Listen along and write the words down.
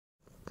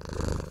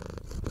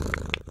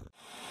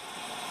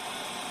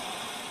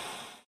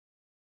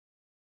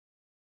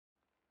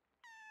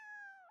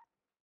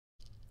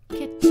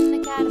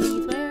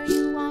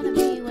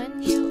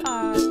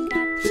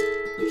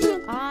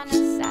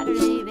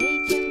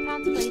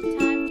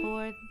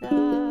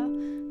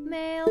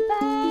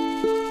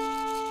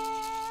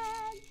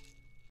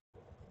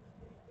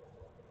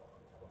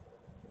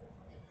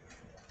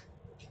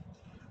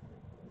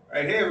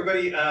All right, hey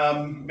everybody.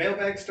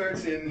 Mailbag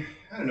starts in,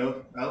 I don't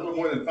know, a little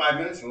more than 5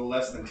 minutes, a little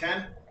less than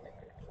 10.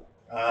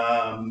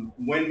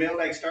 When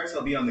Mailbag starts,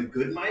 I'll be on the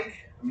good mic.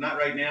 I'm not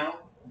right now,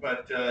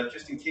 but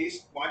just in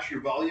case, watch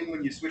your volume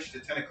when you switch to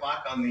 10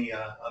 o'clock on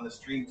the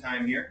stream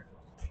time here.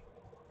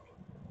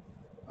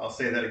 I'll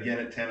say that again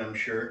at 10, I'm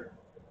sure.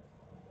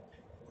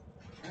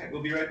 All right,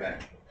 we'll be right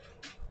back.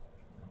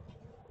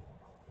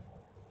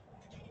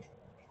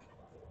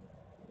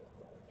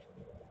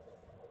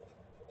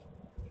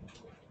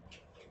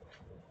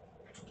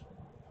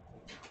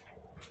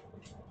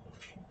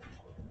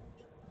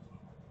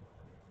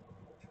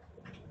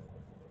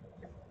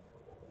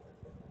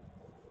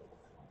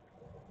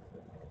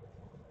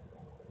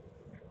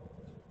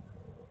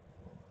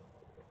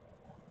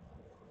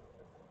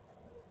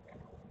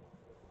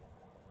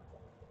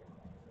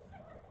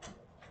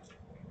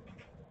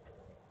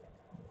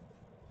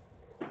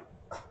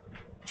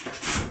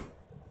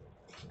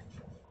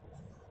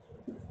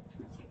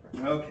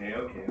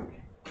 Okay.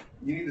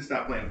 You need to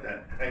stop playing with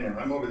that. I know,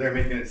 I'm over there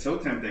making it so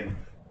tempting.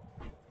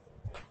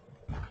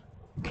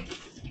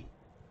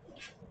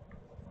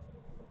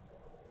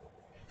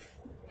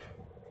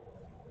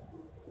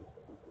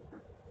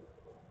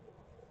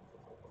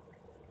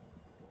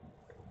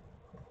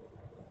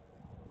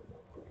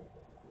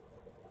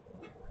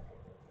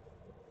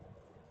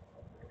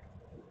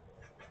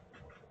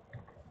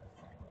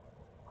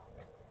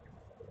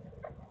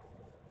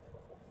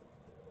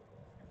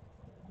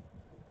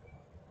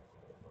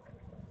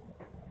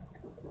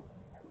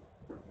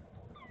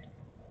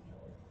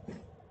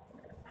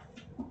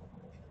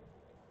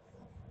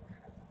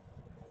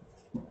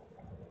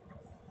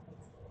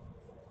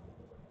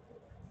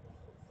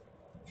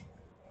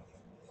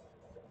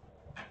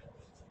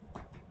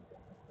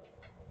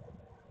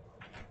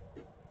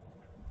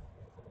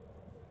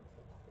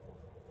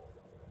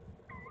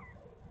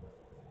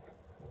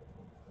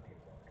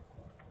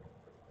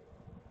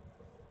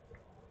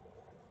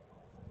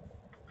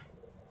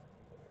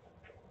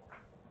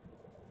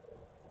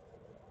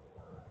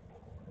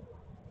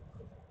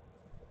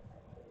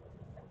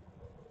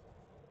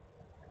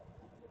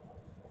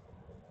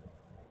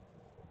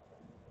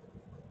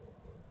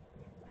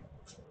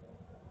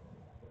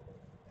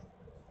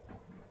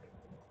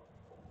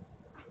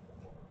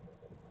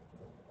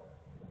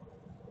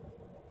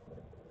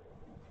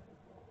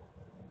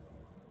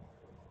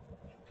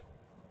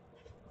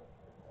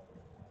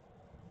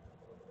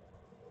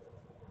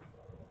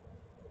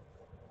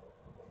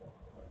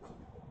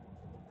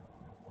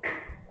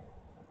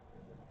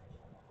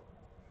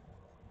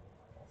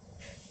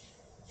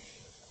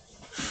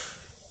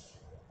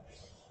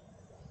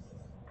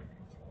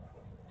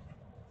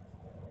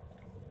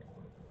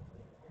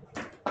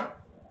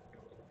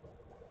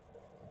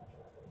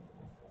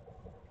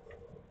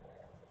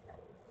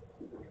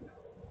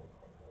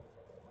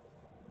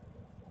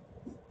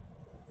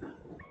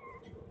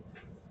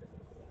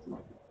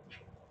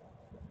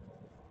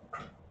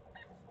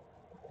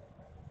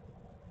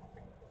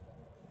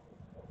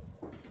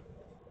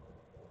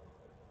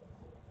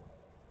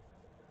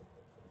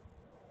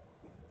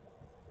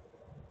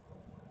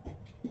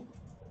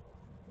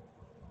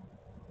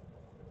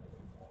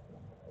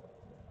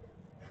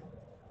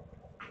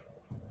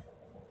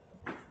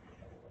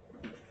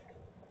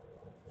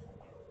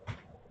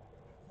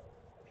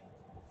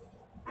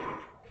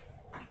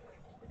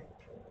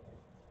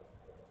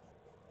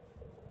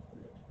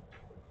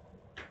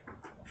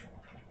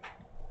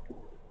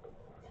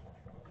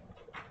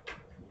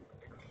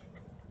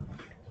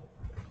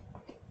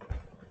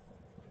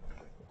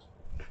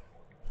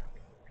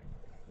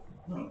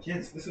 Oh,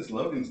 kids, this is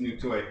Logan's new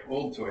toy.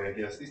 Old toy, I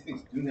guess. These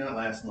things do not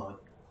last long.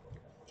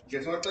 You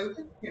guys want to play with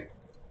it? Here.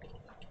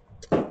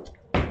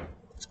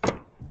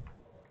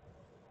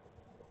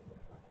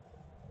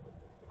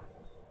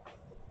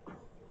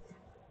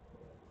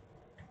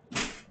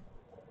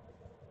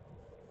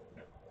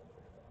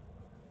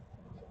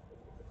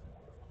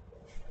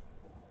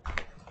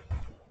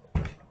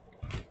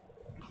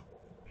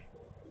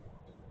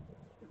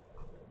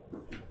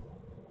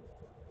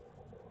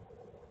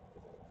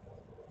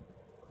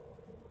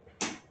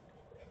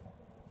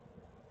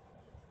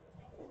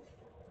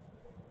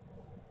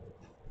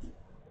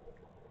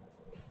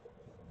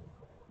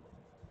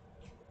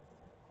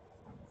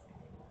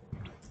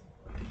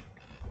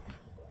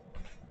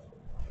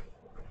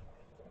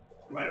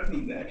 Well, I don't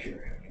need that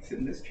chair. I can sit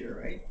in this chair,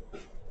 right?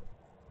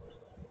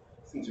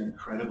 These things are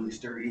incredibly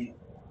sturdy.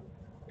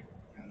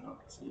 I don't know,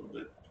 it's a little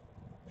bit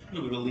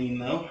of lean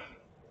though.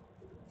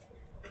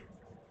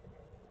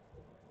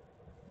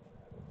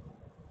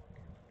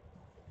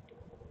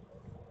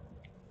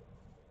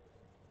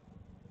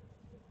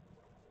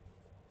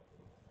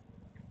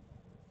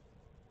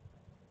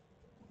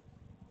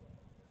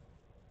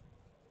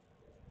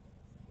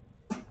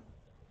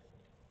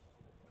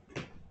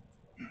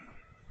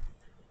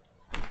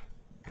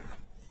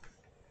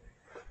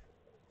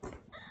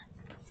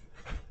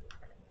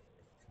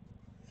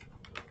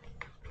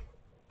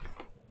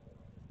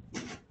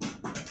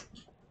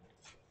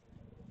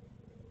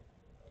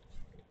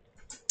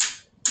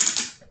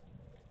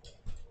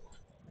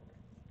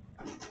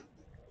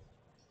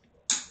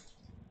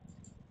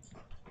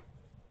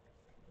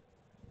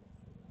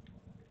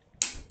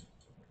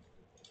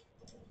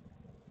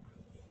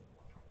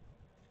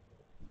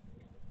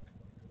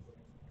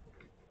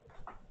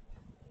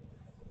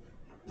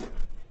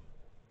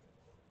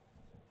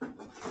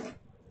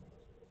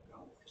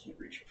 Can't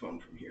reach a phone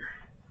from here.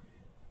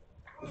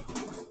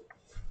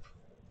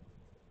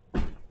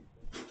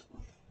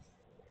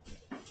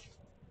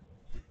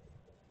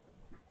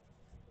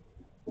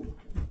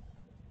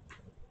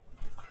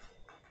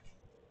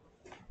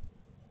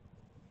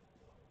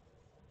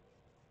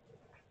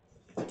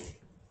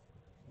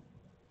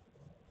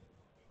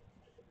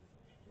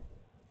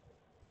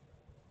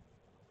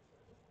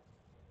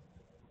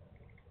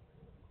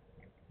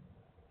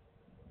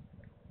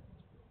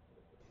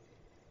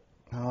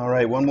 All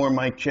right, one more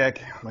mic check.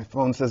 My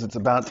phone says it's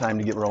about time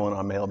to get rolling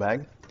on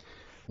Mailbag.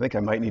 I think I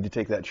might need to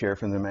take that chair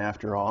from them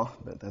after all,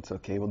 but that's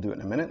okay. We'll do it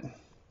in a minute.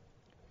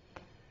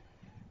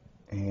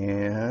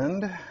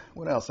 And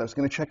what else? I was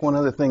going to check one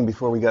other thing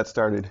before we got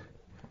started.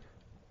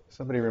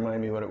 Somebody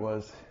remind me what it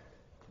was.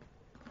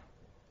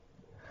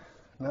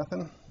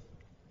 Nothing?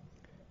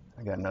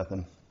 I got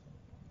nothing.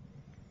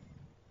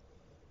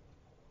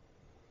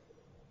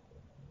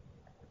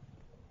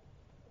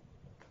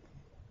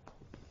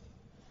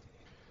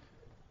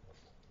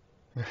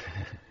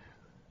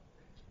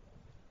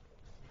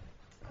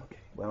 Okay,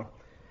 well,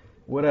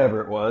 whatever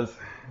it was,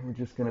 we're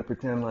just going to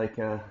pretend like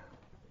I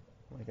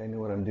know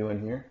what I'm doing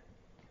here.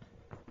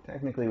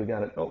 Technically, we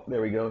got it. Oh, there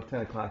we go.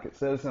 10 o'clock it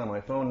says on my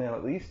phone now,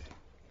 at least.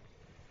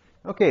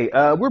 Okay,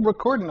 we're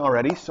recording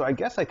already, so I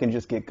guess I can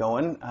just get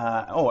going.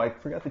 Oh, I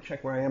forgot to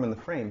check where I am in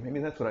the frame. Maybe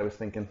that's what I was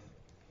thinking.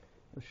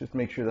 Let's just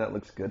make sure that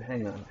looks good.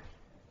 Hang on.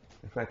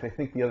 In fact, I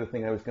think the other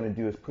thing I was going to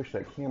do is push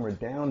that camera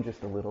down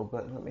just a little,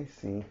 but let me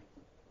see.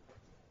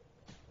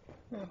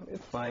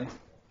 It's fine.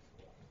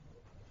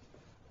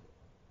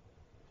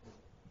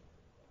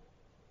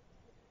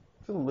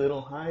 It's a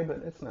little high, but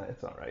it's not.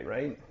 It's all right,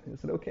 right?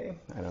 Is it okay?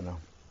 I don't know.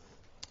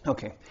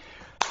 Okay.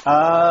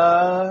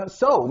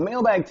 So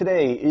mailbag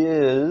today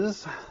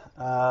is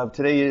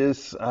August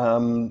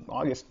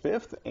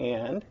 5th,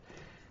 and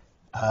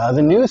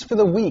the news for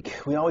the week.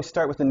 We always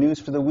start with the news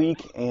for the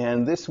week,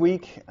 and this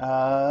week,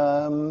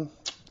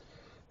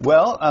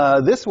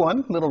 this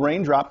one, Little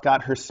Raindrop,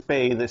 got her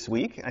spay this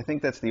week. I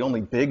think that's the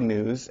only big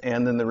news.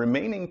 And then the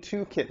remaining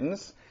two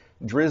kittens,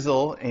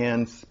 Drizzle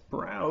and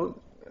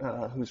Sprout,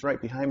 who's right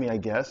behind me, I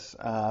guess,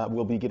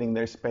 will be getting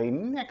their spay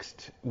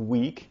next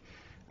week.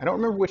 I don't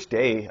remember which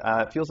day.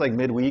 It feels like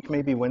midweek,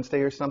 maybe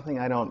Wednesday or something.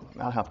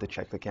 I'll have to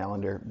check the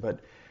calendar, but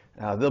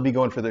they'll be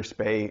going for their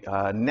spay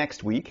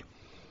next week.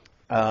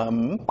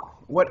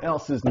 What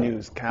else is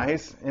news,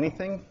 guys?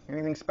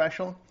 Anything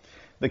special?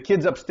 The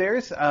kids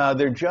upstairs,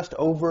 they're just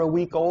over a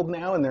week old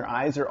now, and their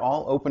eyes are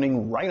all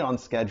opening right on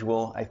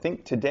schedule. I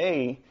think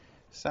today,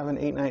 7,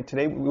 8, 9,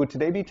 would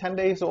today be 10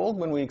 days old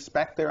when we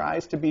expect their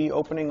eyes to be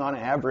opening on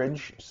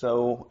average?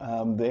 So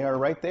they are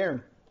right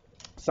there.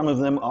 Some of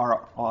them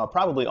are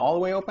probably all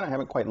the way open. I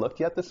haven't quite looked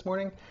yet this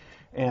morning.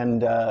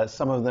 And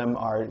some of them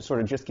are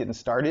sort of just getting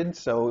started.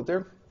 So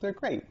they're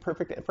great,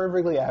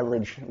 perfectly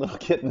average little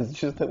kittens,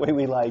 just the way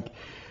we like.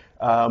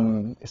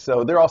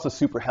 So they're also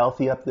super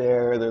healthy up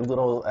there. They're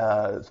little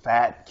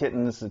fat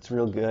kittens. It's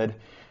real good.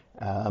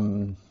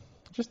 Good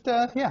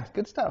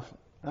stuff.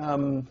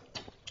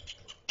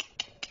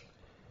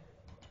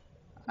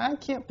 I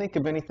can't think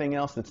of anything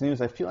else that's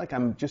news. I feel like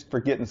I'm just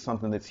forgetting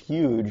something that's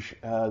huge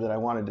that I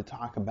wanted to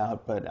talk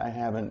about, but I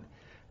haven't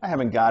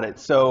got it.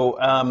 So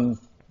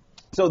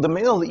the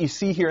mail that you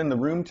see here in the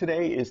room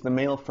today is the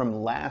mail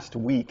from last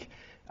week.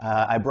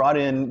 I brought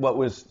in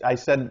I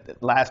said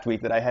last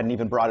week that I hadn't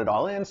even brought it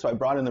all in, so I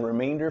brought in the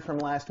remainder from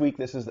last week.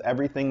 This is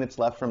everything that's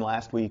left from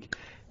last week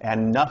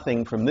and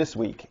nothing from this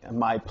week.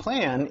 My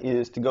plan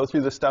is to go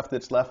through the stuff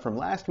that's left from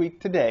last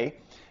week today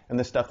and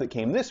the stuff that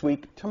came this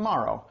week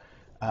tomorrow.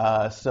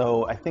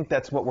 So I think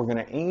that's what we're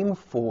going to aim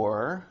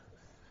for,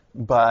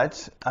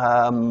 but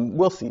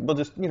we'll see. We'll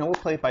just, we'll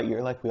play it by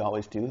ear like we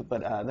always do, but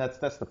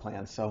that's the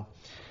plan. So,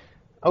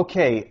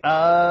 okay, where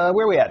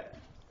are we at?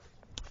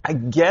 I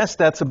guess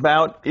that's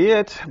about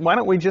it. Why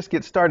don't we just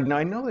get started? Now,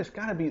 I know there's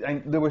got to be,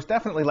 there was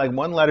definitely like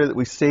one letter that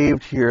we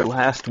saved here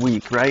last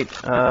week, right?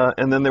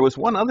 And then there was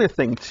one other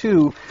thing,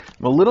 too.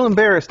 I'm a little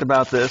embarrassed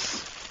about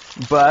this,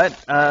 but,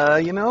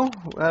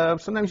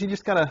 sometimes you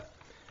just got to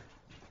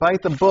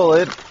bite the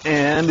bullet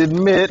and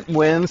admit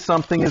when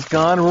something has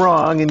gone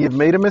wrong and you've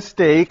made a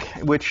mistake,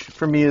 which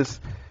for me is,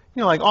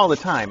 like all the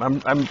time.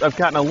 I've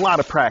gotten a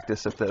lot of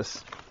practice at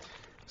this.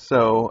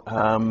 So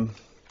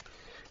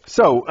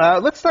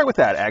let's start with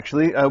that,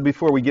 actually,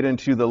 before we get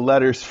into the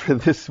letters for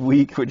this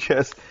week, which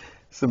has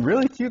some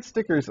really cute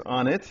stickers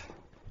on it.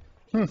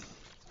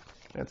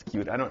 That's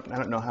cute. I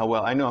don't know how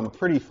well. I know I'm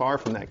pretty far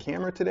from that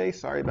camera today.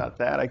 Sorry about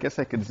that. I guess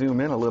I could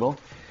zoom in a little.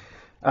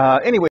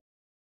 Anyway, what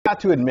I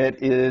got to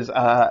admit is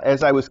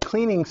as I was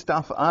cleaning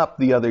stuff up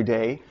the other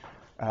day,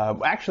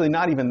 actually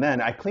not even then,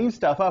 I cleaned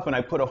stuff up and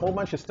I put a whole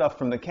bunch of stuff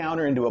from the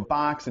counter into a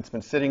box. It's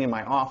been sitting in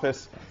my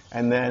office.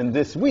 And then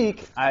this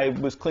week I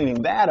was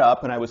cleaning that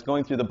up and I was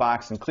going through the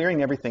box and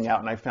clearing everything out,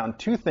 and I found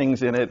two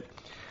things in it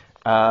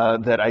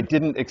that I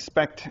didn't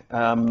expect.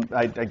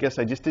 I guess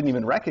I just didn't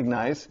even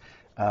recognize.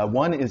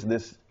 One is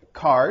this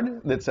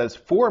card that says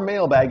 "For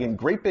Mailbag" in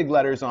great big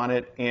letters on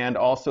it, and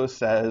also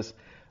says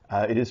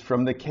It is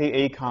from the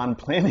KACon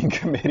Planning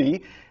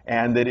Committee,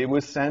 and that it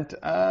was sent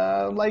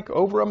like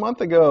over a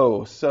month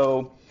ago.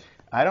 So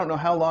I don't know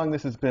how long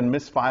this has been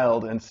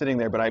misfiled and sitting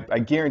there, but I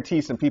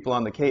guarantee some people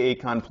on the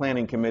KACon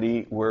Planning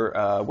Committee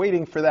were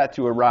waiting for that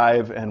to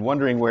arrive and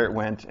wondering where it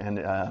went,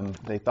 and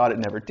they thought it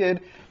never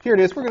did. Here it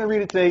is. We're going to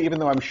read it today, even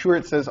though I'm sure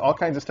it says all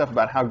kinds of stuff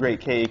about how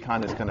great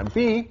KACon is going to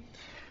be.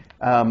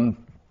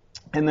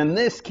 And then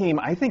this came,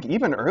 I think,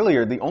 even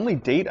earlier. The only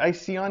date I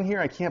see on here,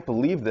 I can't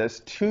believe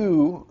this,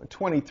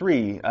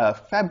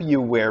 2/23,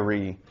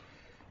 February.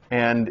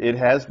 And it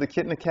has the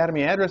Kitten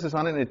Academy addresses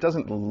on it, and it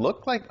doesn't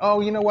look like,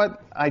 oh, you know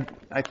what? I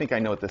think I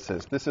know what this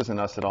is. This isn't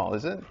us at all,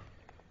 is it?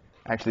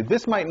 Actually,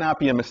 this might not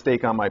be a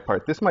mistake on my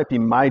part. This might be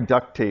my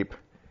duct tape.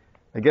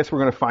 I guess we're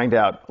going to find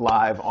out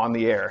live on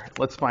the air.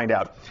 Let's find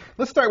out.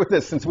 Let's start with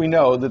this, since we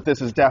know that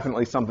this is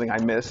definitely something I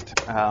missed.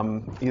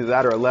 Either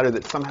that or a letter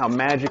that somehow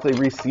magically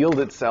resealed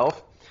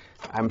itself.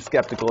 I'm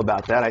skeptical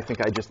about that. I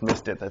think I just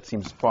missed it. That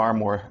seems far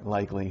more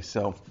likely.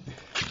 So,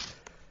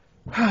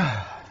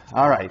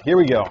 all right, here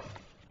we go.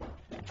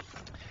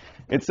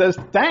 It says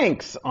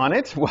thanks on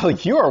it. Well,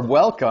 you're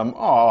welcome.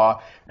 Aw.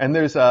 And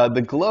there's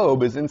the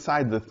globe is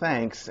inside the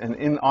thanks,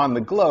 and on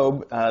the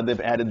globe they've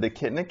added the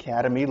Kitten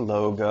Academy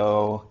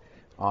logo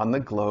on the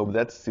globe.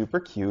 That's super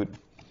cute.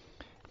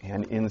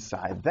 And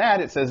inside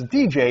that it says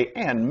DJ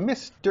and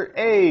Mr.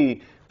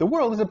 A. The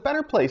world is a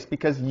better place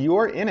because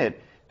you're in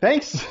it.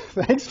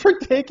 Thanks for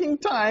taking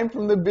time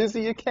from the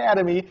busy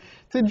academy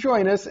to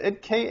join us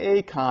at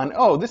KACon.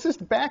 Oh, this is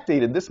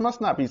backdated. This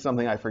must not be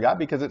something I forgot,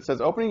 because it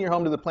says opening your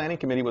home to the planning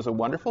committee was a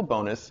wonderful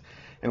bonus,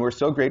 and we're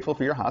so grateful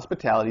for your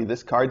hospitality.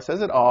 This card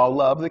says it all.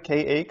 Love the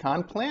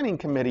KACon planning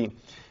committee.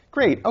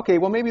 Great. Okay,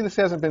 well, maybe this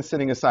hasn't been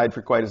sitting aside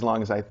for quite as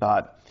long as I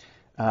thought.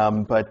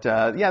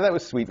 Yeah, that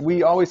was sweet.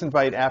 We always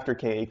invite, after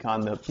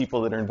KACon, the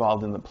people that are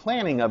involved in the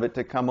planning of it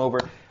to come over.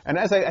 And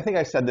as I think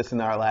I said this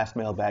in our last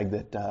mailbag,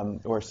 that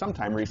or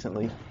sometime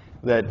recently,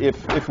 that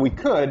if we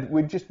could,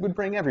 we'd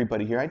bring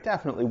everybody here. I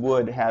definitely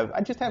would have.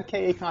 I'd just have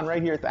KACon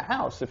right here at the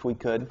house if we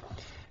could.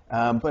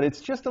 But it's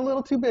just a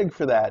little too big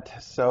for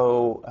that.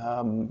 So,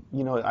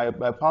 you know, I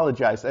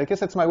apologize. I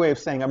guess that's my way of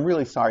saying I'm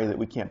really sorry that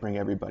we can't bring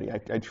everybody.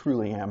 I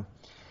truly am.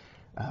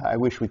 I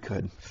wish we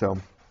could. So.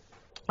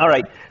 All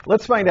right,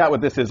 let's find out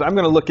what this is. I'm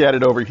going to look at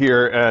it over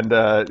here, and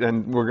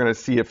we're going to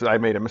see if I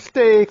made a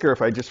mistake, or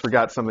if I just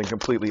forgot something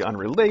completely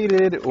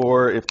unrelated,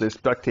 or if this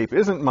duct tape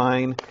isn't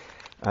mine.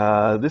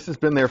 This has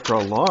been there for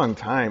a long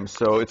time,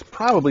 so it's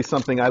probably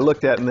something I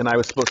looked at and then I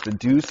was supposed to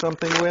do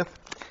something with.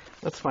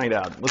 Let's find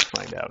out. Let's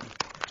find out.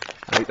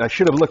 I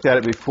should have looked at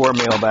it before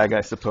mailbag,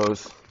 I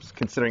suppose,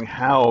 considering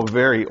how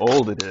very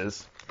old it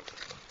is.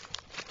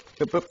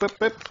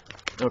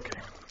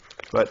 Okay.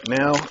 But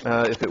now,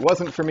 if it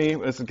wasn't for me,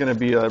 this is going to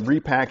be a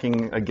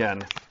repacking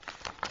again.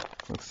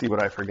 Let's see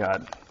what I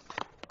forgot.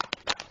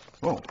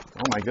 Oh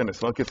my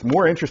goodness. Well, it gets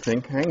more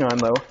interesting. Hang on,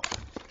 though.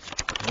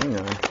 Hang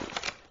on.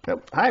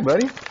 Oh, hi,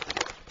 buddy.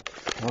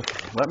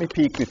 Okay, let me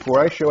peek before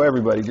I show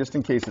everybody, just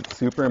in case it's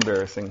super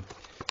embarrassing.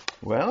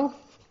 Well,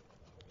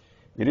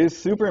 it is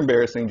super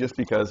embarrassing just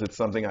because it's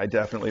something I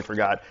definitely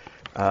forgot.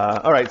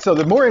 All right, so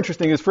the more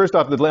interesting is, first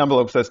off, the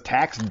envelope says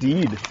Tax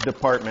Deed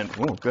Department.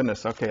 Oh,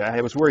 goodness. Okay,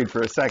 I was worried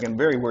for a second,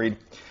 very worried.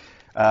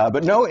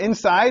 But no,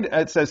 inside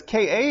it says KA,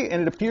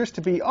 and it appears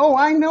to be, oh,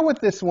 I know what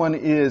this one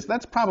is.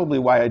 That's probably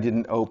why I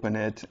didn't open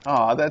it.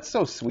 Aw, that's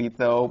so sweet,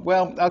 though.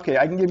 Well, okay,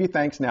 I can give you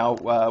thanks now,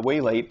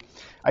 way late.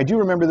 I do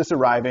remember this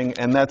arriving,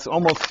 and that's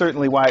almost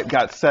certainly why it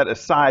got set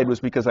aside, was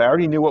because I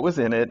already knew what was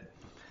in it.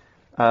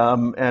 I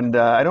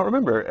don't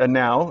remember. And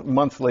now,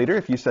 months later,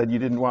 if you said you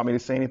didn't want me to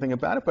say anything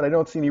about it, but I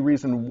don't see any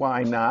reason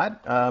why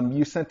not,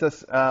 you sent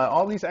us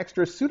all these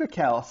extra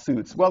Sudacal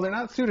suits. Well, they're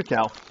not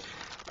Sudacal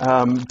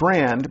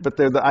brand, but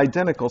they're the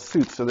identical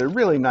suits, so they're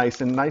really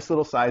nice and nice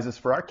little sizes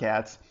for our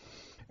cats.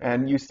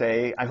 And you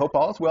say, I hope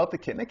all is well at the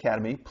Kitten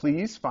Academy.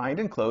 Please find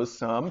and close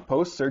some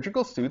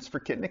post-surgical suits for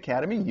Kitten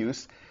Academy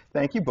use.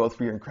 Thank you both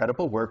for your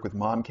incredible work with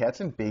mom cats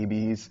and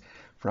babies.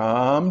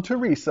 From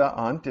Teresa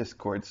on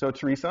Discord. So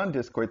Teresa on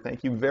Discord,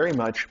 thank you very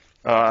much.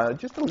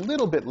 Just a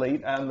little bit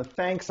late on the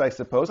thanks, I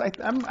suppose.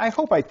 I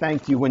hope I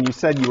thanked you when you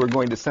said you were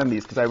going to send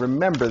these, because I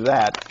remember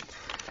that.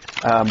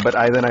 But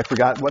then I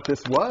forgot what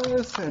this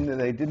was, and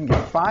they didn't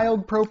get filed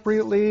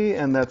appropriately,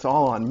 and that's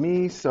all on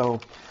me. So,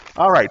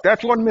 all right,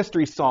 that's one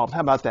mystery solved.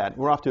 How about that?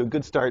 We're off to a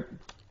good start,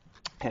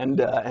 and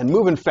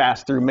moving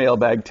fast through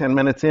mailbag. 10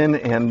 minutes in,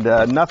 and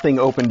nothing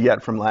opened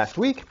yet from last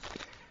week.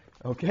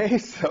 Okay,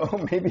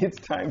 so maybe it's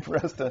time for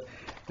us to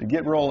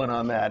get rolling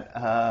on that.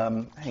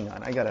 Hang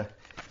on, I gotta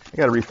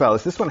refile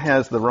this. This one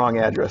has the wrong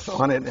address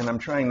on it, and I'm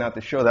trying not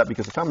to show that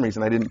because for some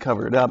reason I didn't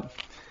cover it up.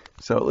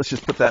 So let's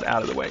just put that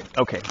out of the way.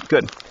 Okay,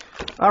 good.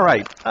 All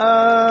right.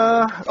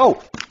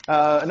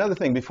 Another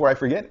thing before I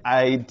forget,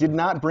 I did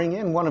not bring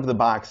in one of the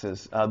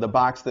boxes. The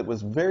box that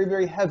was very,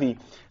 very heavy.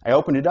 I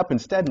opened it up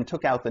instead and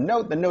took out the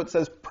note. The note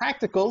says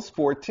Practicals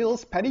for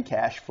Till's Petty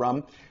Cash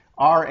from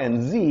R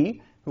and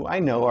Z, who I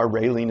know are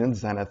Raylene and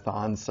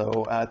Xenathon.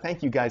 So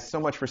thank you guys so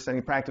much for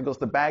sending practicals.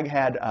 The bag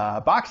had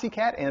Boxy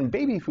Cat and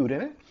baby food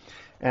in it.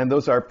 And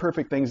those are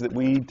perfect things that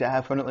we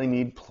definitely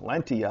need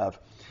plenty of.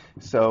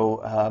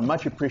 So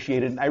much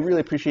appreciated. I really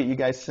appreciate you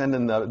guys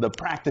sending the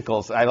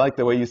practicals. I like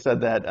the way you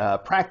said that,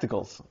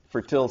 practicals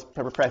for Till's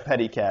Pepper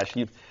Petty Cache.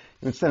 You've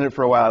been sending it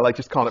for a while. I like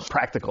just calling it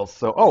practicals.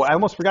 So, oh, I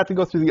almost forgot to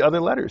go through the other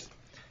letters.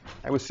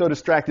 I was so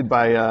distracted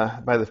by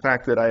the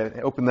fact that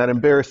I opened that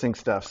embarrassing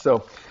stuff.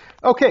 So,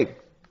 okay,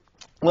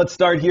 let's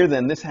start here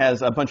then. This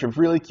has a bunch of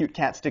really cute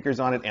cat stickers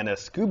on it and a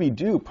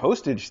Scooby-Doo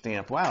postage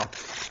stamp. Wow.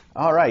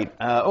 All right.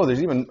 Oh,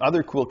 there's even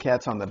other cool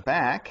cats on the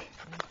back.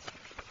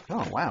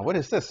 Oh, wow, what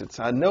is this? It's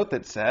a note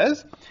that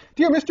says,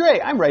 "Dear Mr.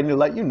 A, I'm writing to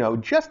let you know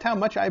just how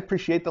much I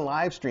appreciate the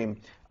live stream.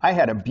 I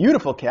had a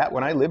beautiful cat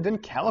when I lived in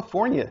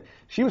California.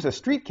 She was a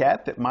street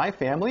cat that my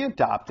family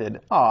adopted.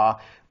 Aw,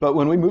 but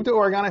when we moved to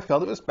Oregon, I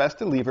felt it was best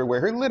to leave her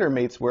where her litter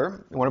mates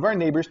were. One of our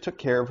neighbors took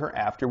care of her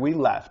after we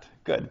left."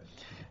 Good.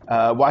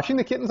 "Watching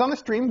the kittens on the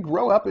stream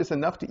grow up is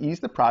enough to ease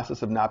the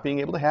process of not being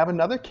able to have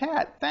another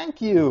cat.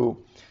 Thank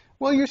you."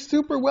 Well, you're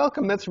super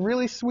welcome. That's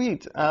really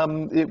sweet.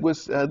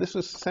 This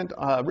was sent,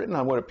 written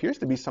on what appears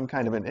to be some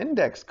kind of an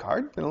index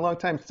card. It's been a long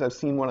time since I've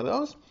seen one of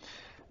those.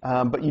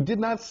 But you did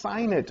not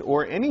sign it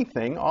or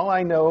anything. All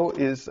I know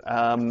is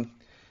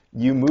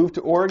you moved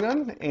to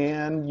Oregon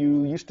and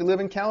you used to live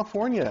in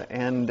California.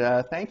 And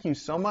thank you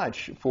so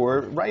much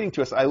for writing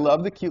to us. I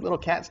love the cute little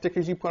cat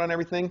stickers you put on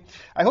everything.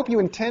 I hope you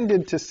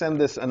intended to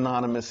send this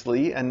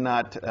anonymously and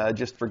not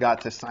just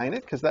forgot to sign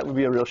it, because that would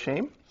be a real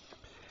shame.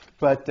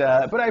 But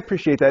I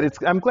appreciate that.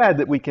 I'm glad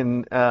that we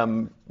can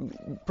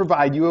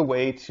provide you a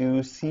way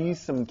to see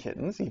some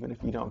kittens, even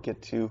if you don't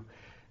get to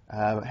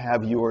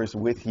have yours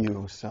with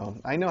you. So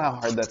I know how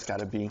hard that's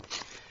got to be.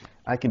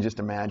 I can just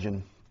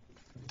imagine.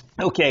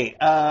 Okay,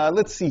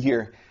 let's see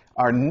here.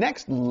 Our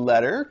next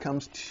letter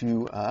comes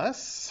to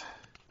us.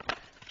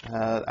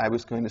 I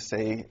was going to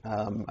say,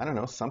 I don't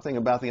know, something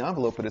about the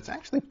envelope, but it's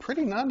actually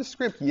pretty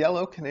nondescript.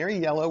 Yellow, canary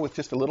yellow, with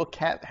just a little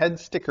cat head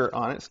sticker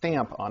on it,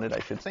 stamp on it, I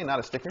should say, not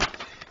a sticker.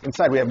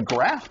 Inside we have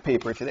graph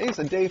paper. Today is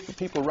a day for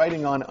people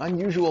writing on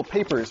unusual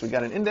papers. We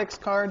got an index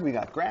card, we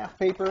got graph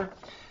paper.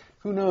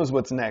 Who knows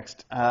what's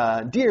next?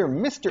 "Dear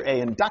Mr.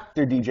 A and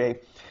Dr.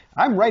 DJ,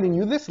 I'm writing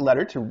you this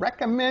letter to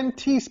recommend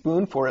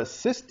Teaspoon for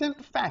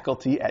assistant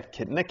faculty at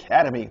Kitten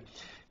Academy.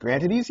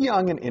 Granted, he's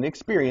young and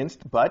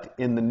inexperienced, but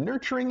in the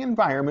nurturing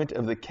environment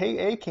of the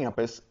KA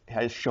campus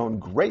has shown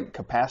great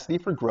capacity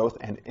for growth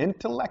and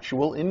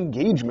intellectual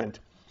engagement.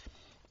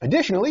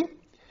 Additionally,"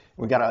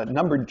 we got a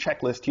numbered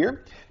checklist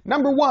here.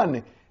 "Number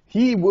 1,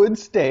 he would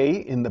stay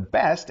in the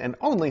best and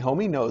only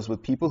home he knows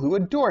with people who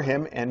adore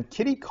him and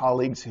kitty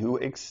colleagues who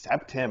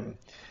accept him.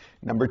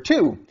 Number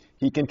 2,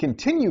 he can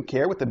continue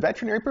care with the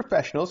veterinary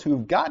professionals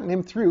who've gotten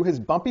him through his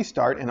bumpy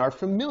start and are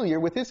familiar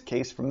with his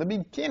case from the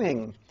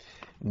beginning.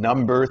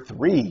 Number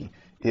 3,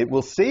 it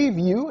will save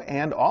you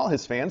and all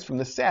his fans from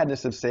the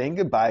sadness of saying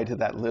goodbye to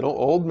that little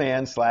old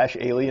man /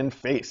 alien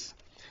face.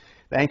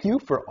 Thank you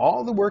for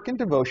all the work and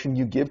devotion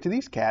you give to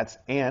these cats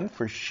and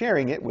for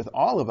sharing it with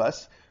all of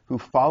us who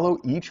follow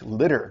each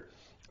litter.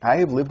 I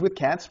have lived with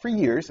cats for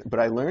years, but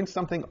I learn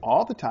something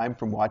all the time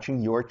from watching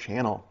your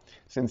channel.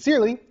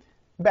 Sincerely,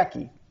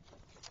 Becky."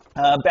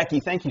 Becky,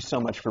 thank you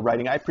so much for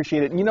writing. I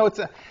appreciate it. And you know,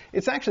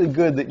 it's actually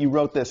good that you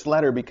wrote this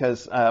letter,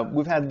 because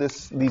we've had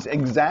these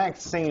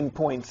exact same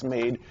points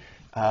made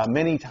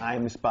many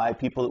times by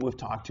people that we've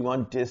talked to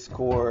on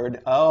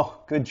Discord. Oh,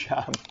 good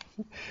job.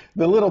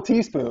 The little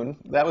Teaspoon,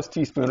 that was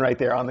Teaspoon right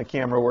there on the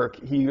camera work.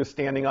 He was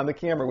standing on the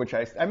camera, which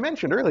I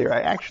mentioned earlier.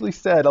 I actually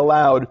said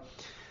aloud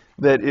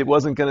that it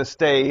wasn't going to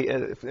stay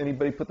if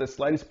anybody put the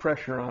slightest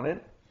pressure on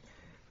it.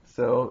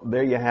 So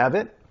there you have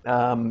it.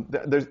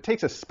 It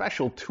takes a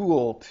special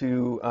tool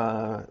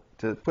to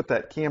put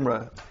that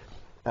camera,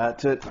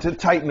 to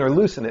tighten or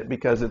loosen it,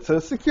 because it's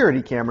a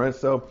security camera.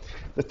 So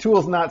the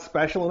tool's not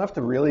special enough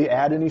to really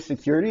add any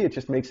security. It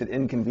just makes it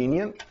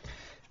inconvenient.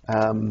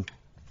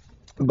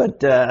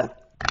 But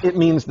it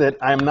means that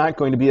I'm not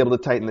going to be able to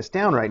tighten this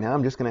down right now.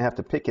 I'm just going to have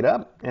to pick it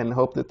up and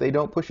hope that they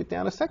don't push it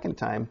down a second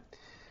time,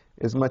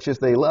 as much as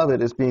they love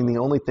it as being the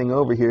only thing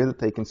over here that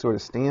they can sort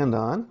of stand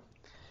on.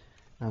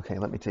 Okay,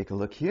 let me take a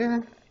look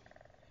here.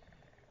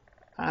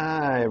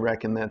 I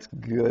reckon that's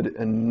good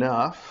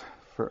enough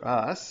for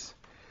us.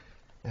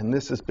 And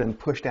this has been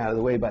pushed out of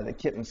the way by the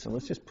kitten, so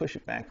let's just push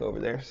it back over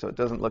there so it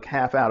doesn't look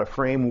half out of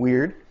frame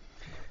weird.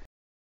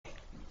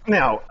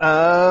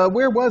 Now,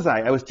 where was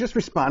I? I was just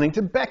responding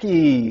to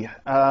Becky.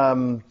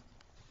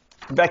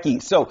 Becky,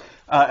 so,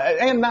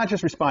 and not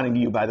just responding to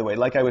you, by the way.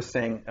 Like I was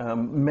saying,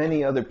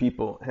 many other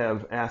people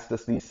have asked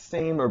us these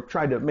same, or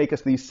tried to make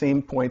us these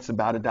same points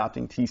about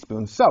adopting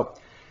Teaspoon. So,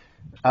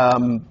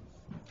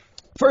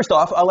 first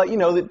off, I'll let you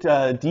know that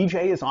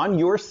DJ is on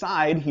your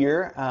side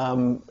here,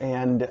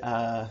 and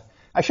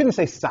I shouldn't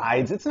say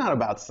sides. It's not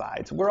about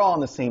sides. We're all on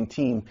the same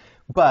team,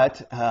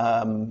 but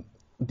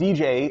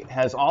DJ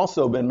has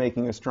also been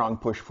making a strong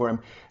push for him.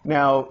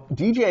 Now,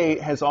 DJ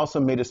has also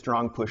made a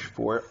strong push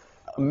for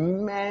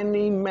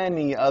many,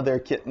 many other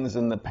kittens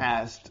in the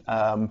past.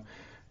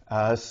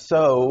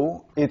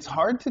 So it's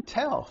hard to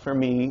tell for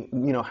me,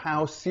 you know,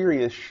 how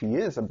serious she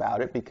is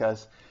about it,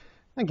 because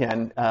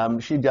again,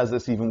 she does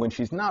this even when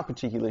she's not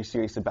particularly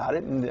serious about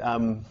it.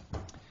 And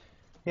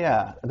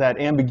yeah, that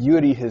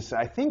ambiguity has,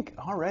 I think,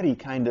 already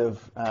kind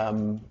of,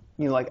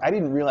 like I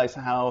didn't realize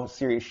how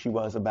serious she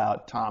was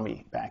about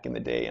Tommy back in the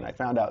day. And I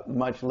found out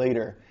much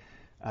later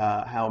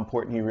how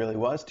important he really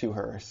was to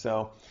her.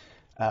 So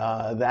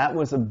that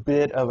was a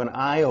bit of an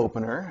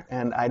eye-opener.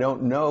 And I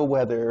don't know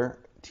whether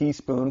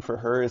teaspoon for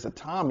her is a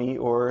Tommy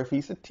or if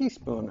he's a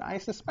teaspoon. I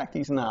suspect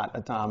he's not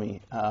a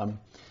Tommy.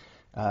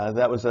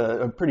 That was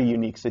a pretty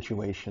unique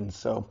situation.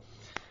 So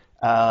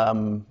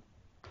for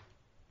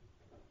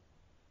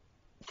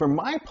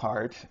my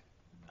part,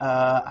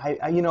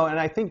 and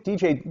I think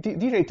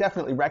DJ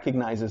definitely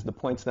recognizes the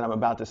points that I'm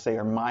about to say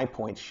are my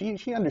points.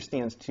 She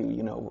understands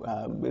too.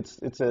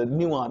 It's a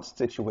nuanced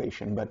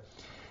situation, but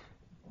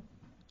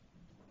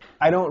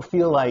I don't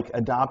feel like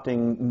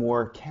adopting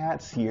more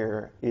cats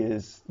here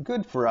is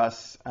good for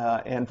us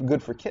and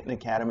good for Kitten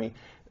Academy.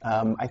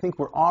 I think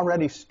we're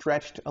already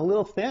stretched a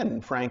little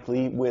thin,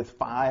 frankly, with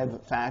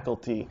 5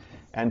 faculty,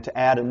 and to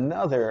add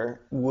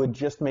another would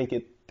just make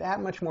it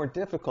that much more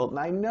difficult. And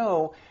I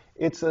know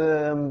it's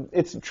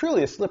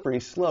truly a slippery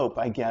slope,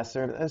 I guess.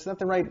 Or is that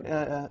the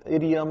right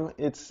idiom?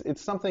 It's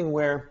something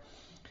where,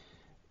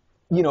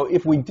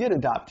 if we did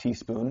adopt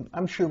Teaspoon,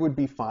 I'm sure would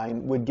be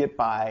fine, would get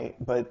by.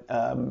 But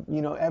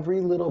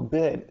every little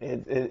bit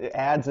it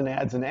adds and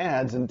adds and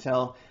adds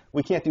until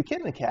we can't do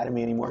Kitten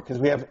Academy anymore because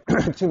we have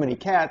too many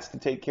cats to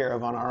take care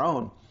of on our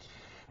own.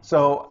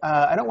 So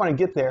I don't want to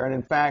get there, and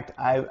in fact,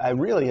 I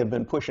really have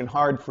been pushing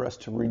hard for us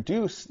to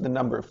reduce the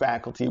number of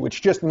faculty,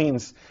 which just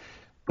means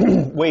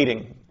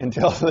waiting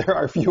until there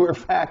are fewer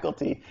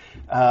faculty.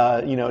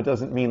 It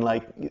doesn't mean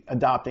like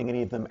adopting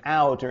any of them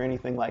out or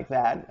anything like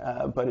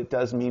that, but it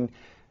does mean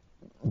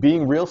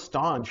being real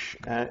staunch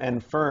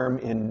and firm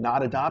in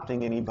not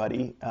adopting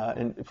anybody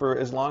and for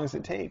as long as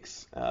it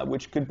takes,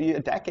 which could be a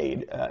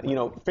decade.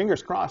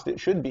 Fingers crossed it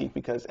should be,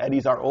 because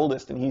Eddie's our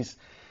oldest and he's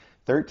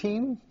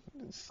 13,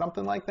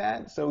 something like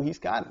that. So he's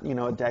got,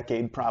 a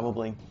decade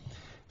probably.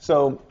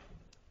 So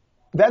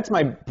that's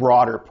my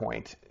broader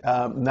point.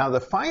 Now, the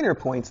finer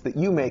points that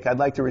you make, I'd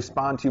like to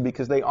respond to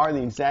because they are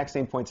the exact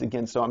same points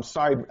again. So I'm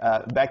sorry,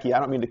 Becky, I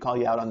don't mean to call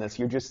you out on this.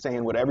 You're just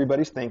saying what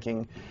everybody's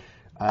thinking.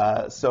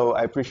 So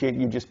I appreciate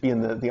you just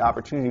being the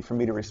opportunity for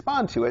me to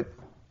respond to it.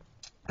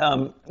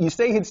 You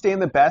say he'd stay in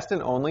the best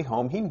and only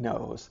home he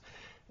knows.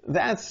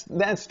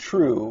 That's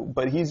true,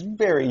 but he's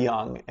very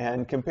young,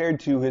 and compared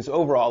to his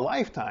overall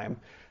lifetime,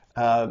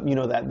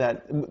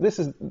 that this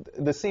is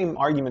the same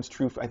argument's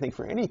true, I think,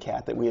 for any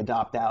cat that we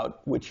adopt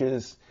out, which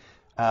is,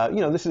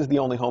 this is the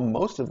only home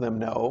most of them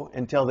know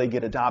until they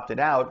get adopted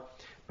out.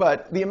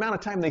 But the amount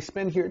of time they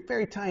spend here is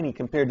very tiny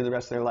compared to the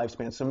rest of their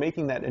lifespan. So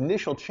making that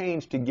initial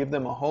change to give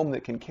them a home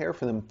that can care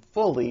for them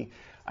fully,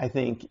 I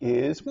think,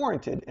 is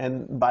warranted.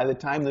 And by the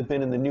time they've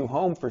been in the new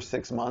home for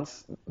 6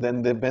 months,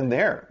 then they've been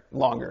there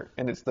longer.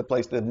 And it's the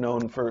place they've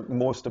known for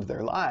most of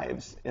their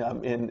lives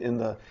in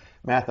the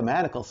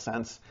mathematical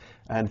sense.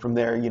 And from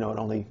there, it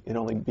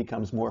only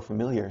becomes more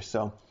familiar.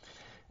 So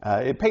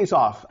it pays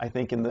off, I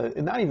think,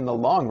 not even the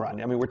long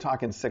run. I mean, we're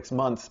talking 6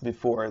 months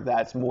before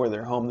that's more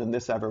their home than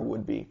this ever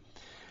would be.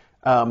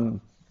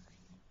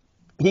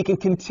 He can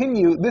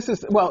continue. This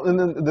is, well, and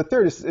then the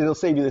third is it'll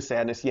save you the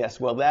sadness. Yes,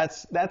 well,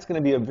 that's going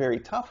to be a very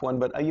tough one.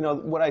 But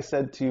what I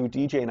said to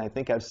DJ, and I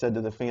think I've said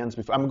to the fans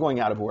before. I'm going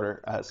out of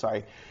order.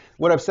 Sorry.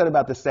 What I've said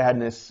about the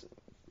sadness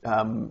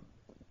to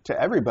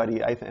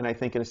everybody, and I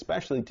think, and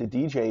especially to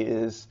DJ,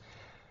 is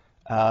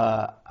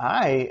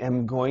I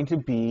am going to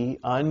be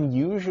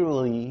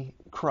unusually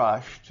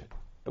crushed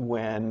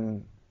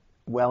when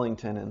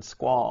Wellington and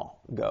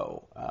Squall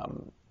go.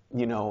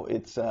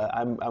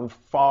 I'm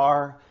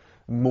far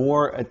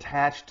more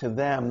attached to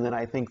them than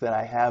I think that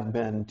I have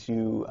been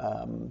to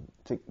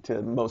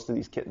most of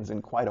these kittens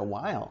in quite a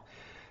while.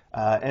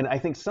 And I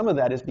think some of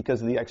that is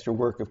because of the extra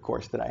work, of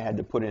course, that I had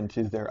to put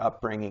into their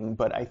upbringing.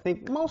 But I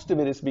think most of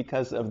it is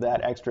because of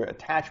that extra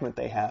attachment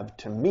they have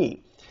to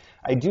me.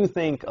 I do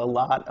think a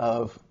lot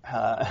of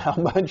how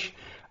much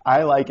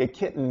I like a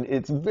kitten,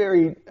 it's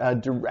very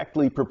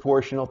directly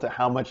proportional to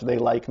how much they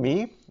like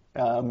me.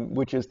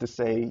 Which is to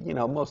say,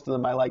 most of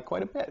them I like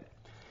quite a bit.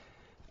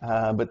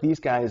 But these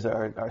guys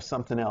are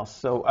something else.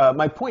 So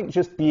my point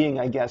just being,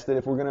 I guess, that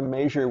if we're going to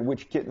measure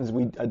which kittens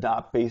we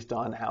adopt based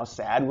on how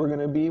sad we're going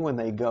to be when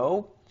they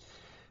go,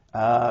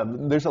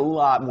 there's a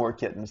lot more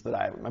kittens that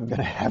I'm going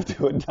to have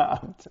to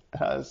adopt.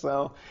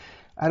 So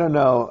I don't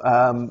know.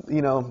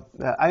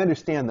 I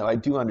understand, though. I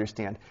do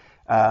understand.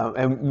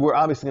 And we're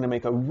obviously going to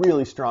make a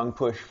really strong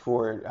push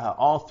for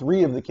all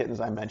 3 of the kittens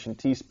I mentioned,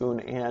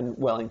 Teaspoon and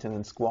Wellington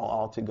and Squall,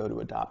 all to go to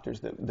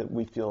adopters that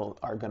we feel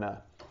are going to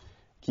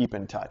keep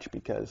in touch,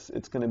 because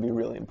it's going to be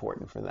really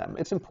important for them.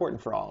 It's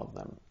important for all of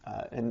them.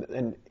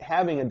 And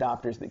having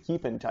adopters that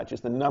keep in touch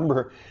is the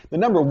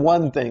number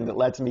one thing that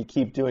lets me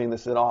keep doing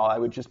this at all. I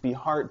would just be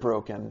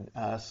heartbroken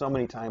so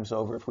many times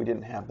over if we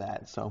didn't have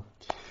that. So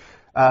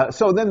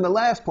So then the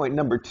last point,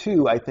 number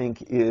 2, I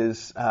think,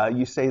 is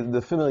you say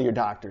the familiar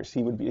doctors.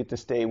 He would be to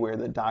stay where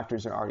the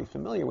doctors are already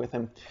familiar with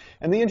him.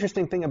 And the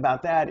interesting thing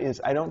about that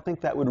is I don't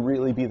think that would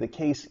really be the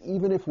case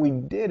even if we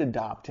did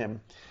adopt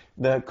him.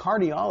 The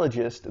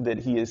cardiologist that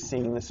he is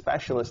seeing, the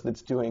specialist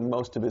that's doing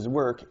most of his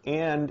work,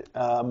 and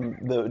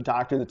the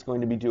doctor that's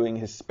going to be doing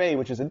his spay,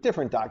 which is a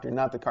different doctor,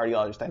 not the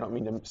cardiologist. I don't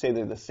mean to say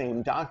they're the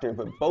same doctor,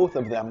 but both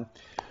of them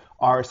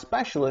are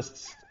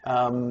specialists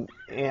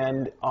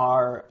and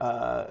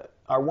are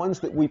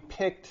ones that we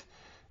picked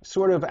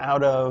sort of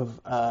out of,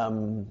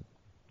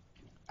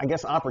 I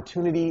guess,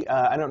 opportunity.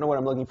 I don't know what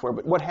I'm looking for,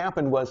 but what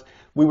happened was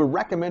we were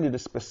recommended a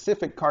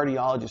specific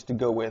cardiologist to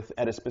go with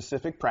at a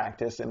specific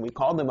practice, and we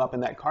called them up,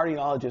 and that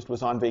cardiologist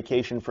was on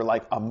vacation for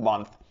like a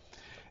month,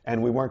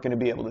 and we weren't going to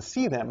be able to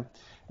see them.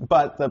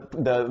 But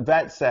the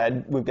vet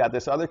said, we've got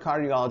this other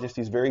cardiologist,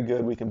 he's very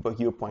good, we can book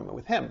you an appointment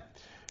with him.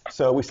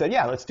 So we said,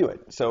 yeah, let's do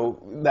it.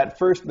 So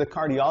the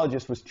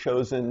cardiologist was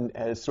chosen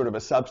as sort of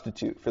a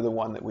substitute for the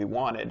one that we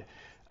wanted.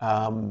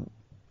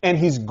 And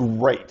he's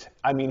great.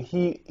 I mean,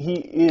 he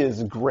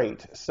is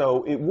great.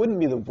 So it wouldn't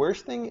be the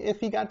worst thing if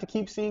he got to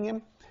keep seeing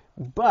him,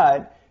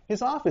 but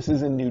his office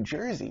is in New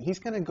Jersey. He's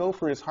going to go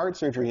for his heart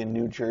surgery in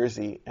New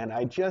Jersey, and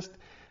I just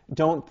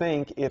don't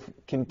think if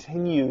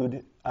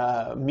continued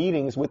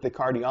meetings with the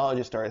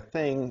cardiologist are a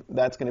thing,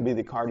 that's going to be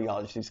the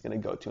cardiologist he's going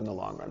to go to in the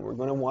long run. We're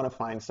going to want to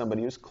find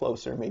somebody who's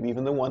closer, maybe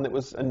even the one that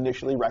was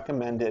initially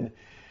recommended,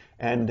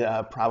 and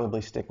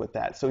probably stick with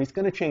that. So he's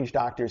going to change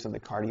doctors and the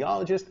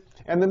cardiologist.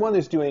 And the one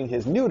that's doing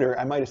his neuter,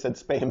 I might have said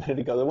spay a minute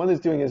ago, the one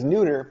that's doing his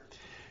neuter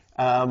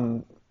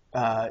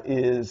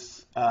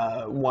is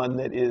one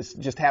that is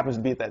just happens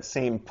to be at that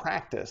same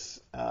practice,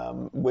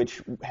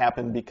 which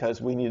happened because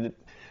we needed.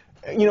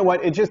 You know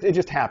what? It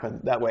just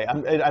happened that way.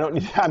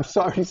 I'm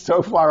sorry,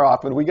 so far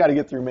off, but we got to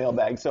get through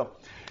mailbag. So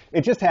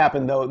it just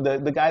happened, though.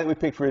 The guy that we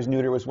picked for his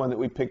neuter was one that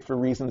we picked for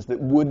reasons that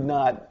would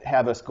not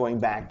have us going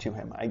back to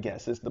him, I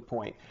guess, is the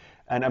point.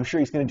 And I'm sure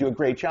he's going to do a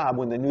great job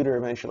when the neuter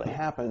eventually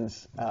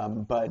happens,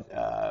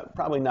 but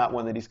probably not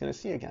one that he's going to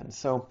see again.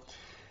 So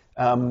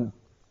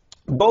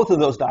both of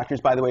those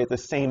doctors, by the way, at the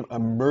same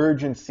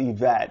emergency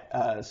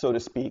vet, so to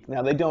speak.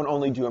 Now, they don't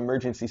only do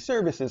emergency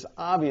services,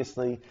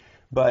 obviously,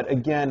 but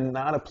again,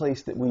 not a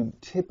place that we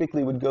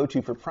typically would go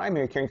to for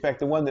primary care. In fact,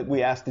 the one that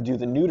we asked to do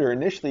the neuter,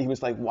 initially he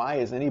was like, why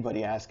is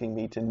anybody asking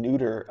me to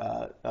neuter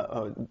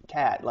a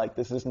cat? Like,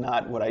 this is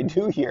not what I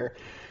do here.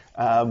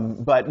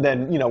 But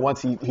then,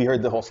 once he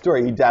heard the whole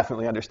story, he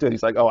definitely understood.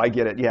 He's like, oh, I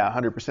get it. Yeah,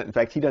 100%. In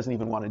fact, he doesn't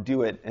even want to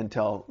do it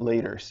until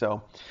later.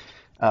 So,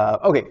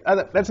 okay,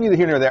 that's neither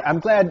here nor there. I'm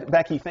glad,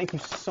 Becky, thank you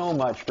so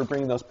much for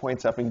bringing those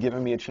points up and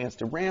giving me a chance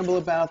to ramble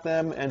about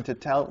them and to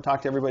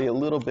talk to everybody a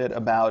little bit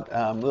about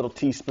Little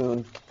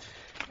Teaspoon.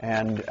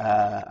 And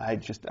I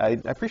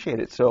appreciate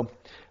it. So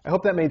I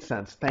hope that made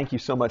sense. Thank you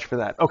so much for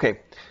that.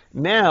 Okay,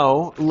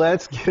 now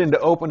let's get into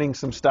opening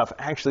some stuff.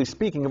 Actually,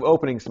 speaking of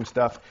opening some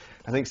stuff,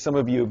 I think some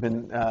of you have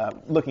been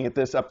looking at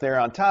this up there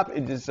on top.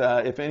 It is,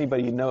 if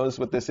anybody knows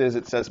what this is,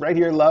 it says right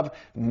here, love,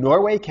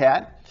 Norway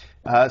cat.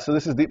 So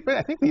this is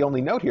I think the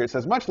only note here. It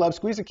says, much love,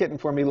 squeeze a kitten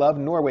for me, love,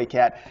 Norway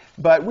cat.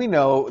 But we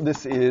know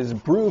this is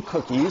brew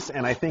cookies,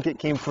 and I think it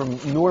came from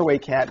Norway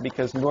cat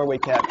because Norway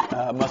cat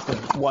must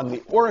have won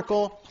the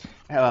Oracle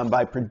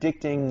by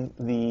predicting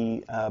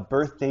the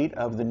birth date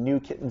of the new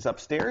kittens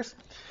upstairs.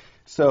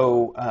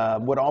 So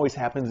what always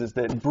happens is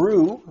that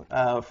Brew,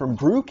 from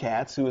Brew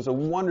Cats, who is a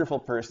wonderful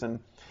person,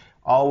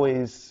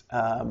 always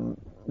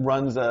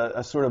runs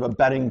a sort of a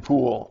betting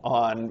pool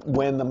on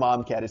when the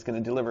mom cat is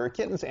going to deliver her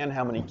kittens and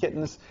how many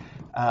kittens.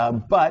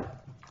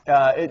 But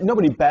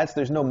nobody bets.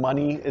 There's no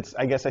money.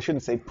 I guess I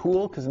shouldn't say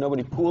pool because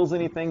nobody pools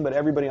anything, but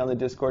everybody on the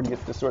Discord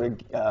gets to sort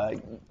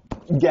of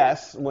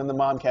guess when the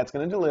mom cat's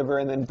going to deliver,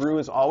 and then Brew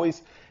has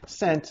always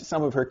sent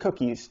some of her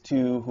cookies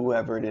to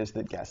whoever it is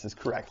that guesses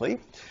correctly.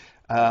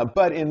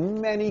 But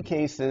in many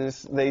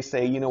cases, they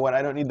say, you know what,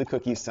 I don't need the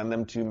cookies, send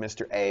them to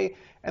Mr. A.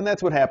 And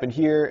that's what happened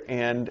here.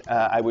 And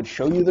I would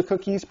show you the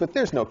cookies, but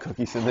there's no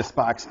cookies in this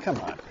box. Come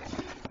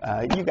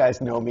on. You guys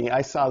know me.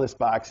 I saw this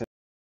box and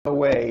no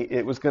way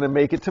it was going to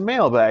make it to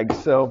Mailbag.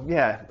 So,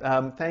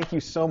 yeah, thank you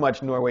so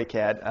much, Norway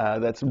Cat.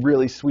 That's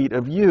really sweet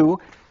of you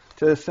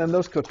to send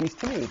those cookies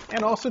to me.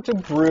 And also to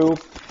Brew.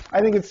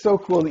 I think it's so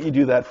cool that you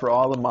do that for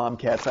all the mom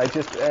cats.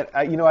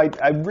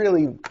 I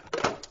really...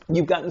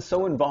 You've gotten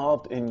so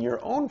involved in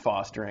your own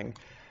fostering.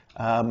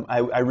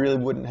 I really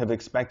wouldn't have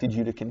expected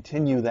you to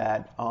continue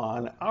that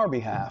on our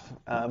behalf,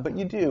 but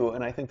you do,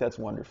 and I think that's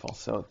wonderful.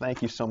 So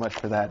thank you so much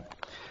for that.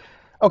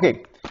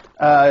 Okay,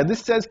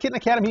 this says Kitten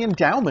Academy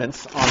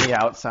endowments on the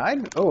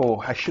outside. Oh,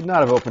 I should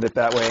not have opened it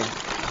that way.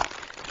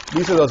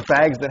 These are those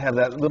bags that have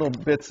that little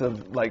bits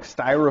of like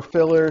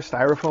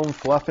styrofoam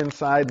fluff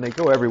inside, and they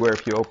go everywhere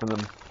if you open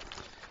them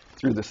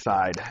through the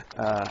side.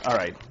 All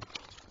right.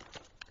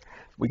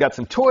 We got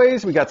some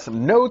toys, we got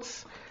some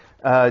notes.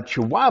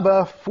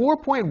 Chihuahua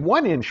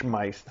 4.1-inch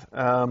mice,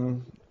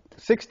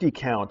 60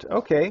 count.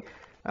 Okay,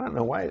 I don't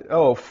know why.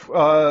 Oh,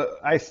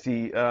 I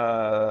see.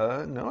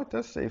 No, it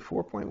does say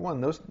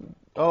 4.1.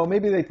 Oh,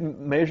 maybe they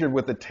measured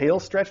with the tail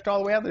stretched all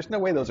the way out. There's no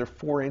way those are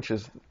 4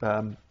 inches.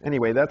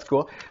 Anyway, that's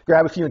cool.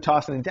 Grab a few and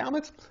toss in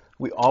endowments.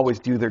 We always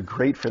do. They're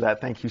great for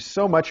that. Thank you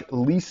so much,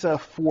 Lisa,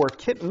 for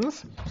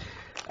kittens.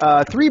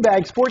 3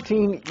 bags,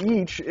 14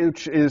 each,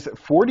 which is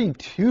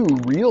 42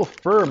 real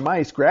fur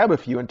mice. Grab a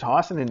few and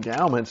toss in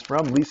endowments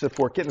from Lisa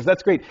for kittens.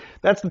 That's great.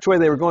 That's the toy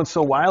they were going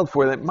so wild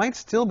for. That might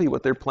still be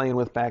what they're playing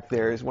with back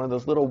there, is one of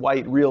those little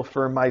white real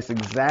fur mice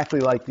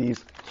exactly like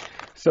these.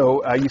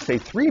 So you say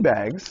 3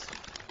 bags,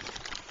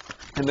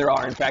 and there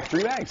are, in fact,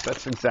 3 bags.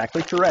 That's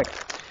exactly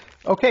correct.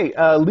 Okay,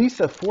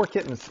 Lisa, 4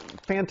 kittens.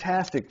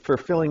 Fantastic for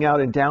filling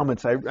out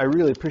endowments. I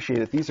really appreciate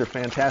it. These are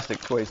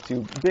fantastic toys,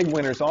 too. Big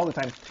winners all the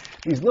time.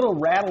 These little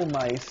rattle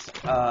mice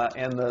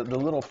and the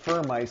little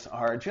fur mice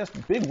are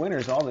just big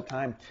winners all the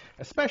time,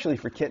 especially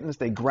for kittens.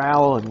 They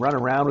growl and run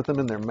around with them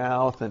in their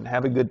mouth and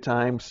have a good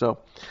time. So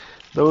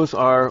those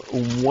are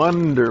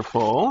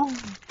wonderful.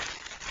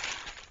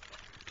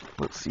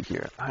 Let's see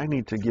here. I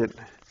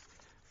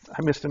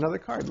missed another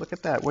card. Look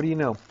at that. What do you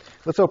know?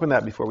 Let's open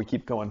that before we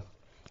keep going.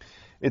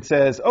 It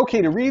says,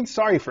 okay to read,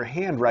 sorry for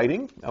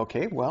handwriting.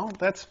 Okay, well,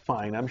 that's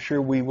fine. I'm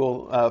sure we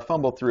will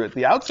fumble through it.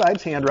 The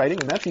outside's handwriting,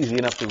 and that's easy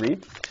enough to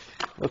read.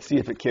 Let's see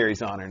if it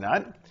carries on or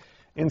not.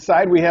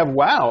 Inside we have,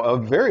 wow, a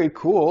very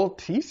cool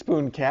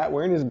teaspoon cat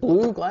wearing his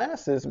blue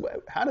glasses.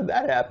 How did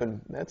that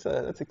happen? That's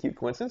a cute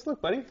coincidence. Look,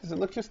 buddy, does it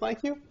look just like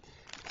you?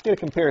 Let's get a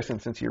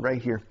comparison since you're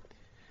right here.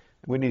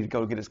 We need to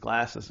go get his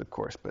glasses, of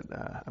course, but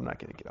I'm not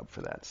going to get up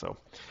for that. So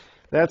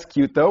that's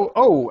cute, though.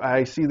 Oh,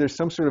 I see there's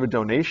some sort of a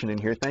donation in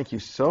here. Thank you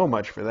so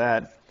much for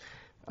that.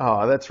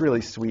 Oh, that's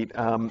really sweet.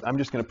 I'm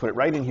just going to put it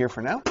right in here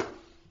for now.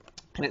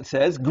 And it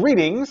says,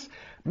 greetings,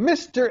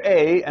 Mr.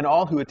 A and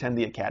all who attend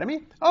the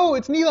Academy. Oh,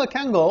 it's Neela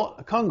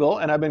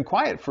Kungle, and I've been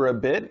quiet for a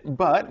bit,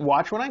 but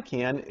watch when I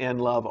can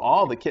and love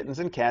all the kittens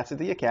and cats at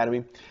the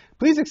Academy.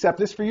 Please accept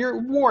this for your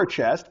war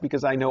chest,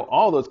 because I know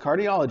all those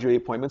cardiology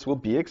appointments will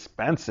be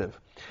expensive.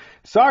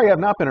 Sorry I've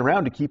not been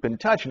around to keep in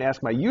touch and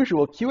ask my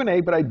usual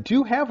Q&A, but I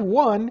do have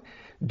one.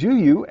 Do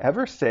you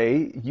ever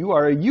say you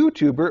are a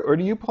YouTuber, or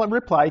do you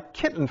reply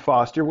Kitten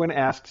Foster when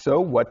asked so?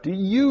 What do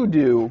you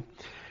do?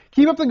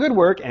 Keep up the good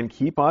work and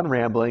keep on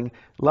rambling.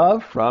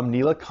 Love from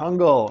Neela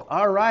Kungle.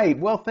 All right.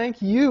 Well,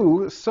 thank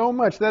you so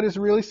much. That is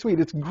really sweet.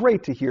 It's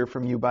great to hear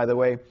from you, by the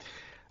way.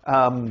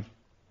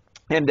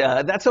 And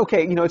that's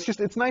okay. You know,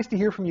 it's nice to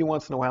hear from you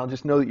once in a while.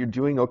 Just know that you're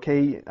doing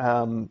okay,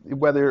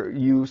 whether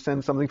you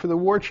send something for the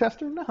war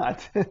chest or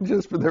not,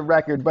 just for the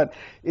record. But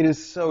it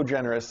is so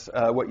generous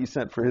what you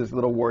sent for his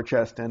little war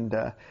chest. And,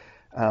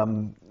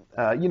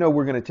 you know,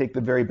 we're going to take the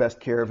very best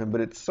care of him.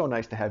 But it's so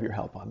nice to have your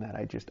help on that.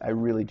 I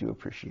really do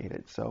appreciate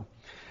it. So,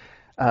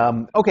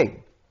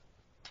 okay.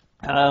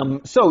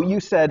 So you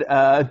said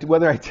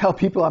whether I tell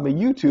people I'm a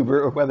YouTuber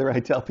or whether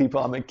I tell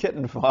people I'm a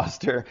kitten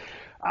foster.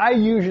 I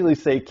usually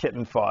say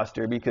kitten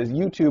foster because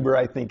YouTuber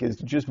I think is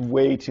just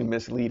way too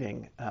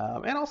misleading.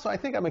 And also I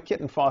think I'm a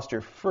kitten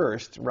foster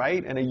first,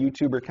 right? And a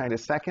YouTuber kind of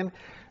second.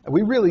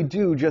 We really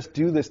do just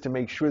do this to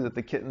make sure that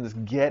the kittens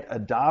get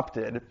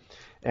adopted.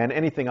 And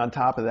anything on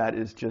top of that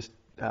is just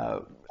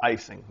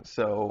icing.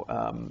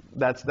 So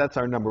that's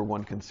our number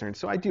one concern.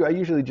 So I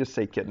usually just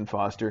say kitten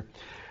foster.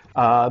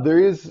 There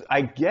is,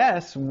 I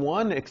guess,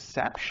 one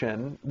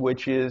exception,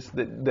 which is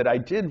that I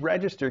did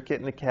register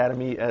Kitten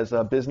Academy as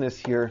a business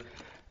here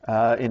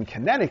in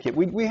Connecticut.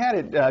 We had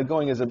it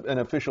going as an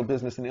official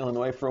business in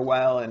Illinois for a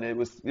while, and it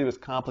was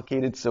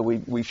complicated, so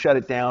we shut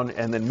it down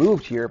and then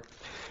moved here.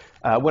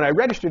 When I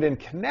registered in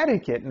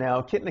Connecticut,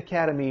 now Kitten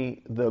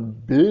Academy, the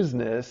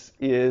business,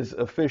 is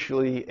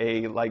officially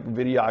a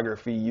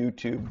videography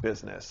YouTube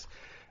business.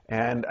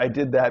 And I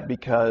did that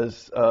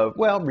because of,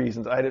 well,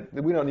 reasons.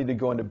 We don't need to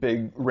go into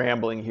big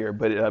rambling here,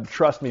 but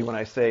trust me when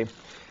I say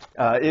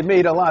it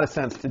made a lot of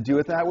sense to do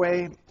it that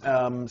way.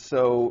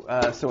 So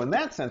in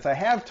that sense, I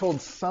have told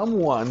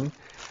someone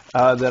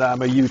that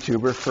I'm a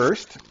YouTuber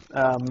first,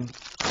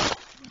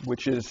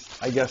 which is,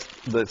 I guess,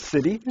 the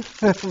city.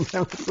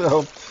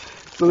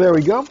 So there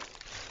we go.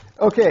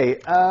 Okay,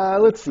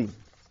 let's see.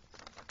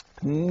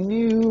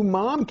 New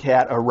mom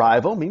cat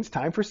arrival means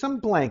time for some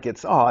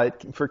blankets.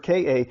 For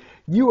K.A.,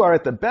 you are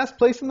at the best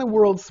place in the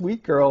world,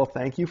 sweet girl.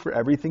 Thank you for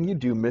everything you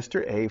do,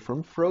 Mr. A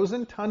from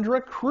Frozen Tundra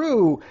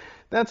Crew.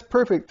 That's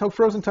perfect.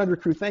 Frozen Tundra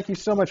Crew, thank you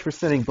so much for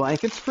sending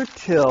blankets for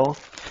Till.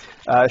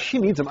 She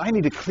needs them. I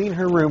need to clean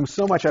her room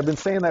so much. I've been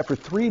saying that for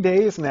 3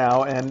 days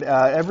now, and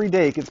every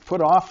day it gets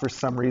put off for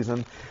some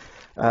reason.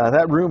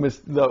 That room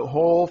the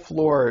whole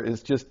floor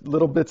is just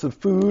little bits of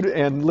food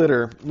and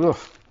litter. Ugh.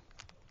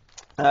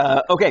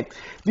 Okay,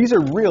 these are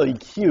really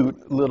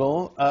cute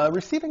little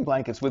receiving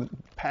blankets with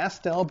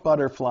pastel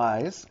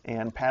butterflies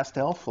and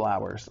pastel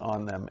flowers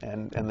on them,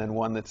 and then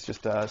one that's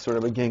just sort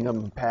of a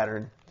gingham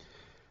pattern.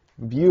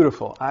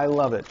 Beautiful. I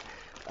love it.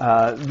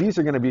 These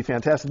are going to be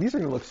fantastic. These are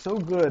going to look so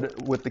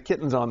good with the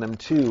kittens on them,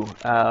 too.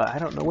 I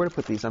don't know where to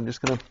put these. I'm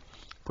just going to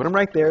put them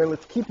right there.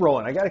 Let's keep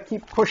rolling. I got to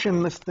keep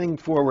pushing this thing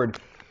forward.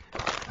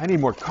 I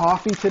need more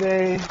coffee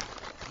today.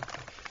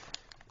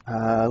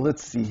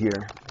 Let's see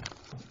here.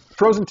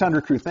 Frozen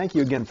Tundra Crew, thank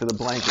you again for the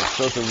blankets.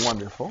 Those are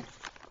wonderful.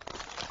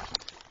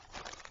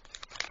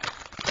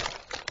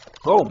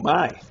 Oh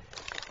my.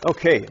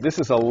 Okay, this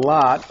is a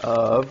lot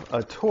of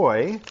a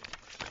toy.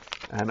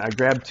 And I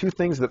grabbed two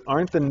things that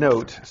aren't the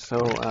note. So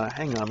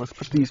hang on, let's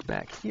put these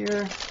back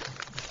here.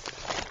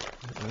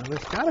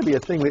 There's got to be a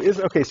thing that is.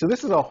 Okay, so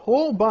this is a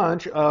whole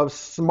bunch of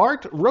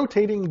smart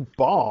rotating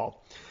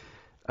ball.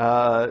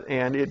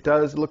 And it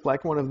does look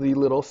like one of the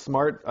little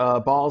smart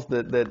balls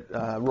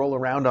that roll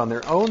around on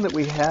their own that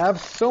we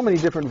have so many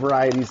different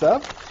varieties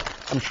of.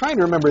 I'm trying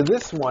to remember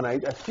this one. I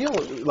feel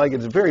like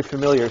it's very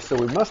familiar, so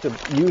we must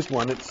have used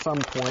one at some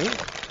point.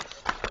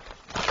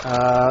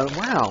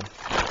 Wow.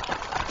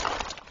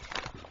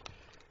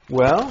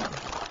 Well,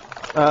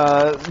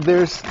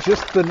 there's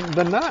just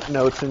the not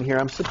notes in here.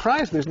 I'm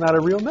surprised there's not a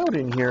real note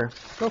in here.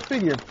 Go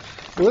figure.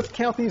 So let's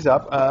count these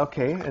up,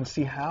 okay, and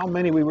see how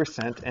many we were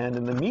sent. And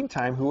in the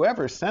meantime,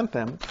 whoever sent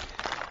them,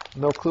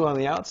 no clue on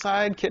the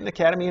outside, Kitten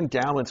Academy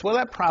Endowments. Well,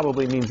 that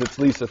probably means it's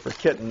Lisa for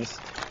Kittens.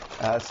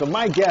 So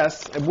my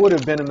guess would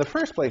have been in the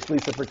first place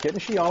Lisa for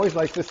Kittens. She always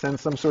likes to send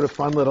some sort of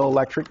fun little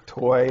electronic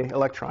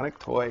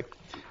toy,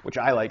 which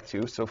I like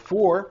too. So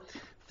 4,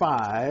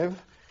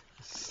 5,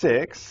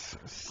 6,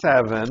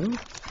 7,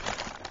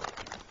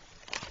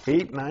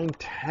 8, 9,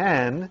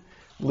 10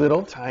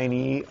 little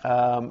tiny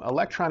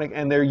electronic,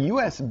 and they're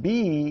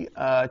USB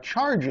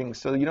charging,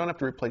 so you don't have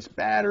to replace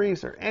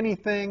batteries or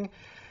anything.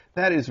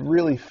 That is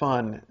really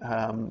fun.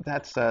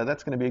 That's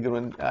going to be a good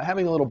one.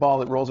 Having a little ball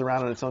that rolls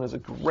around on its own is a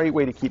great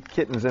way to keep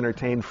kittens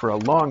entertained for a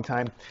long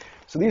time.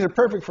 So these are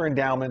perfect for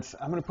endowments.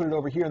 I'm going to put it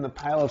over here in the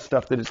pile of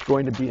stuff that is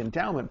going to be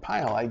endowment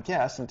pile, I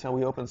guess, until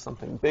we open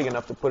something big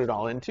enough to put it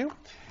all into.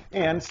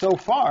 And so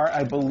far,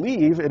 I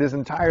believe it is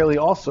entirely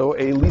also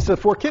a Lisa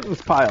for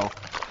Kittens pile.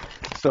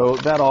 So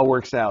that all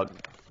works out.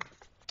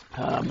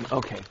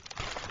 Okay.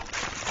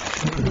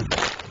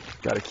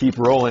 Got to keep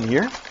rolling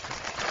here.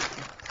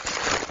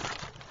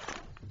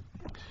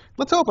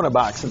 Let's open a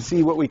box and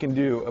see what we can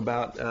do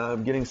about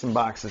getting some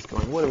boxes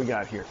going. What do we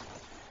got here?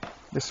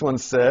 This one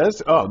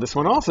says, this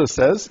one also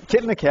says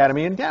Kitten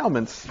Academy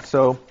Endowments.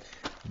 So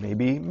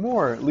maybe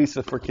more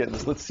Lisa for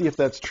Kittens. Let's see if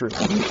that's true.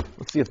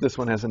 Let's see if this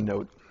one has a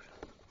note.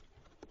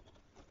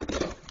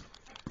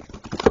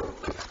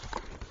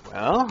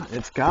 Well,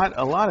 it's got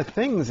a lot of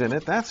things in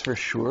it, that's for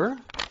sure.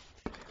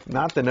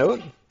 Not the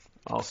note.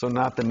 Also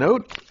not the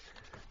note.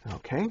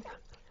 Okay.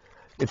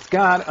 It's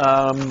got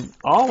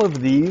all of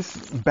these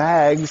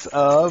bags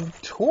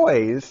of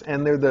toys,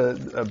 and they're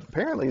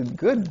apparently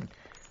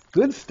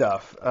good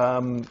stuff.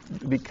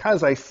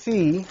 Because I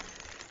see,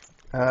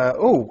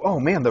 oh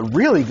man, the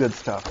really good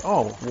stuff.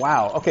 Oh,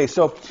 wow. Okay,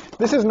 so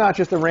this is not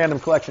just a random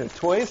collection of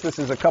toys. This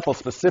is a couple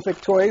specific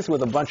toys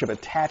with a bunch of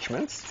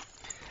attachments.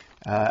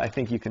 I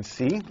think you can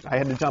see. I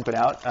had to dump it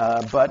out.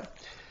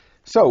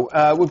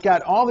 We've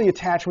got all the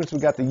attachments.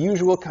 We've got the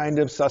usual kind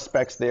of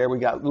suspects there. We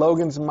got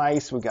Logan's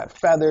mice. We've got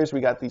feathers.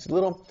 We got these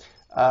little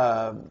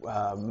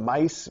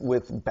mice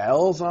with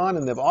bells on,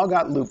 and they've all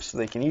got loops, so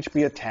they can each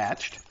be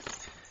attached.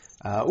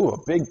 A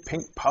big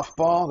pink puff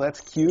ball. That's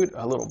cute.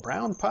 A little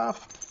brown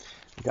puff.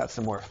 We've got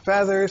some more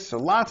feathers. So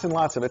lots and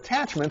lots of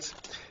attachments.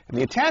 And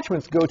the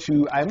attachments go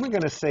to, I'm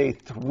going to say,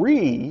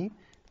 3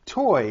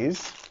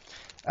 toys.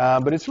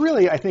 But it's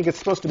really, I think it's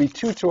supposed to be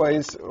 2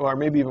 toys, or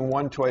maybe even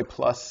 1 toy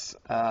plus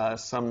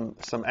some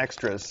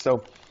extras.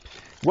 So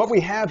what we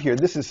have here,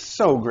 this is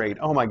so great.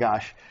 Oh my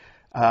gosh.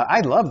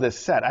 I love this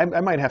set.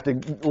 I might have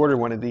to order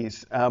one of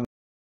these.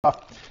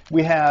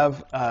 We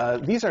have,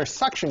 these are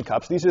suction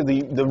cups. These are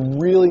the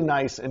really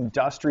nice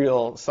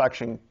industrial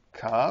suction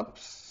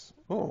cups.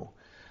 Oh,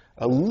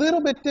 a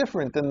little bit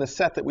different than the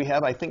set that we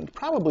have. I think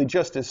probably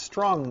just as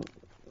strong,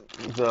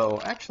 though.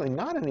 Actually,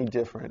 not any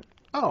different.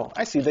 Oh,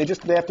 I see. They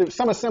have to,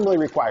 some assembly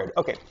required.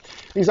 Okay.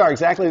 These are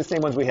exactly the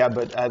same ones we have,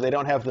 but they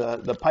don't have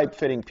the pipe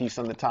fitting piece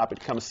on the top. It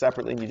comes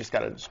separately, and you just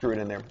got to screw it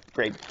in there.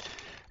 Great.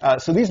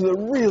 So these are the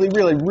really,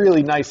 really,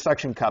 really nice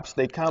suction cups.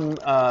 They come,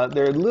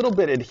 they're a little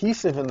bit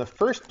adhesive in the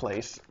first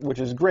place, which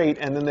is great,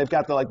 and then they've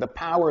got the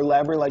power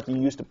lever like you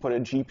used to put a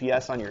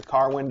GPS on your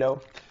car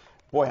window.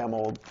 Boy, I'm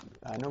old.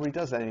 Nobody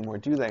does that anymore,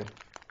 do they?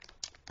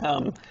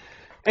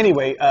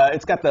 Anyway,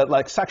 it's got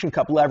the suction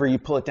cup lever. You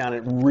pull it down,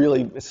 it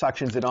really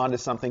suctions it onto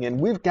something. And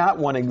we've got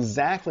one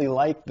exactly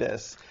like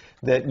this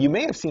that you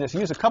may have seen us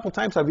use a couple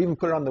times. I've even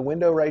put it on the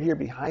window right here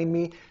behind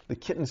me. The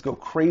kittens go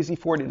crazy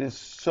for it. It is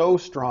so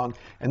strong.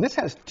 And this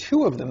has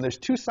 2 of them. There's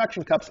 2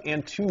 suction cups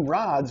and 2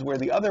 rods, where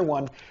the other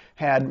one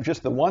had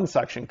just the 1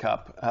 suction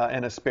cup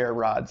and a spare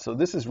rod. So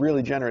this is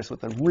really generous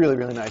with the really,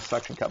 really nice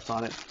suction cups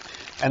on it.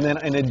 And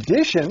then in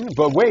addition,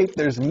 but wait,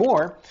 there's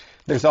more.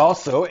 There's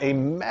also a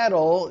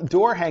metal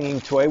door hanging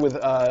toy with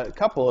a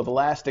couple of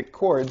elastic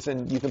cords,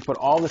 and you can put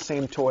all the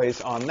same toys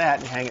on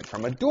that and hang it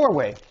from a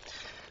doorway.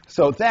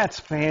 So that's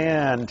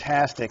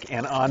fantastic.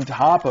 And on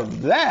top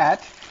of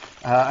that,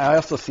 I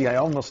also see, I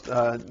almost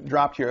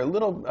dropped here, a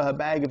little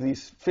bag of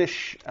these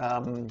fish,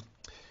 what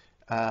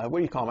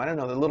do you call them? I don't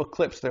know, the little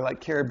clips. They're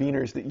like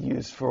carabiners that you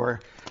use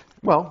for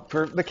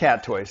the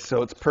cat toys.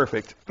 So it's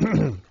perfect.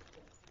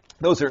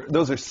 Those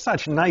are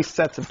such nice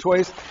sets of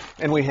toys,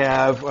 and we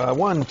have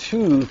 1,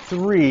 2,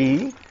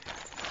 3,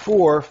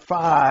 4,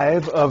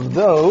 5 of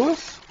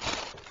those.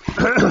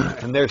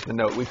 And there's the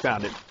note. We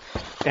found it.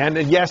 And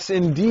yes,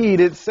 indeed,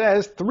 it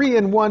says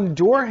 3-in-1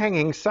 door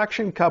hanging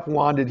suction cup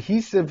wand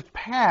adhesive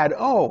pad.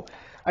 Oh,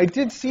 I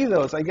did see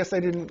those. I guess I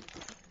didn't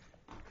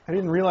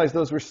realize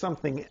those were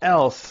something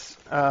else.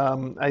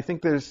 I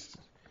think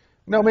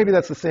no, maybe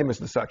that's the same as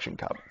the suction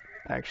cup,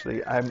 actually.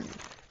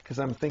 Because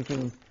I'm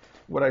thinking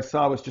what I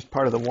saw was just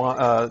part of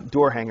the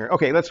door hanger.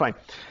 Okay, that's fine.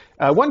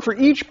 One for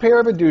each pair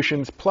of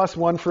additions, plus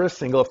one for a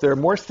single. If there are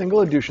more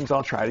single additions,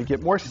 I'll try to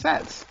get more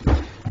sets.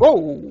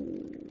 Whoa,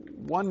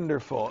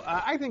 wonderful.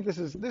 I think this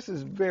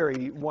is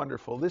very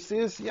wonderful. This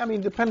is, I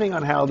mean, depending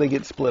on how they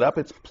get split up,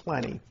 it's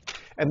plenty.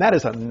 And that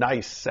is a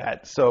nice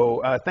set.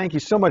 So thank you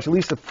so much,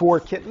 Lisa, for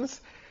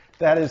Kittens.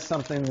 That is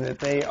something that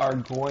they are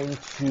going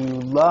to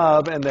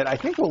love and that I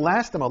think will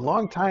last them a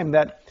long time.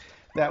 That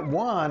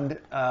wand,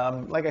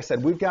 like I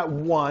said, we've got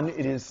one.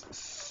 It is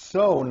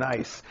so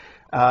nice.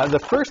 The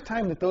first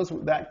time that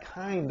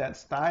that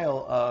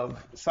style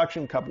of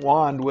suction cup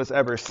wand was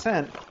ever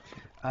sent,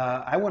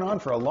 I went on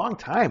for a long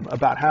time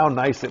about how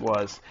nice it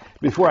was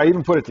before I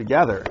even put it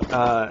together.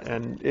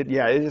 And it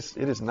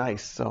is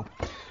nice. So,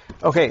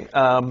 okay,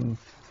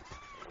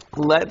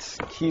 let's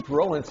keep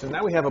rolling. So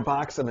now we have a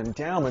box of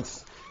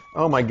endowments.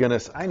 Oh my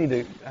goodness, I need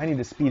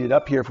to speed it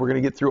up here if we're going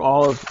to get through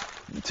all of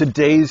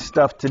today's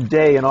stuff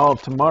today and all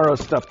of tomorrow's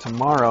stuff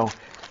tomorrow.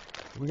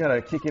 We got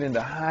to kick it into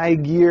high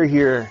gear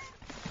here.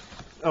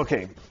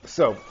 Okay,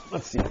 so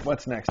let's see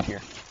what's next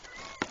here.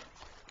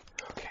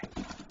 Okay,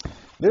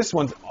 this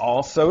one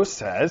also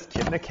says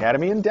Kitten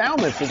Academy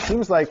endowments. It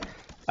seems like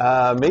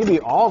maybe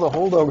all the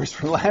holdovers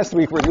from last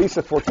week were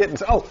Lisa for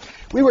Kittens. Oh,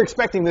 we were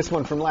expecting this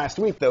one from last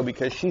week though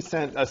because she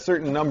sent a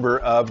certain number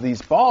of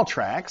these ball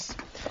tracks.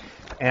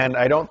 And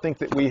I don't think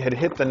that we had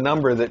hit the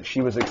number that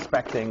she was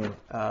expecting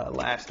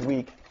last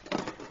week.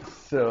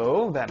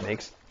 So that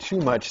makes too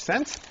much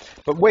sense.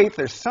 But wait,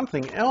 there's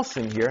something else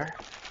in here.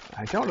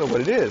 I don't know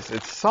what it is.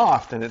 It's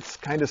soft and it's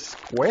kind of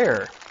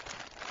square.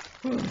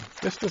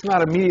 This does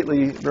not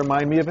immediately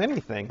remind me of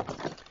anything.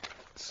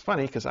 It's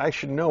funny because I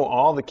should know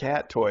all the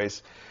cat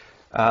toys.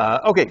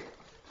 Okay,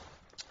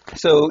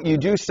 so you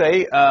do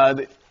say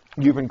that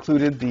you've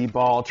included the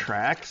ball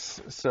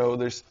tracks. So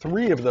there's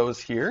 3 of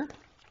those here.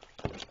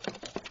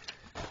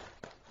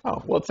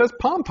 Oh, well, it says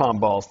pom-pom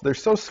balls. They're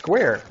so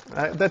square.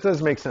 That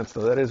does make sense,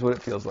 though. That is what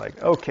it feels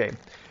like. Okay.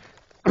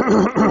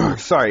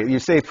 Sorry, you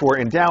say for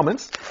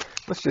endowments.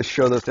 Let's just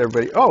show those to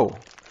everybody.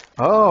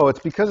 Oh, it's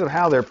because of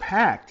how they're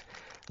packed.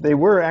 They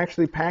were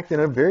actually packed in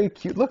a very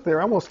cute... Look,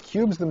 they're almost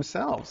cubes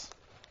themselves.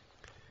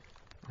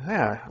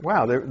 Yeah,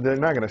 wow, they're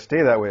not going to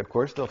stay that way, of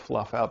course. They'll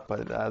fluff out,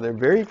 but they're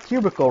very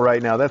cubical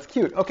right now. That's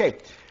cute. Okay.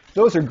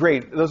 Those are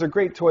great. Those are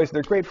great toys.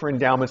 They're great for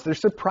endowments. They're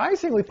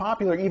surprisingly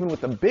popular even with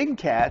the big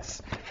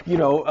cats. You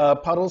know,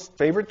 Puddle's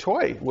favorite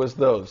toy was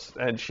those,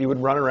 and she would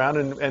run around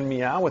and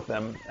meow with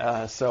them.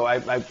 So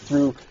I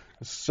threw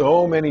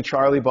so many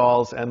Charlie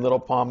balls and little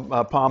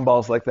pom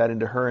balls like that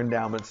into her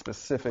endowments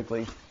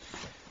specifically,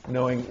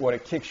 knowing what a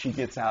kick she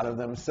gets out of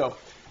them. So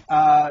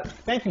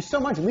thank you so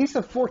much,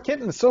 Lisa for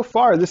Kittens. So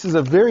far, this is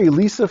a very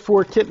Lisa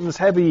for Kittens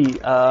heavy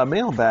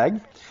mailbag.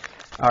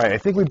 All right, I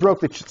think we broke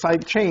the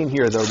chain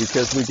here, though,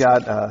 because we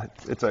got,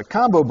 it's a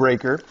combo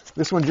breaker.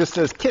 This one just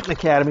says Kitten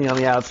Academy on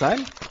the outside.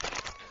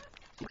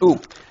 Ooh,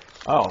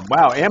 oh,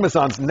 wow,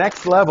 Amazon's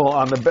next level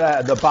on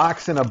the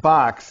box in a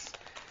box.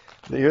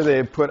 Here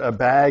they put a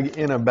bag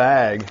in a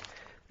bag.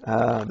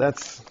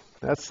 That's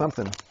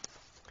something.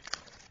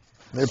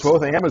 They're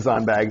both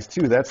Amazon bags,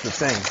 too. That's the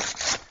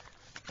thing.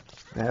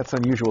 That's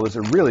unusual. There's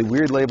a really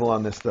weird label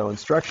on this, though.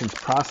 Instructions,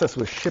 process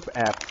with ship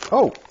app.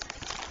 Oh,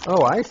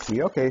 I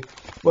see. Okay.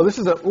 Well, this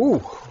is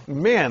ooh,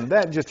 man,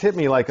 that just hit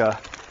me like a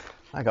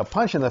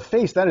punch in the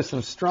face. That is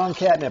some strong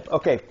catnip.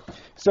 Okay,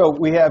 so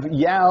we have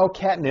Yao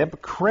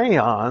catnip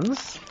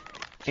crayons,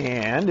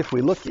 and if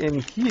we look in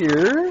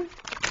here,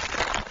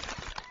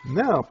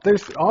 no,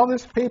 there's all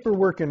this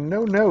paperwork and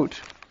no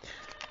note.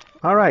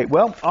 All right,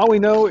 well, all we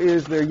know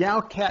is they're Yao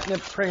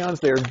catnip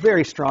crayons. They're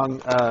very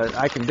strong.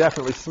 I can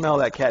definitely smell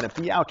that catnip.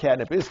 The Yao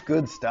catnip is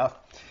good stuff.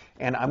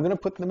 And I'm going to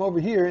put them over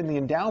here in the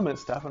endowment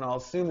stuff, and I'll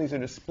assume these are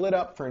just split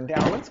up for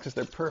endowments because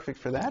they're perfect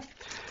for that.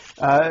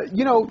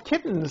 You know,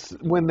 kittens,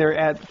 when they're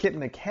at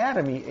Kitten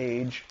Academy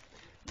age,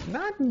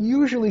 not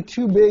usually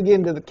too big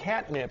into the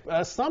catnip.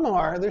 Some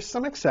are. There's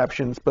some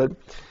exceptions, but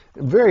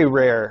very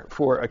rare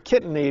for a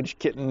kitten-age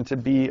kitten to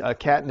be a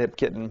catnip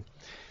kitten.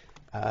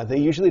 They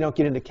usually don't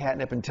get into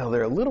catnip until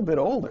they're a little bit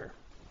older.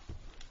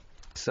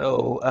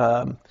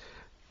 So,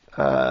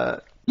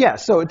 yeah,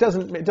 so it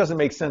doesn't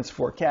make sense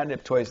for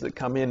catnip toys that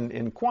come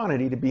in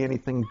quantity to be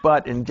anything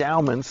but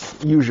endowments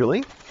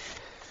usually.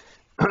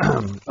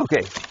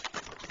 Okay,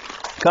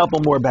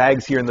 couple more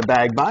bags here in the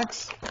bag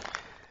box.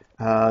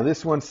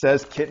 This one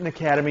says Kitten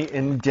Academy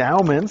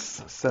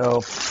endowments,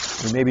 so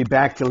we may be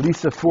back to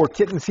Lisa for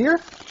Kittens here.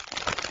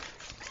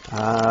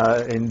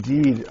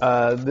 Indeed,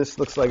 this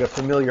looks like a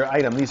familiar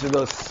item. These are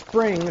those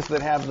springs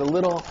that have the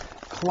little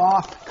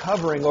cloth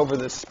covering over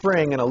the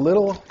spring and a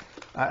little.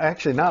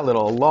 Actually, not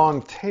little, a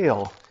long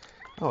tail.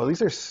 Oh,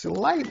 these are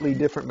slightly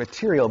different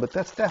material, but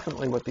that's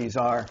definitely what these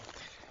are.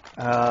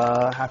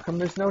 How come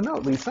there's no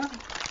note, Lisa?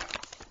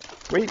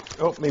 Wait,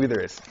 oh, maybe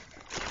there is.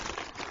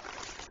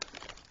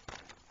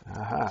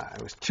 Aha,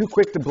 I was too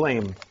quick to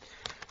blame.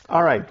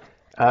 All right,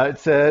 it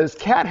says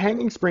cat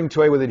hanging spring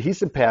toy with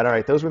adhesive pad. All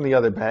right, those were in the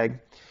other bag.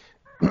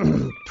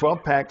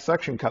 12-pack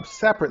suction cups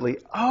separately.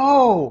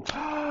 Oh,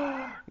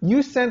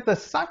 you sent the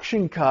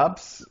suction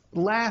cups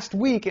last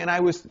week, and I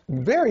was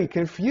very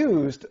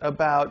confused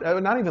about,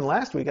 not even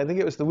last week, I think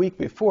it was the week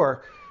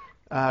before,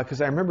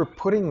 because I remember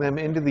putting them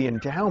into the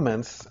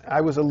endowments.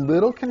 I was a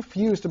little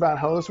confused about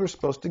how those were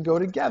supposed to go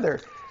together.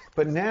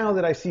 But now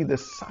that I see the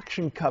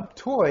suction cup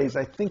toys,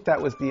 I think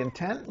that was the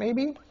intent,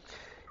 maybe?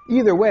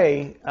 Either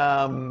way,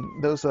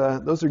 those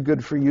are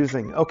good for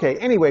using. Okay,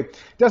 anyway,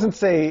 doesn't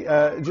say,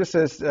 just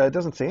says,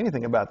 doesn't say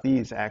anything about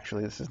these,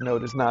 actually. This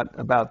note is not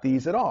about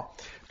these at all.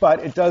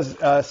 But it does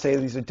say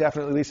these are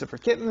definitely Lisa for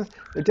Kitten.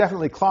 They're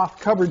definitely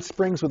cloth-covered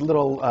springs with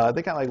little,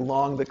 they got like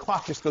long, the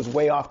cloth just goes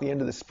way off the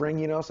end of the spring,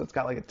 you know, so it's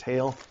got like a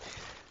tail.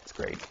 It's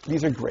great.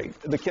 These are great.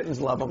 The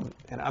kittens love them,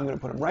 and I'm going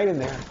to put them right in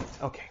there.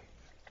 Okay,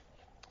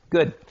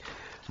 good.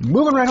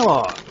 Moving right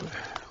along.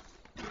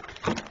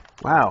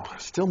 Wow,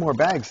 still more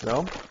bags,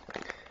 though.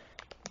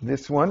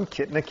 This one,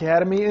 Kitten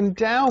Academy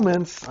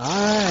Endowments. All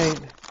right.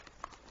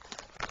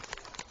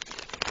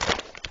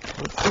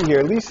 Let's see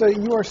here. Lisa,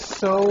 you are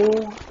so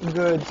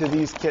good to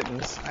these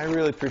kittens. I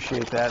really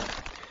appreciate that.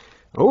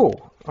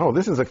 Oh,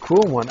 this is a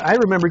cool one. I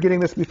remember getting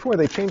this before.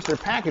 They changed their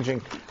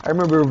packaging. I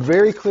remember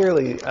very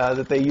clearly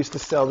that they used to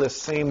sell this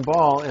same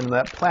ball in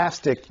that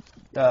plastic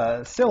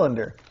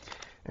cylinder.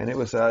 And it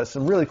was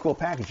some really cool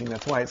packaging.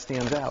 That's why it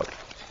stands out.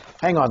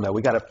 Hang on, though.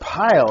 We got a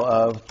pile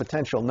of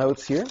potential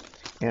notes here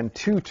and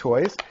 2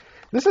 toys.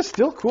 This is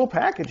still cool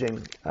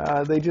packaging.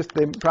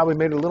 They probably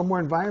made it a little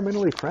more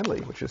environmentally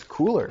friendly, which is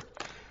cooler.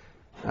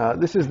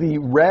 This is the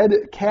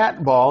red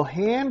cat ball,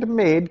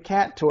 handmade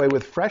cat toy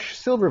with fresh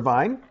silver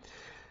vine,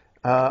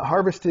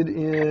 harvested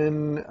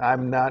in,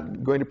 I'm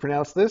not going to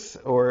pronounce this,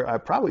 or I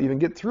probably even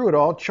get through it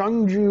all,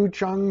 Cheongju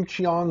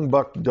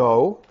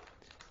Cheongbuk-do,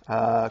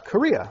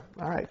 Korea.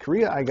 All right,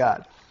 Korea I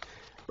got.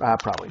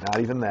 Probably not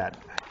even that.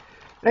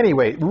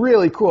 Anyway,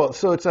 really cool.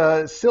 So it's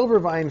a silver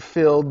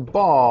vine-filled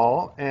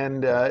ball,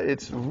 and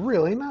it's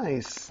really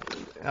nice.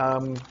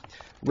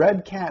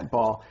 Red cat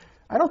ball.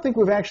 I don't think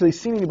we've actually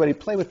seen anybody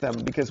play with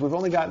them because we've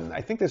only gotten,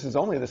 I think this is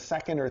only the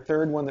 2nd or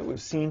 3rd one that we've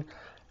seen.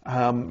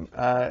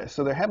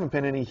 So there haven't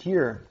been any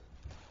here,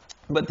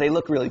 but they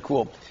look really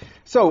cool.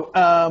 So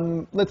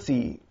let's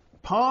see.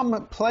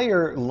 Palm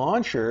Player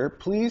Launcher.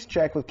 Please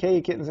check with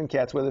KE Kittens and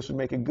Cats whether this would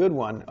make a good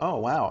one. Oh,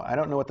 wow. I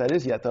don't know what that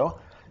is yet, though,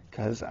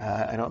 because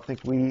I don't think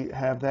we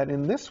have that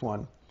in this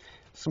one.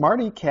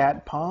 Smarty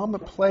Cat Palm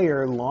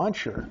Player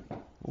Launcher.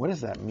 What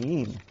does that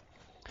mean?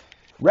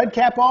 Red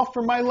cap off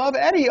for my love,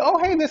 Eddie. Oh,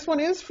 hey, this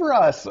one is for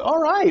us. All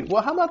right.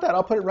 Well, how about that?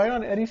 I'll put it right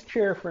on Eddie's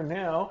chair for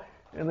now,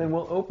 and then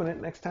we'll open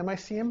it next time I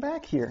see him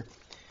back here.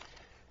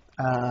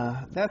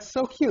 That's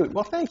so cute.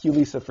 Well, thank you,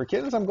 Lisa for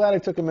Kittens. I'm glad I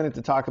took a minute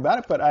to talk about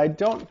it, but I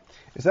don't.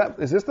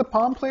 Is this the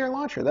Palm Player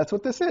Launcher? That's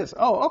what this is.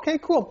 Oh, okay,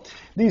 cool.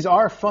 These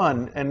are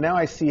fun, and now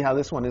I see how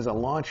this one is a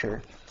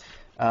launcher.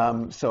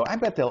 So I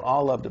bet they'll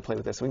all love to play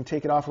with this. We can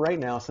take it off right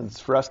now since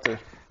for us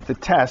to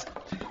test.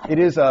 It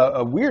is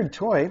a weird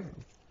toy.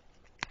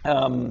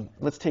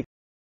 Let's take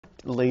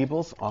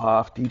labels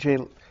off.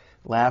 DJ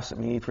laughs at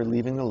me for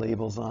leaving the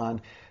labels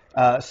on.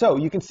 So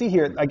you can see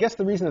here, I guess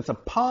the reason it's a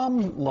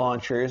palm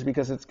launcher is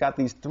because it's got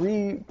these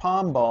 3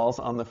 palm balls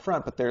on the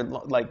front, but they're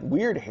like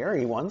weird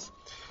hairy ones.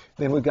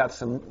 Then we've got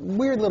some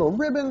weird little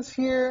ribbons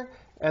here,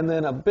 and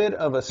then a bit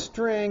of a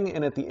string,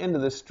 and at the end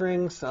of the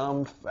string,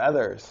 some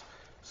feathers.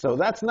 So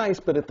that's nice,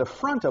 but at the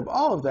front of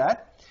all of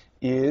that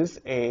is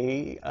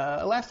a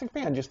elastic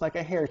band, just like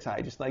a hair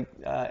tie, just like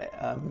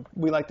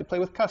we like to play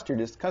with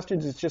custards.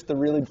 Custards is just the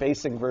really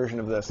basic version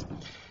of this.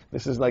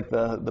 This is like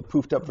the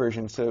poofed up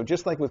version. So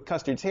just like with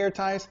custards hair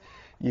ties,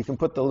 you can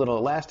put the little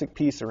elastic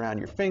piece around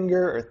your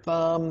finger or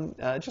thumb,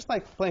 just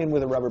like playing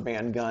with a rubber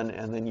band gun,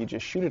 and then you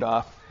just shoot it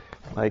off.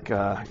 Like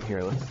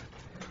here, let's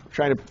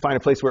try to find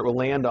a place where it will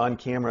land on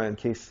camera in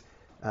case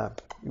you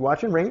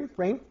watching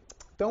Rain.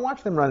 Don't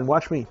watch them run.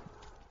 Watch me.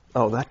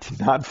 Oh, that did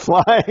not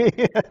fly.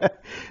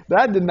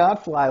 That did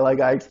not fly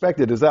like I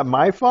expected. Is that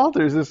my fault,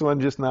 or is this one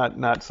just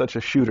not such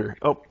a shooter?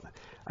 Oh,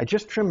 I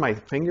just trimmed my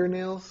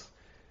fingernails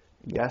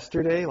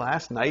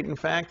last night, in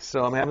fact,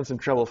 so I'm having some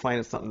trouble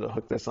finding something to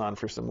hook this on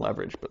for some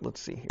leverage, but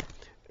let's see here.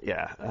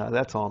 Yeah,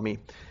 that's all me.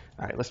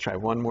 All right, let's try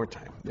one more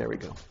time. There we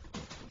go.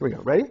 Here we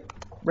go. Ready?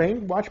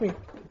 Rain, watch me.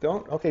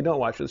 Don't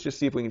watch. Let's just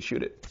see if we can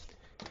shoot it.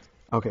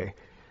 Okay.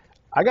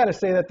 I got to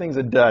say that thing's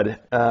a dud.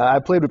 I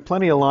played with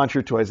plenty of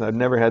launcher toys. I've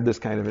never had this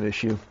kind of an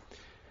issue.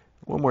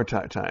 One more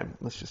time.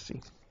 Let's just see.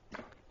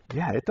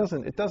 Yeah, it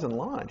doesn't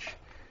launch.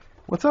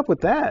 What's up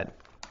with that?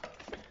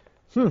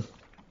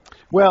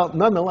 Well,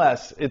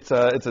 nonetheless, it's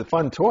a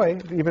fun toy.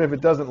 Even if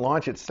it doesn't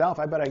launch itself,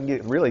 I bet I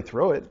can really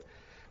throw it.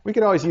 We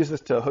could always use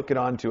this to hook it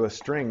onto a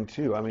string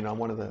too. I mean, on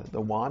one of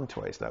the wand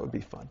toys. That would be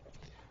fun.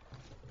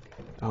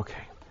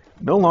 Okay.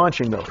 No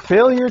launching though.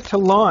 Failure to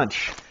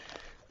launch.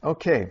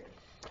 Okay.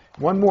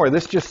 One more.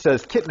 This just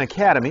says Kitten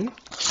Academy.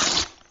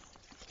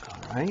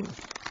 All right.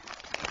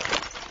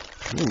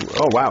 Ooh,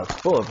 oh, wow. It's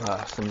full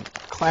of some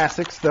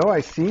classics, though,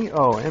 I see.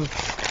 Oh, and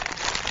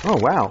oh,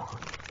 wow.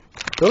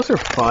 Those are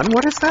fun.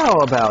 What is that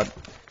all about?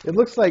 It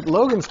looks like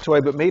Logan's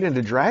toy, but made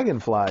into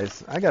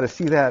dragonflies. I got to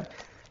see that.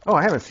 Oh,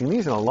 I haven't seen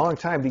these in a long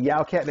time. The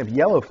Yow Catnip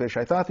Yellowfish.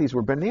 I thought these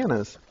were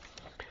bananas.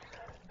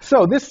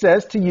 So this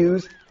says to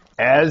use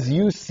as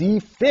you see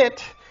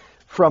fit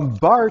from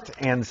Bart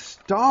and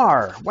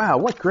Star. Wow,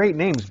 what great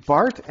names.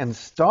 Bart and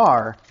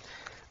Star.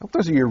 I hope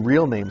those are your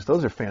real names.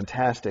 Those are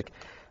fantastic.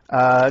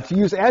 To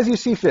use as you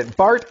see fit,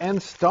 Bart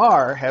and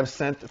Star have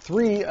sent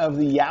 3 of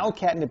the Yow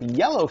Catnip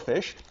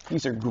Yellowfish.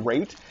 These are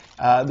great.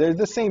 They're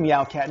the same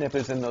Yow Catnip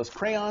as in those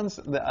crayons.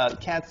 The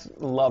cats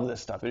love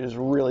this stuff. It is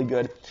really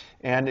good.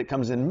 And it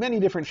comes in many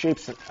different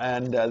shapes,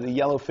 and the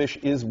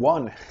Yellowfish is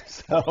one.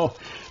 So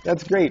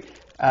that's great.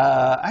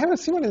 I haven't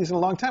seen one of these in a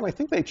long time. I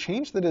think they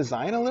changed the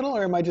design a little,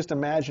 or am I just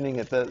imagining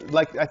it?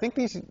 I think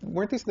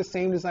weren't these the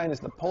same design as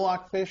the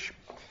Pollock fish,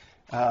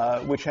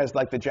 which has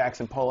like the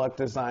Jackson Pollock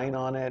design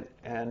on it,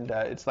 and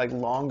it's like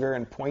longer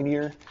and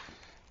pointier.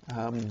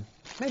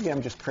 Maybe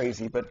I'm just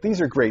crazy, but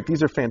these are great.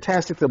 These are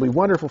fantastic. They'll be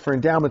wonderful for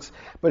endowments.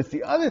 But it's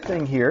the other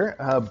thing here,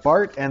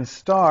 Bart and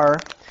Star,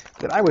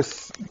 that I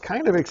was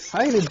kind of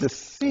excited to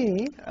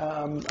see.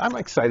 I'm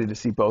excited to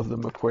see both of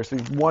them, of course. They're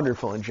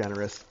wonderful and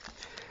generous.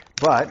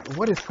 But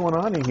what is going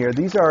on in here?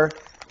 These are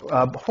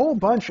a whole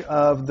bunch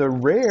of the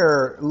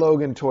rare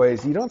Logan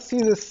toys. You don't see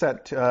this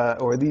set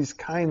or these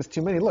kinds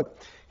too many. Look,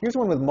 here's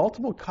one with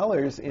multiple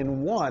colors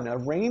in one, a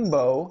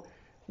rainbow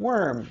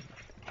worm.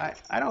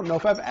 I don't know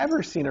if I've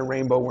ever seen a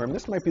rainbow worm.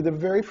 This might be the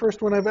very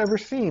first one I've ever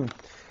seen.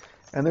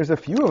 And there's a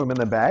few of them in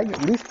the bag,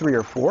 at least 3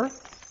 or 4.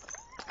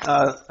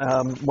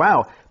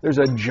 Wow, there's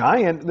a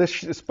giant,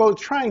 this is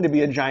trying to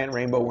be a giant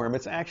rainbow worm.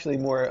 It's actually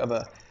more of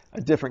a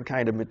different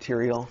kind of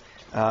material,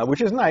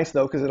 which is nice,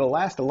 though, because it'll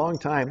last a long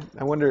time.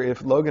 I wonder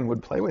if Logan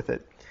would play with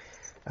it.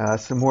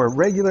 Some more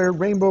regular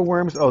rainbow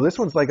worms. Oh, this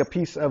one's like a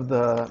piece of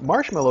the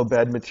marshmallow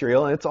bed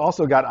material, and it's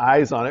also got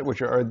eyes on it,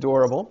 which are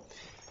adorable.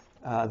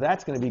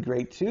 That's going to be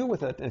great, too,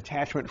 with an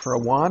attachment for a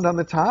wand on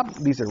the top.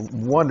 These are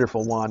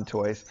wonderful wand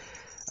toys.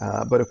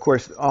 But, of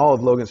course, all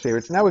of Logan's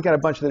favorites. Now we've got a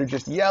bunch that are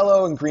just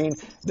yellow and green.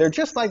 They're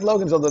just like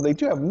Logan's, although they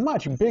do have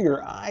much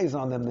bigger eyes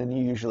on them than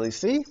you usually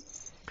see.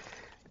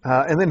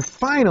 And then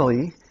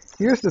finally,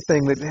 here's the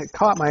thing that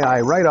caught my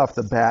eye right off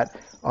the bat,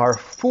 are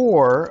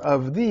 4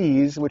 of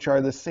these, which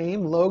are the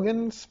same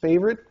Logan's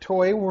favorite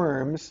toy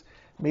worms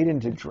made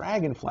into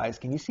dragonflies.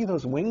 Can you see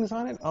those wings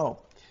on it? Oh,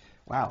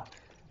 wow.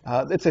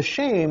 It's a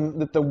shame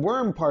that the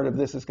worm part of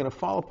this is going to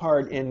fall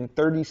apart in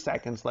 30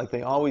 seconds like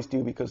they always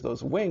do, because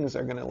those wings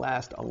are going to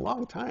last a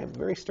long time,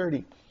 very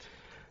sturdy.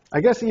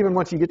 I guess even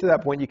once you get to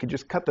that point, you could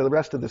just cut the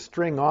rest of the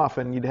string off,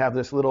 and you'd have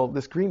this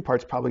green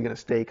part's probably going to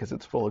stay because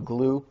it's full of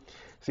glue.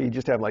 So you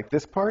just have like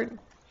this part.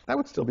 That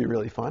would still be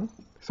really fun.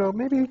 So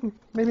maybe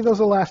those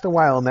will last a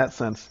while in that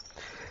sense.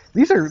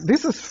 This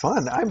is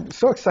fun. I'm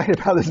so excited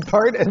about this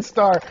Bart and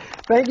Star.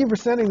 Thank you for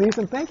sending these,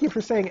 and thank you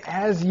for saying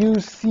as you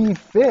see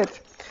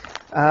fit.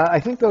 I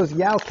think those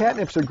Yow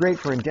Catnips are great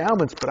for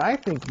endowments, but I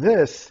think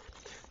this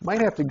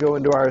might have to go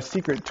into our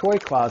secret toy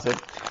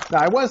closet. Now,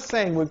 I was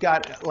saying we've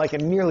got like a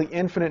nearly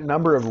infinite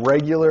number of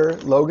regular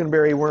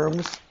Loganberry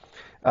worms,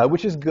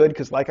 which is good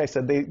because, like I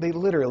said, they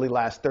literally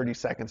last 30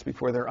 seconds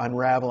before they're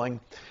unraveling.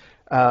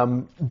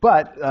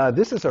 But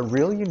this is a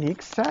real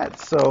unique set,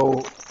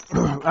 so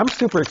I'm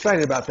super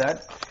excited about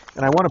that.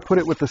 And I want to put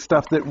it with the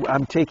stuff that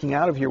I'm taking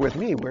out of here with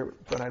me,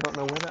 but I don't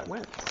know where that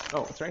went.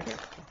 Oh, it's right here.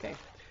 Okay,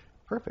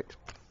 perfect.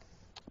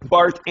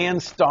 Bart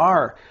and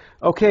Star.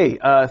 Okay,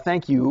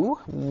 thank you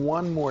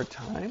one more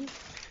time.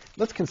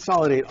 Let's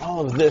consolidate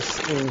all of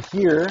this in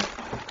here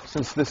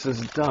since this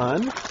is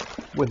done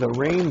with a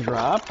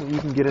raindrop. You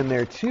can get in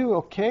there too,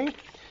 okay?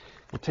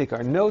 We'll take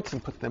our notes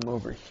and put them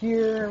over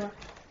here.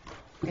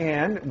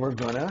 And we're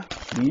going to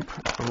keep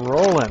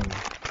rolling.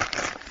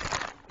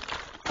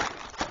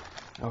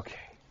 Okay.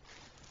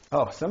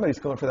 Oh, somebody's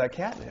going for that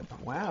catnip.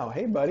 Wow.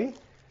 Hey, buddy.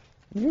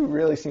 You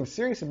really seem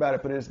serious about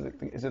it, but is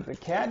it the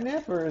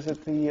catnip or is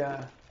it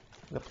the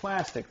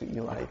plastic that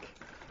you like?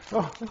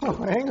 Oh,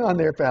 hang on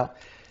there, pal.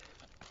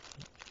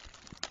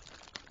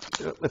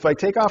 If I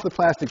take off the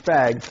plastic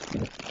bag,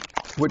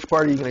 which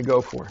part are you going to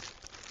go for?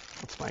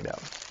 Let's find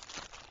out.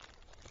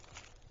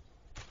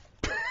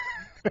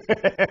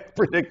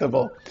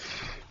 Predictable.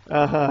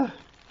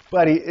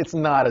 Buddy, it's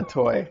not a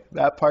toy.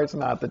 That part's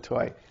not the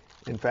toy.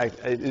 In fact,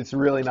 it's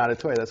really not a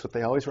toy. That's what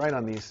they always write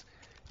on these.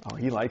 Oh,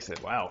 he likes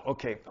it. Wow.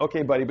 Okay.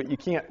 Okay, buddy, but you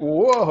can't.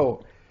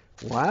 Whoa.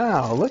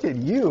 Wow, look at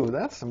you.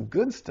 That's some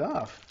good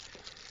stuff.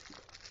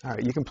 All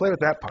right, you can play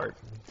with that part.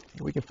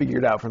 We can figure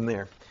it out from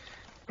there.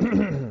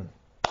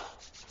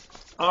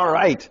 All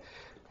right.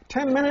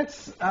 10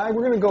 minutes. We're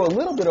going to go a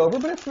little bit over,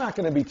 but it's not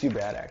going to be too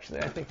bad, actually.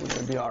 I think we're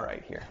going to be all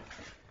right here.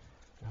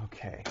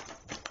 Okay.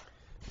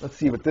 Let's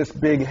see what this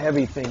big,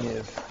 heavy thing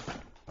is.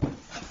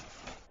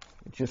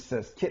 It just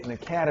says Kitten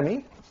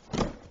Academy.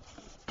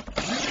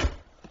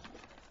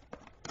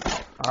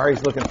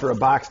 Ari's looking for a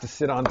box to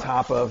sit on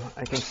top of.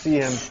 I can see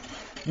him.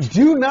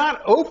 Do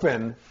not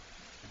open.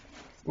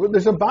 Well,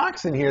 there's a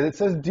box in here that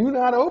says do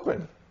not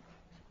open.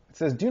 It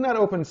says do not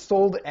open,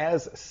 sold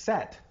as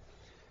set.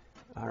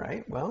 All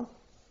right, well,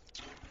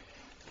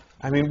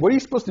 I mean, what are you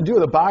supposed to do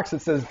with a box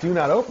that says do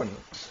not open?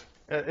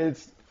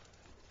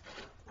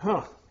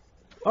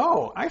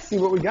 Oh, I see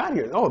what we got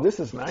here. Oh,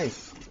 this is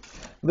nice.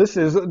 This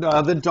is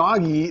the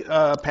doggy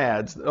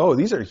pads. Oh,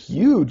 these are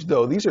huge,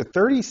 though. These are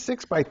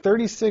 36 by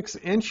 36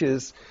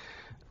 inches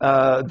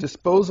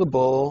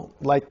disposable,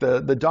 like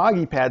the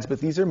doggy pads, but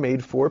these are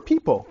made for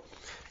people.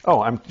 Oh,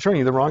 I'm showing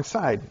you the wrong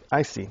side.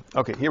 I see.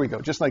 Okay, here we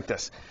go, just like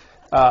this.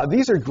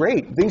 These are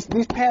great.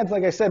 These pads,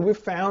 like I said, we've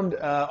found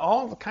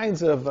all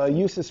kinds of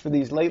uses for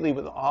these lately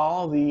with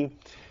all the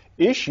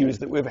issues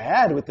that we've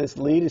had with this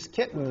latest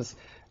kittens.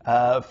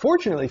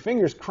 Fortunately,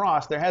 fingers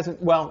crossed, there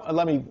hasn't, well,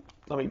 let me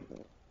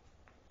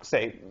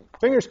say,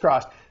 fingers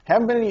crossed,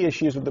 haven't been any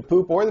issues with the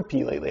poop or the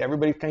pee lately.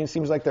 Everybody kind of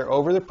seems like they're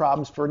over the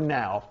problems for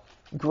now.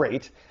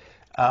 Great.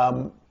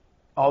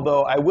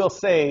 Although I will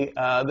say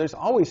there's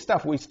always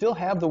stuff. We still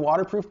have the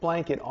waterproof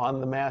blanket on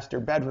the master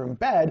bedroom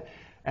bed,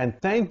 and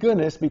thank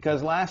goodness,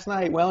 because last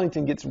night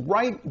Wellington gets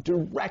right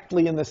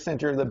directly in the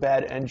center of the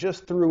bed and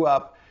just threw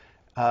up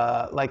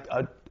like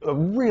a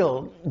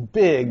real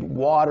big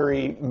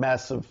watery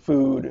mess of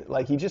food.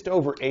 Like he just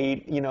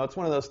overate. You know, it's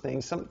one of those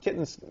things. Some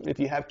kittens, if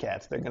you have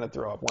cats, they're going to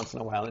throw up once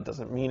in a while. It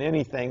doesn't mean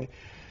anything.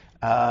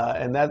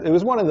 And that it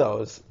was one of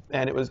those,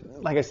 and it was,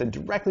 like I said,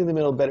 directly in the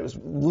middle of the bed. It was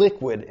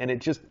liquid, and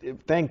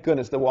thank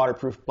goodness the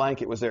waterproof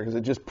blanket was there, because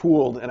it just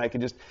pooled, and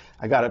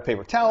I got a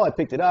paper towel, I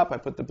picked it up, I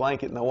put the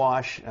blanket in the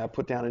wash,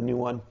 put down a new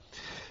one.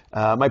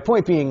 My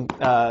point being,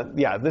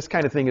 yeah, this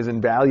kind of thing is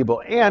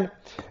invaluable. And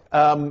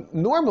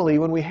normally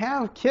when we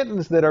have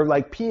kittens that are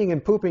like peeing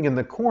and pooping in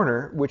the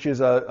corner, which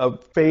is a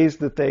phase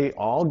that they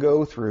all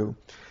go through,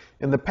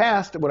 in the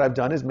past, what I've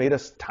done is made a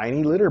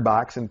tiny litter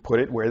box and put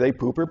it where they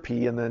poop or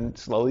pee, and then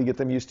slowly get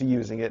them used to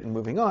using it and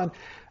moving on.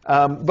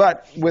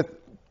 But with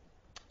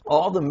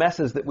all the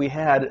messes that we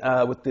had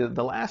with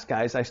the last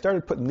guys, I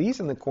started putting these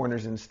in the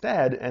corners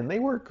instead, and they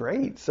work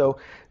great. So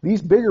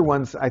these bigger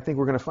ones, I think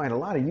we're going to find a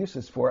lot of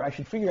uses for. I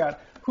should figure out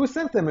who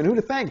sent them and who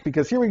to thank,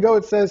 because here we go.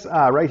 It says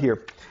right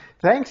here,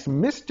 thanks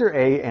Mr.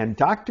 A and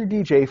Dr.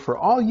 DJ for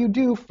all you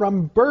do,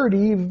 from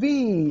Birdie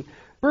V.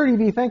 Birdie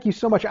V, thank you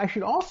so much. I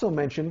should also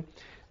mention,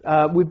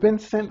 we've been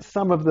sent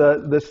some of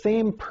the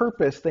same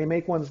purpose. They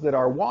make ones that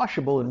are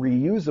washable and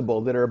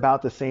reusable that are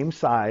about the same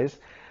size.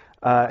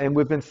 And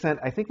we've been sent,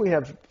 I think we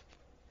have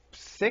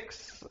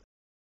 6 of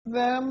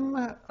them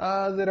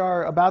that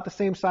are about the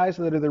same size,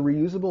 that are the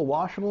reusable,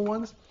 washable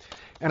ones.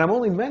 And I'm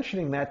only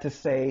mentioning that to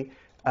say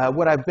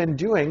what I've been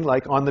doing,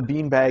 like on the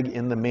beanbag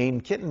in the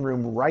main kitten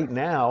room right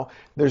now,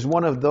 there's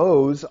one of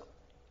those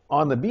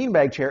on the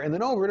beanbag chair, and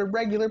then over at a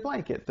regular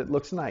blanket that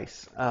looks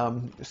nice.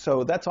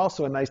 So that's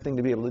also a nice thing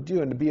to be able to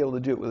do, and to be able to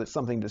do it with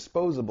something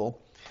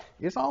disposable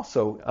is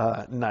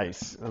also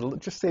nice. It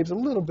just saves a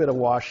little bit of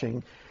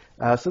washing.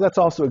 So that's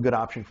also a good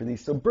option for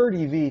these. So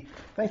Birdie V,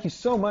 thank you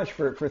so much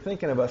for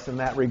thinking of us in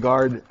that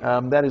regard.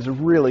 That is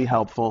really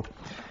helpful.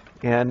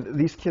 And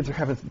these kids are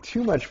having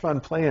too much fun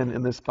playing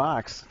in this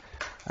box.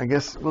 I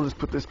guess we'll just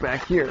put this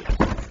back here.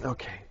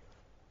 Okay.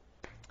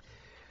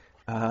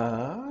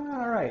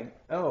 All right.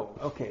 Oh,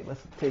 okay.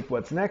 Let's take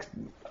what's next.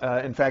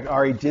 In fact,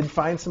 Ari did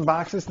find some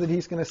boxes that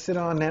he's going to sit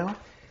on now.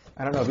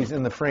 I don't know if he's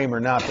in the frame or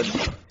not, but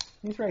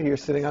he's right here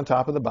sitting on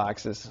top of the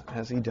boxes,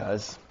 as he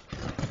does.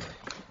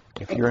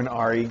 If you're an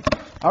Ari.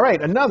 All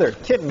right, another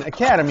Kitten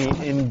Academy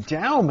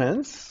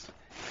endowments.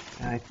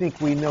 And I think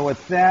we know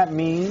what that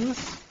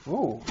means.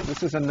 Ooh,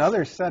 this is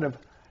another set of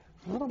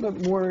a little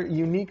bit more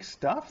unique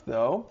stuff,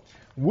 though.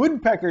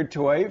 Woodpecker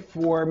toy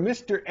for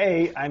Mr.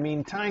 A, I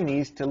mean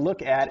Tinies, to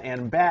look at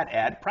and bat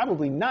at.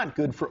 Probably not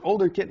good for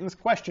older kittens, ?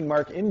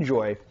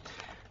 Enjoy.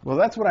 Well,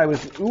 that's what I was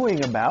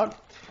oohing about.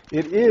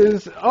 It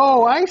is,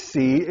 oh, I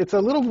see. It's a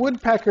little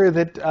woodpecker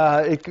that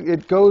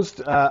it goes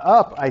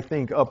up, I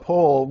think, a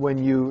pole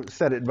when you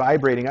set it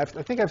vibrating. I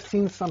think I've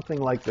seen something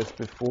like this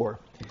before.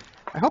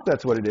 I hope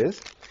that's what it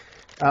is.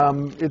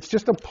 It's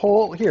just a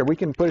pole. Here, we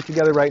can put it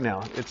together right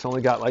now. It's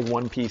only got like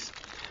one piece.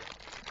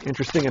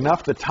 Interesting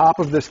enough, the top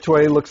of this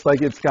toy looks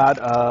like it's got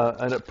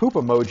a poop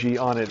emoji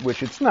on it,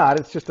 which it's not.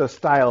 It's just a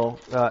style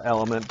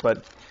element,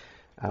 but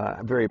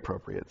very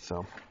appropriate.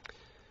 So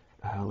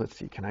let's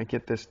see. Can I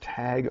get this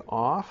tag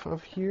off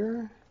of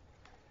here?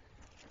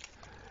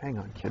 Hang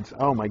on, kids.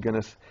 Oh, my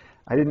goodness.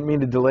 I didn't mean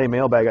to delay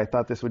Mailbag. I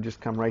thought this would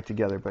just come right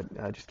together,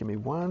 but just give me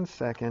 1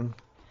 second.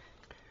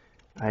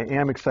 I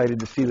am excited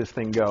to see this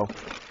thing go.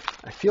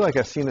 I feel like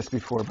I've seen this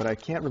before, but I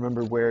can't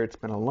remember where. It's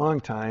been a long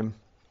time.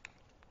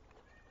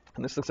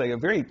 And this looks like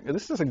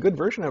this is a good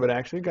version of it,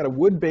 actually. You've got a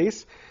wood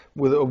base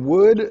with a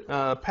wood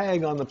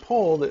peg on the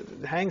pole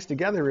that hangs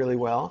together really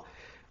well.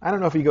 I don't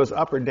know if he goes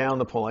up or down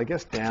the pole. I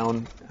guess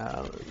down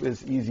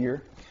is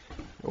easier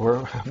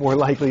or more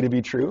likely to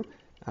be true.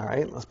 All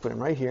right, let's put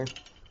him right here.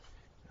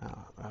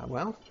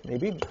 Well,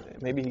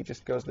 maybe he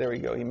just goes, there we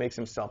go. He makes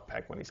himself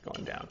peck when he's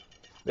going down.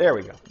 There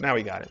we go. Now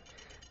we got it.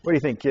 What do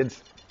you think,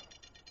 kids?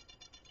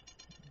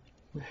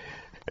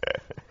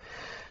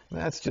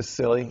 That's just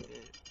silly.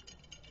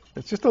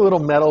 It's just a little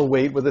metal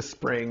weight with a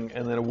spring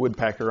and then a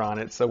woodpecker on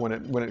it. So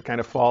when it kind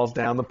of falls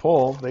down the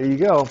pole, there you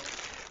go.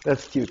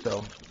 That's cute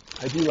though.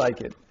 I do like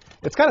it.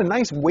 It's got a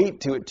nice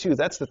weight to it too.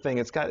 That's the thing.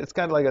 It's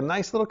got like a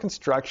nice little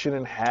construction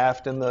and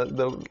heft, and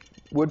the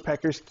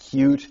woodpecker's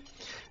cute.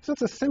 So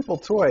it's a simple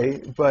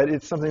toy, but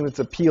it's something that's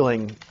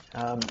appealing.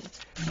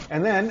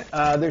 And then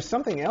there's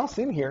something else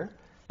in here.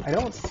 I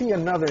don't see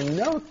another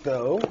note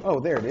though. Oh,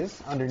 there it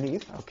is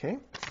underneath. Okay.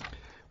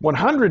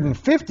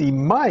 150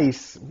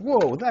 mice.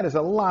 Whoa, that is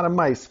a lot of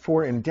mice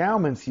for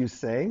endowments, you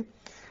say.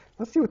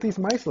 Let's see what these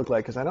mice look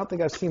like, because I don't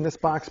think I've seen this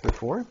box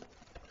before.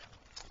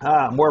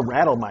 Ah, more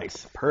rattle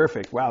mice.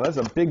 Perfect. Wow, that's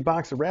a big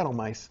box of rattle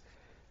mice.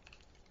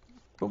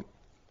 Boom.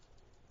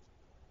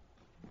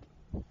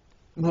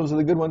 Those are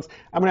the good ones.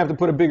 I'm going to have to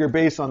put a bigger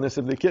base on this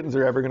if the kittens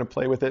are ever going to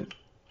play with it.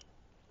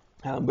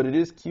 But it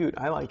is cute.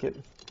 I like it.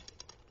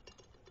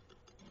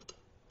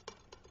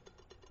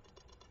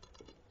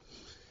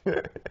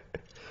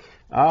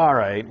 All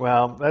right,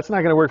 well, that's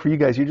not going to work for you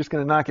guys. You're just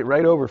going to knock it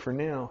right over for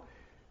now.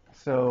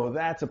 So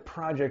that's a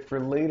project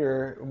for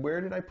later. Where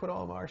did I put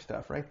all of our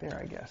stuff? Right there,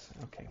 I guess.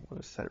 Okay, we'll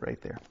just set it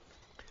right there.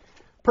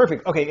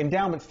 Perfect. Okay,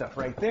 endowment stuff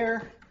right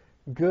there.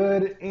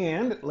 Good.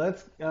 And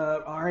let's,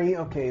 Ari,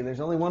 okay, there's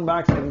only one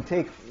box I can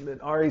take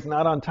that Ari's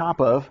not on top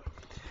of.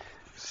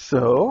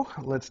 So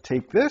let's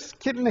take this.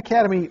 Kitten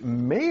Academy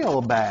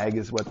Mailbag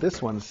is what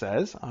this one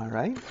says. All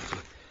right.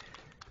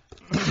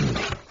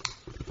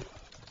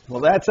 Well,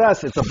 that's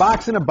us. It's a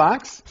box in a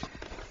box.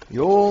 The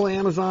old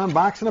Amazon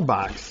box in a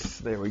box.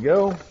 There we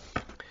go.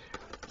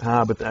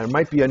 But there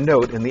might be a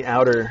note in the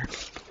outer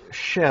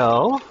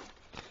shell.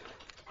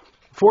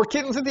 For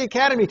kittens at the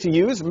Academy to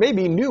use,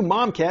 maybe new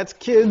mom cats,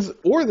 kids,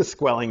 or the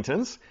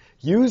Squellingtons.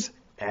 Use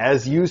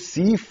as you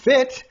see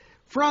fit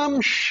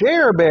from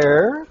Share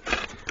Bear.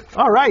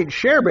 All right,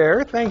 Share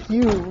Bear, thank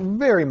you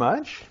very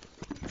much.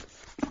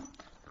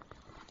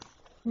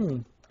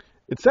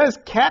 It says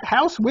cat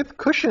house with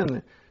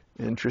cushion.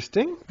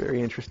 Interesting, very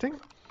interesting.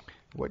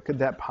 What could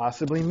that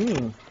possibly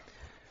mean?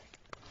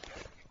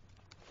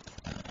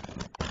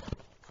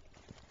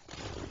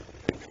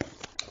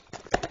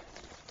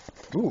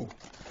 Ooh.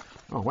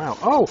 Oh, wow.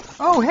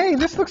 Oh, hey,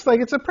 this looks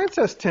like it's a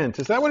princess tent.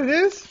 Is that what it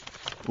is?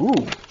 Ooh.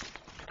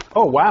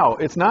 Oh, wow.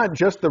 It's not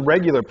just the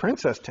regular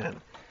princess tent.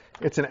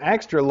 It's an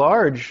extra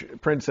large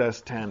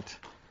princess tent.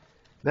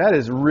 That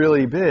is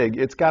really big.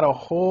 It's got a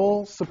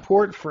whole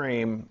support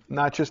frame,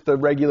 not just the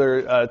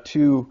regular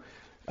two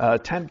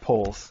tent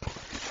poles.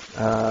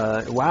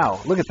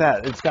 Wow, look at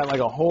that. It's got like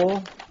a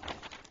whole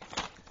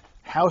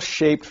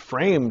house-shaped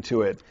frame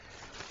to it.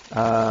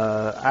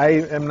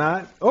 I am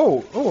not...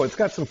 Oh, it's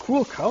got some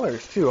cool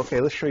colors, too. Okay,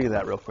 let's show you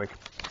that real quick.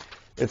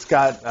 It's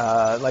got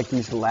like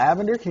these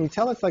lavender. Can you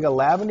tell it's like a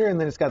lavender? And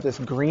then it's got this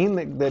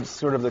green that's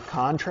sort of the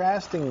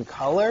contrasting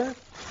color.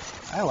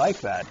 I like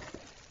that.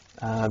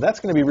 That's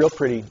going to be real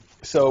pretty.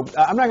 So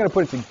I'm not going to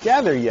put it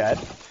together yet.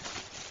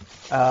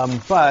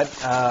 But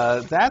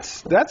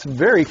that's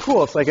very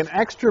cool. It's like an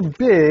extra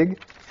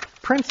big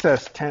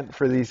princess tent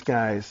for these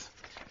guys.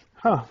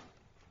 Huh.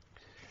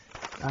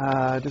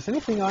 Does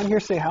anything on here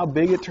say how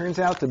big it turns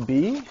out to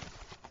be?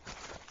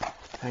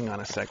 Hang on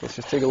a sec. Let's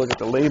just take a look at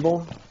the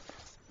label.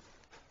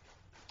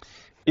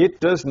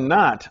 It does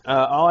not.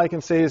 All I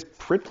can say is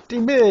pretty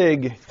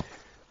big.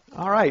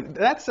 All right.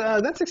 That's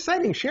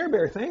exciting. Share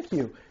Bear, thank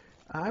you.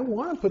 I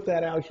want to put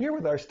that out here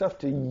with our stuff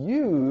to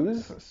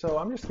use, so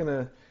I'm just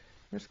gonna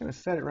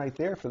set it right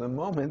there for the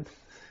moment.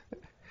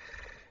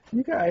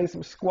 You guys,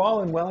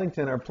 Squall and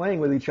Wellington, are playing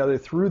with each other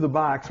through the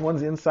box.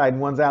 One's inside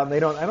and one's out. And I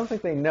don't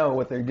think they know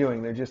what they're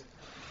doing.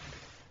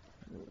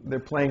 They're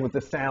playing with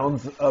the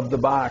sounds of the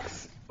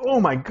box. Oh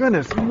my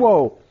goodness,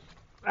 whoa.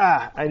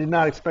 I did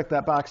not expect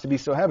that box to be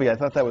so heavy. I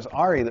thought that was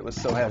Ari that was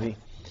so heavy.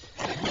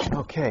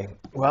 Okay,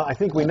 well, I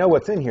think we know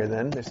what's in here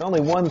then. There's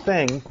only one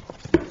thing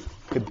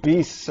could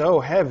be so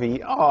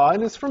heavy. Oh,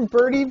 and it's from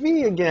Birdie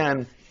V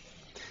again.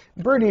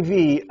 Birdie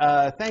V,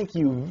 thank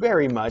you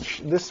very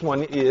much. This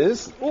one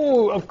is,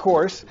 of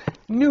course,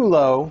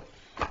 Nulo.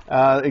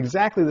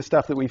 Exactly the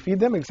stuff that we feed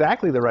them,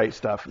 exactly the right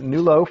stuff.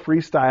 Nulo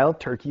Freestyle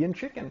Turkey and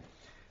Chicken.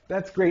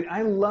 That's great.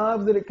 I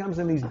love that it comes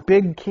in these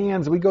big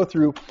cans. We go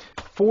through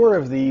 4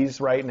 of these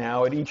right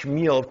now at each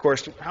meal. Of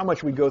course, how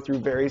much we go through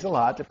varies a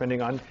lot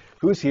depending on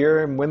who's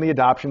here and when the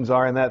adoptions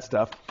are and that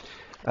stuff.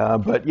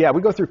 But yeah,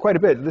 we go through quite a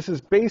bit. This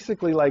is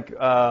basically like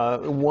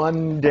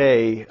 1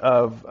 day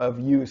of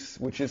use,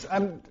 which is,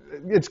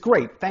 it's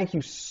great. Thank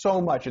you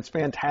so much. It's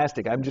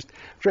fantastic. I'm just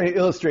trying to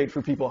illustrate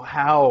for people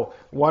how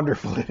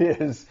wonderful it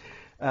is.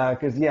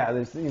 Because yeah,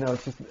 there's,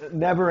 it's just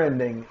never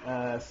ending.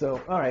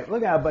 So, all right,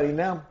 look out, buddy.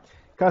 Now,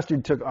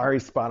 Custard took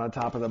Ari's spot on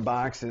top of the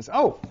boxes.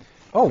 Oh,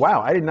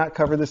 wow. I did not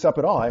cover this up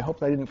at all. I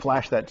hope I didn't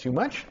flash that too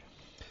much.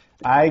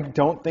 I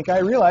don't think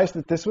I realized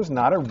that this was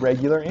not a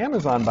regular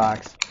Amazon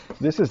box.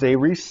 This is a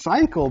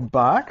recycled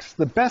box,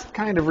 the best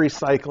kind of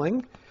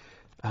recycling,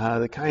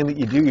 the kind that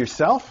you do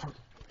yourself.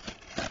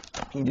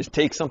 You can just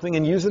take something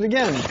and use it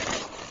again.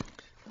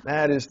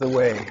 That is the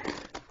way.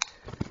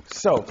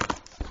 So,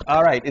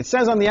 All right, it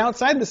says on the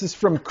outside, this is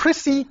from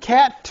Chrissy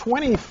Cat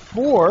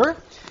 24.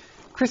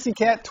 Chrissy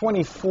Cat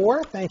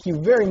 24, thank you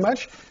very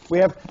much. We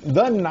have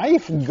the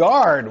Knife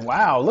Guard.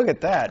 Wow, look at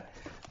that.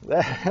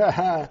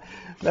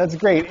 That's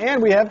great.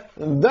 And we have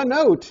the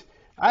Note.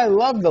 I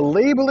love the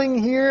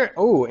labeling here.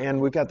 Oh,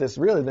 and we've got this,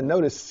 really, the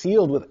note is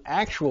sealed with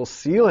actual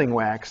sealing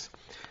wax.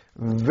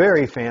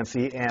 Very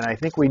fancy, and I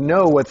think we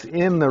know what's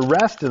in the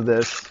rest of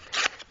this.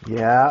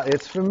 Yeah,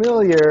 it's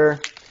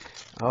familiar.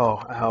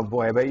 Oh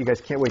boy, I bet you guys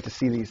can't wait to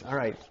see these. All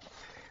right.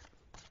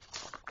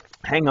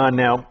 Hang on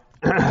now.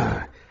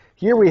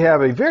 Here we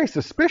have a very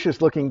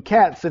suspicious-looking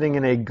cat sitting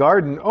in a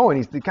garden. Oh, and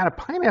he's got a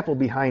pineapple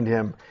behind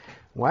him.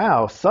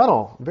 Wow,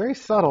 subtle, very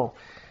subtle.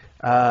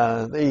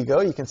 There you go.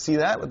 You can see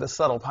that with the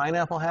subtle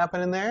pineapple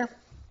happening there.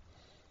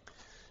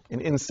 And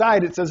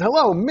inside it says,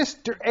 hello,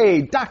 Mr.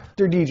 A,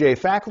 Dr. DJ,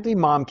 faculty,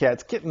 mom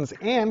cats, kittens,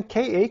 and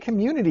KA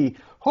community.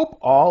 Hope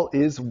all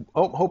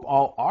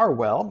are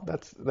well.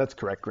 That's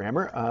correct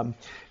grammar.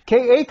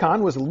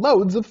 KACon was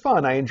loads of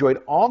fun. I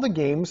enjoyed all the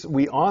games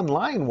we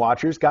online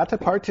watchers got to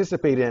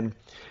participate in.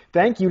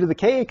 Thank you to the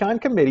KACon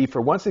committee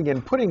for once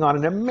again putting on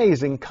an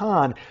amazing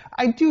con.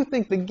 I do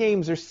think the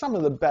games are some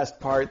of the best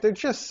part. They're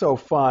just so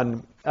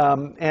fun.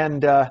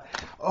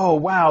 Oh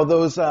wow,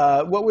 those,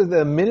 what were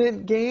the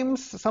minute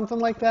games? Something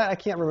like that? I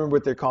can't remember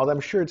what they're called.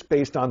 I'm sure it's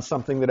based on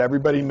something that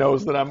everybody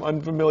knows that I'm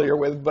unfamiliar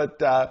with, but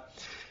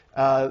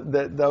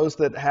those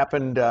that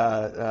happened,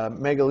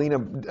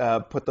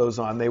 Megalina put those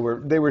on. They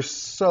were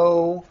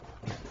so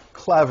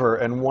clever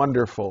and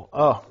wonderful.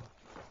 Oh,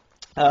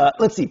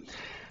 let's see.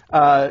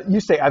 You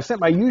say, I've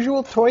sent my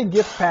usual toy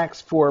gift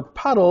packs for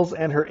Puddles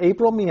and her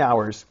April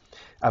Meowers.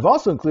 I've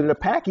also included a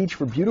package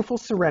for Beautiful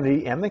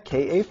Serenity and the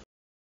KA.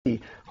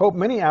 Hope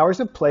many hours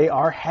of play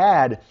are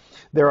had.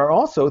 There are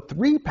also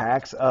 3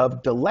 packs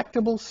of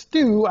Delectable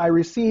Stew I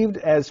received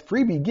as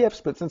freebie gifts,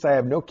 but since I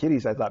have no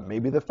kitties, I thought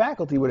maybe the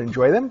faculty would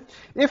enjoy them.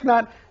 If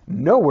not,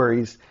 no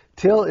worries.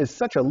 Till is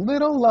such a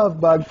little love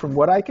bug from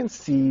what I can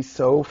see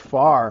so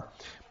far.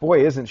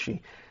 Boy, isn't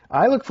she.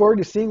 I look forward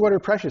to seeing what her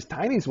precious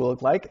tinies will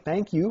look like.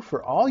 Thank you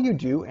for all you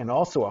do, and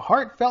also a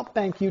heartfelt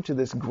thank you to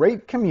this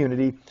great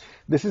community.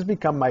 This has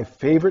become my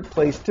favorite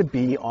place to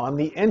be on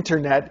the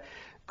internet.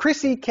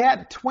 Chrissy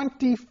Cat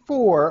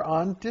 24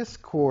 on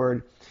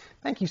Discord.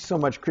 Thank you so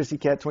much, Chrissy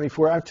Cat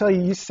 24. I'll tell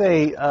you, you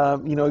say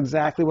you know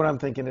exactly what I'm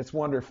thinking. It's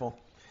wonderful.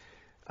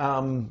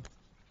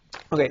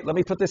 Okay, let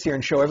me put this here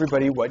and show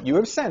everybody what you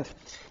have sent.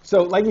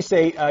 So, like you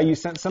say, you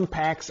sent some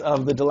packs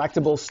of the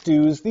Delectable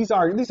Stews. These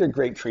are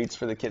great treats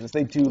for the kittens.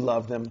 They do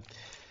love them.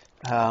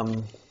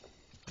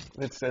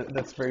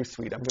 That's very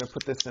sweet. I'm going to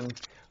put this in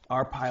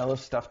our pile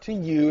of stuff to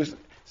use.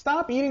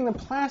 Stop eating the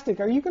plastic.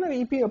 Are you going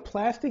to be a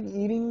plastic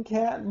eating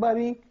cat,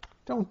 buddy?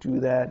 Don't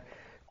do that.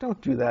 Don't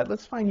do that.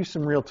 Let's find you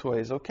some real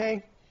toys,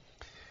 okay?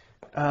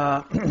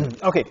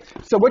 Okay,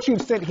 so what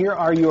you've sent here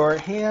are your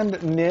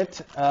hand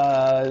knit,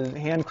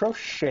 hand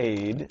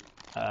crocheted,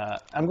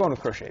 I'm going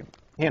with crocheted,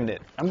 hand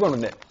knit, I'm going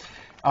with knit.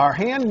 Our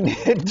hand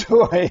knit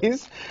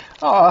toys,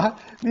 aw,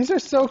 these are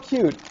so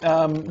cute.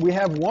 We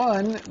have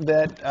one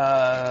that,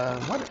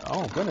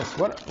 oh goodness,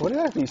 what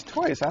are these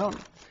toys? I don't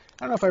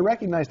know if I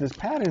recognize this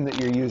pattern that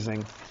you're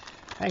using.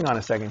 Hang on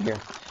a second here.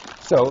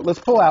 So let's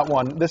pull out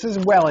one. This is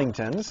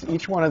Wellington's.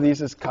 Each one of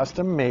these is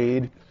custom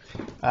made.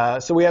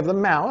 So we have the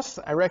mouse.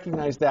 I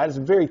recognize that. It's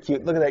very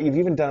cute. Look at that. You've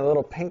even done a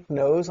little pink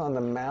nose on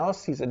the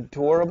mouse. He's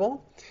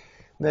adorable.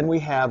 Then we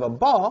have a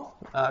ball,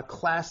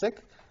 classic,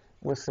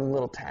 with some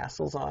little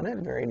tassels on it.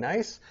 Very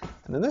nice.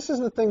 And then this is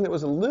the thing that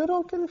was a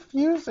little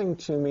confusing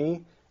to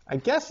me. I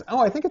guess, oh,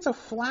 I think it's a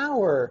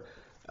flower.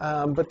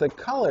 But the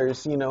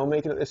colors, you know,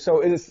 make it, so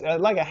it's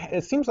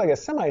it seems like a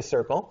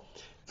semicircle.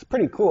 It's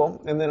pretty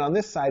cool. And then on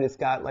this side, it's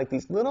got like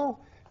these little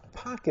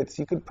pockets.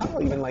 You could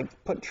probably even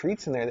like put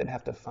treats in there that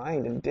have to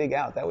find and dig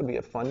out. That would be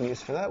a fun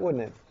use for that,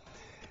 wouldn't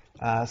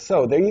it?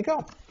 So there you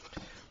go.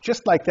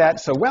 Just like that.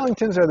 So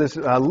Wellingtons are this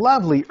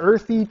lovely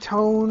earthy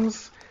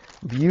tones.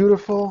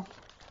 Beautiful.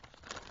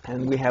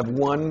 And we have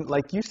one,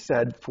 like you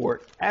said,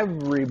 for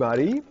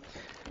everybody.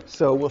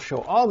 So we'll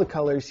show all the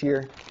colors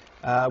here.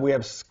 We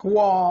have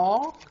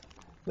Squall.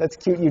 That's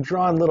cute. You've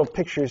drawn little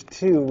pictures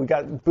too. We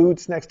got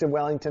Boots next to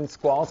Wellington.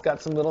 Squall's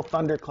got some little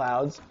thunder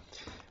clouds.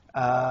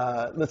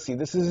 Let's see.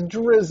 This is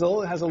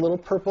Drizzle. It has a little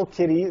purple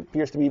kitty. It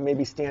appears to be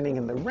maybe standing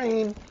in the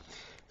rain.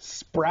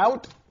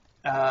 Sprout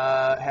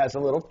has a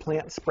little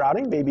plant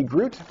sprouting, baby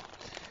Groot.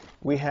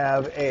 We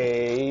have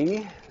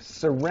a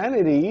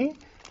Serenity.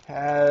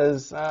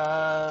 Has,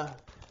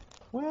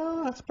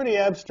 well, that's pretty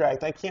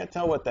abstract. I can't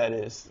tell what that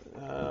is.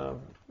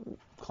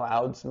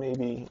 Clouds,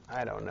 maybe.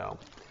 I don't know.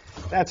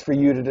 That's for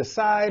you to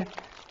decide.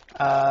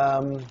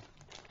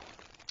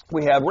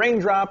 We have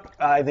Raindrop.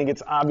 I think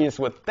it's obvious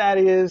what that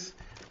is.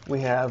 We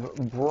have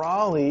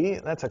Brawly.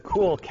 That's a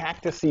cool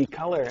cactusy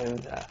color, and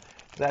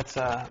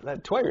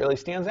that toy really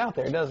stands out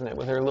there, doesn't it,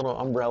 with her little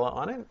umbrella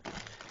on it.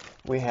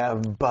 We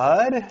have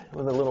Bud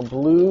with a little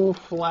blue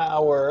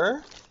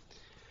flower.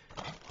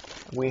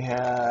 We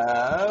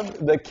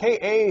have the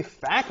KA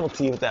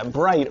faculty with that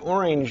bright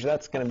orange.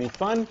 That's going to be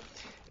fun.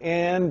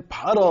 and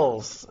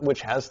Puddles,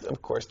 which has,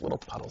 of course, little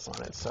puddles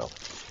on it. So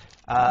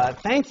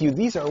thank you.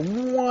 These are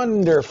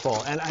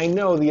wonderful. And I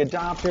know the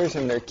adopters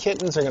and their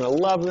kittens are going to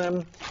love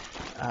them.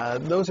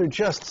 Those are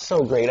just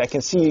so great. I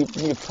can see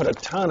you put a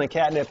ton of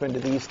catnip into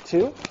these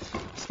too,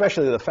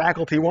 especially the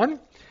faculty one.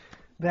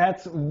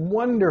 That's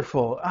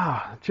wonderful.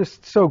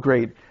 Just so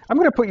great. I'm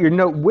going to put your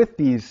note with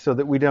these so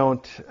that we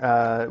don't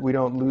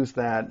lose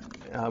that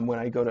when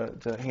I go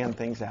to hand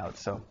things out.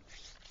 So,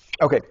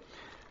 okay,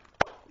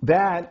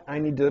 that I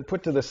need to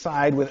put to the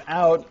side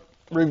without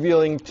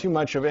revealing too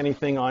much of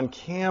anything on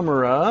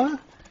camera.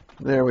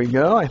 There we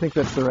go. I think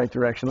that's the right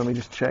direction. Let me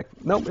just check.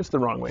 Nope, it's the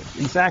wrong way.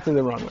 Exactly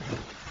the wrong way.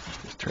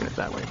 Just turn it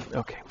that way.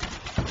 Okay,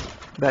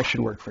 that should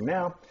work for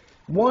now.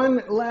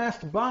 One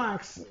last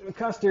box,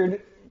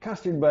 Custard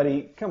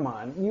buddy, come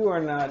on. You're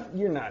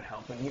not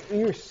helping.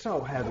 You're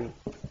so heavy.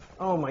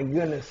 Oh my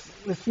goodness.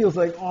 This feels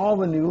like all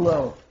the new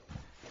low.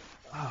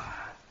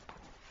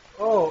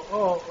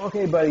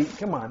 Okay, buddy.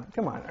 Come on.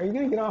 Are you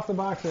going to get off the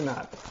box or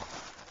not?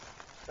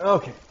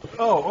 Okay.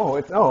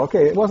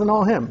 Okay. It wasn't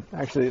all him.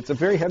 Actually, it's a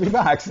very heavy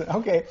box.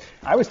 Okay.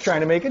 I was trying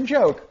to make a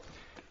joke.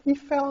 He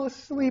fell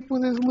asleep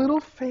with his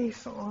little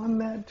face on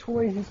that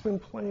toy he's been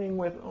playing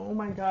with. Oh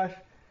my gosh.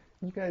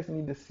 You guys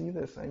need to see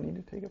this. I need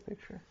to take a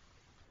picture.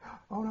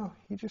 Oh no,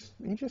 he just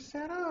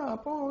sat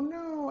up. Oh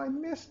no, I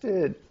missed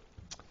it.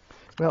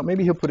 Well,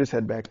 maybe he'll put his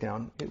head back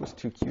down. It was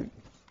too cute.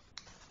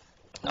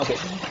 Okay,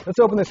 let's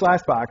open this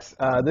last box.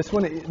 This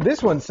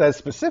one says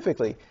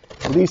specifically,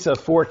 Lisa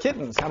 4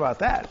 kittens. How about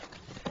that?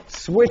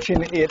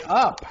 Switching it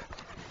up.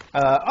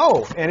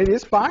 And it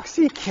is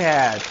Boxy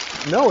Cat.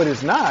 No, it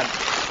is not.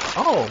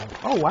 Oh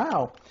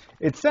wow.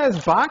 It says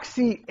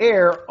Boxy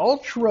Air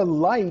Ultra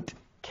Light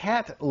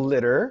Cat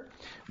Litter,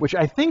 which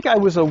I think I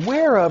was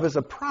aware of as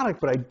a product,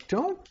 but I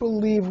don't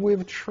believe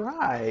we've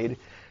tried.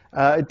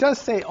 It does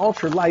say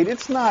ultra light.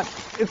 It's not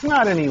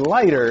any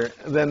lighter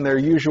than their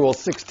usual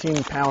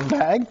 16-pound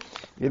bag.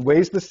 It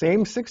weighs the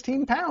same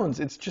 16 pounds.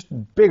 It's just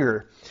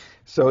bigger.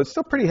 So it's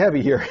still pretty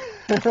heavy here.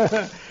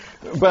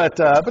 but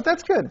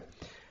that's good.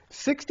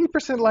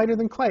 60% lighter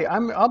than clay.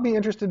 I'll be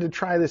interested to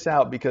try this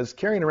out because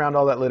carrying around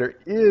all that litter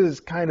is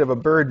kind of a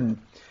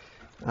burden.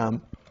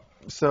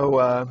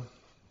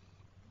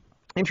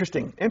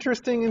 Interesting.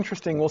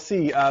 We'll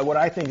see what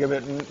I think of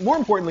it. And more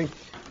importantly,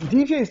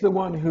 DJ's the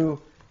one who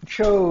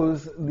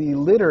chose the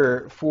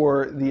litter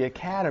for the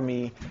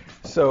Academy,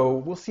 so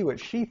we'll see what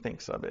she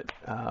thinks of it.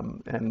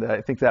 And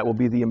I think that will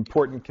be the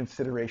important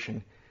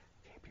consideration.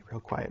 Okay, be real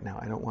quiet now.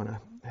 I don't want to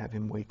have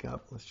him wake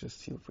up. Let's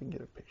just see if we can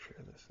get a picture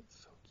of this.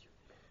 It's so cute.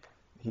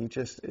 He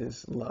just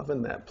is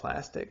loving that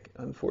plastic,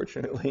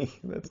 unfortunately.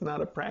 That's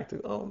not a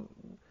practical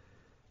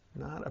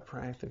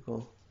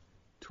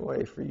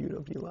toy for you to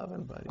be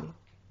loving, buddy.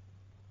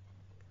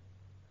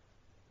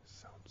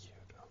 So cute.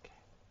 Okay.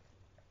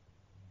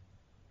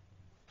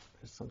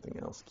 There's something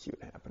else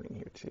cute happening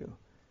here too.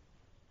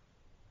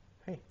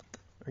 Hey,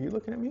 are you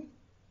looking at me?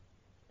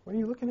 What are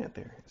you looking at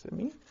there? Is it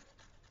me?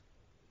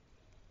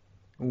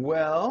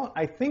 Well,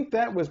 I think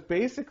that was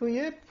basically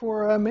it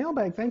for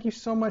Mailbag. Thank you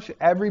so much,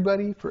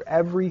 everybody, for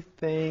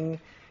everything.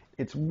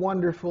 It's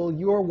wonderful.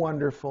 You're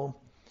wonderful.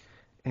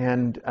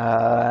 And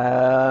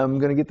I'm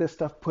going to get this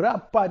stuff put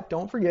up, but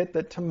don't forget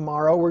that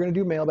tomorrow we're going to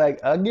do Mailbag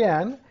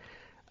again.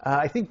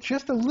 I think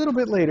just a little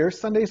bit later.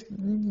 Sunday's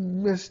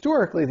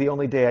historically the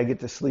only day I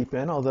get to sleep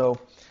in, although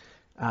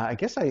I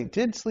guess I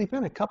did sleep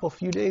in a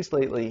few days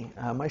lately.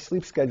 My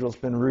sleep schedule's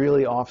been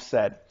really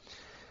offset.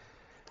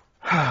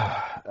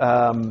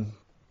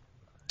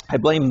 I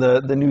blame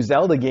the new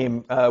Zelda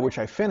game, which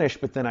I finished,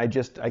 but then I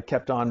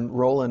kept on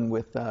rolling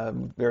with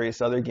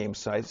various other games,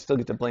 so I still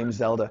get to blame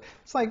Zelda.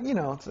 It's like,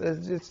 that's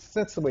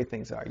the way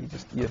things are.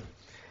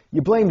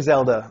 You blame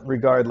Zelda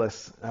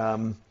regardless.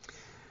 Yeah,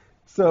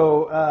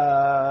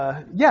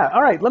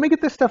 all right, let me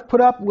get this stuff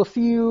put up. We'll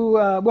see you,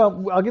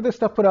 I'll get this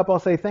stuff put up. I'll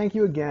say thank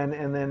you again,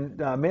 and then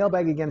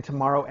Mailbag again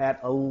tomorrow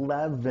at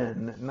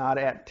 11, not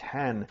at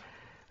 10.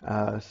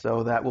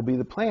 So that will be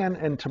the plan.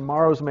 And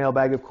tomorrow's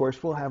Mailbag, of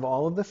course, will have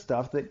all of the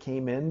stuff that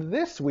came in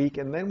this week,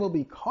 and then we'll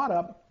be caught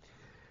up,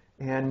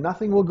 and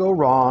nothing will go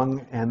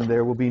wrong, and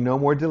there will be no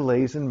more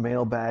delays in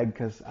Mailbag,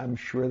 because I'm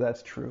sure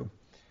that's true.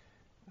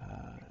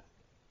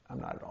 I'm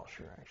not at all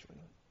sure, actually.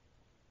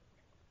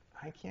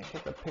 I can't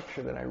get the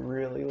picture that I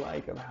really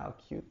like of how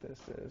cute this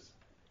is,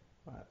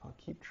 but I'll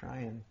keep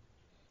trying,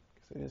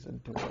 because it is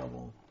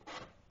adorable.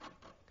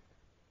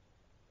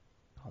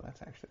 Oh,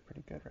 that's actually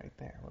pretty good right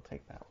there. We'll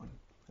take that one.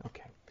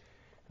 Okay.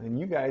 And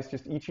you guys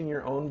just each in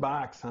your own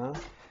box, huh?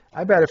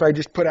 I bet if I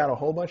just put out a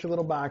whole bunch of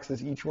little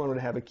boxes, each one would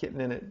have a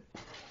kitten in it.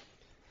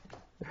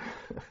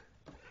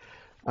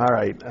 All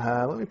right.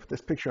 Let me put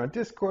this picture on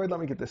Discord. Let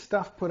me get this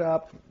stuff put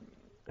up.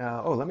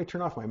 Let me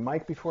turn off my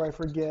mic before I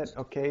forget.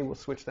 Okay, we'll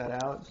switch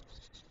that out.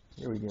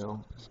 Here we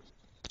go.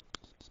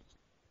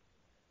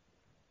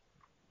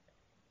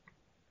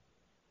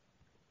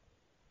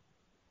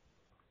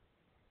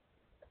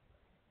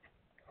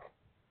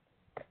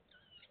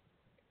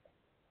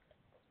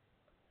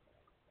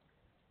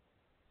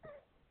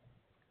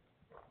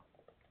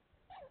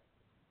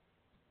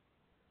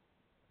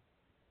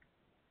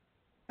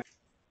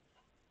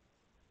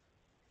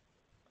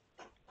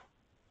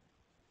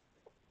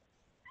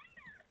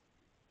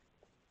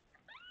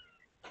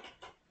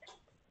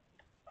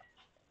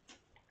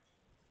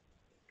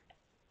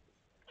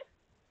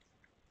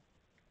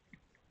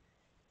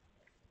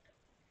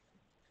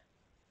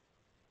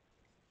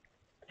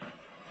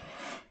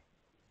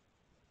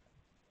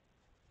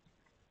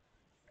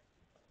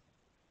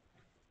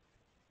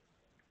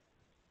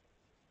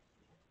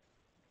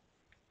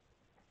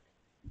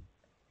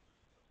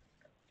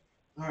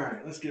 All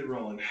right, let's get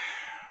rolling.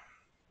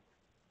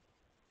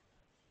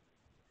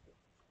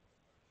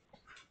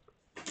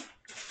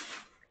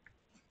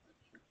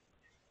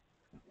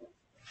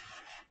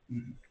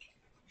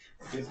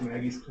 I guess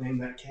Maggie's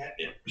claimed that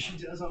catnip. She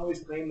does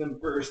always claim them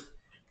first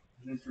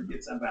and then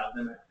forgets about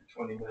them after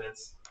 20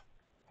 minutes.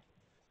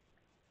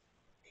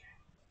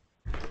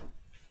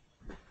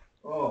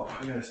 Oh,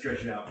 I gotta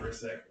stretch it out for a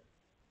sec.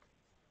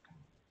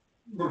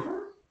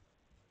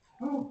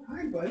 Oh,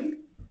 hi, buddy.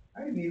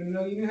 I didn't even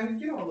know you knew how to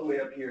get all the way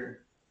up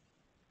here.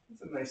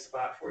 That's a nice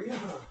spot for you,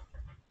 huh?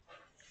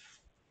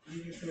 Are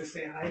you just gonna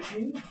say hi to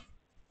me?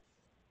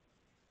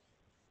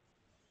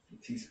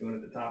 A teaspoon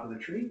at the top of the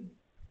tree.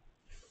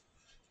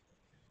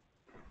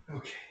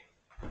 Okay.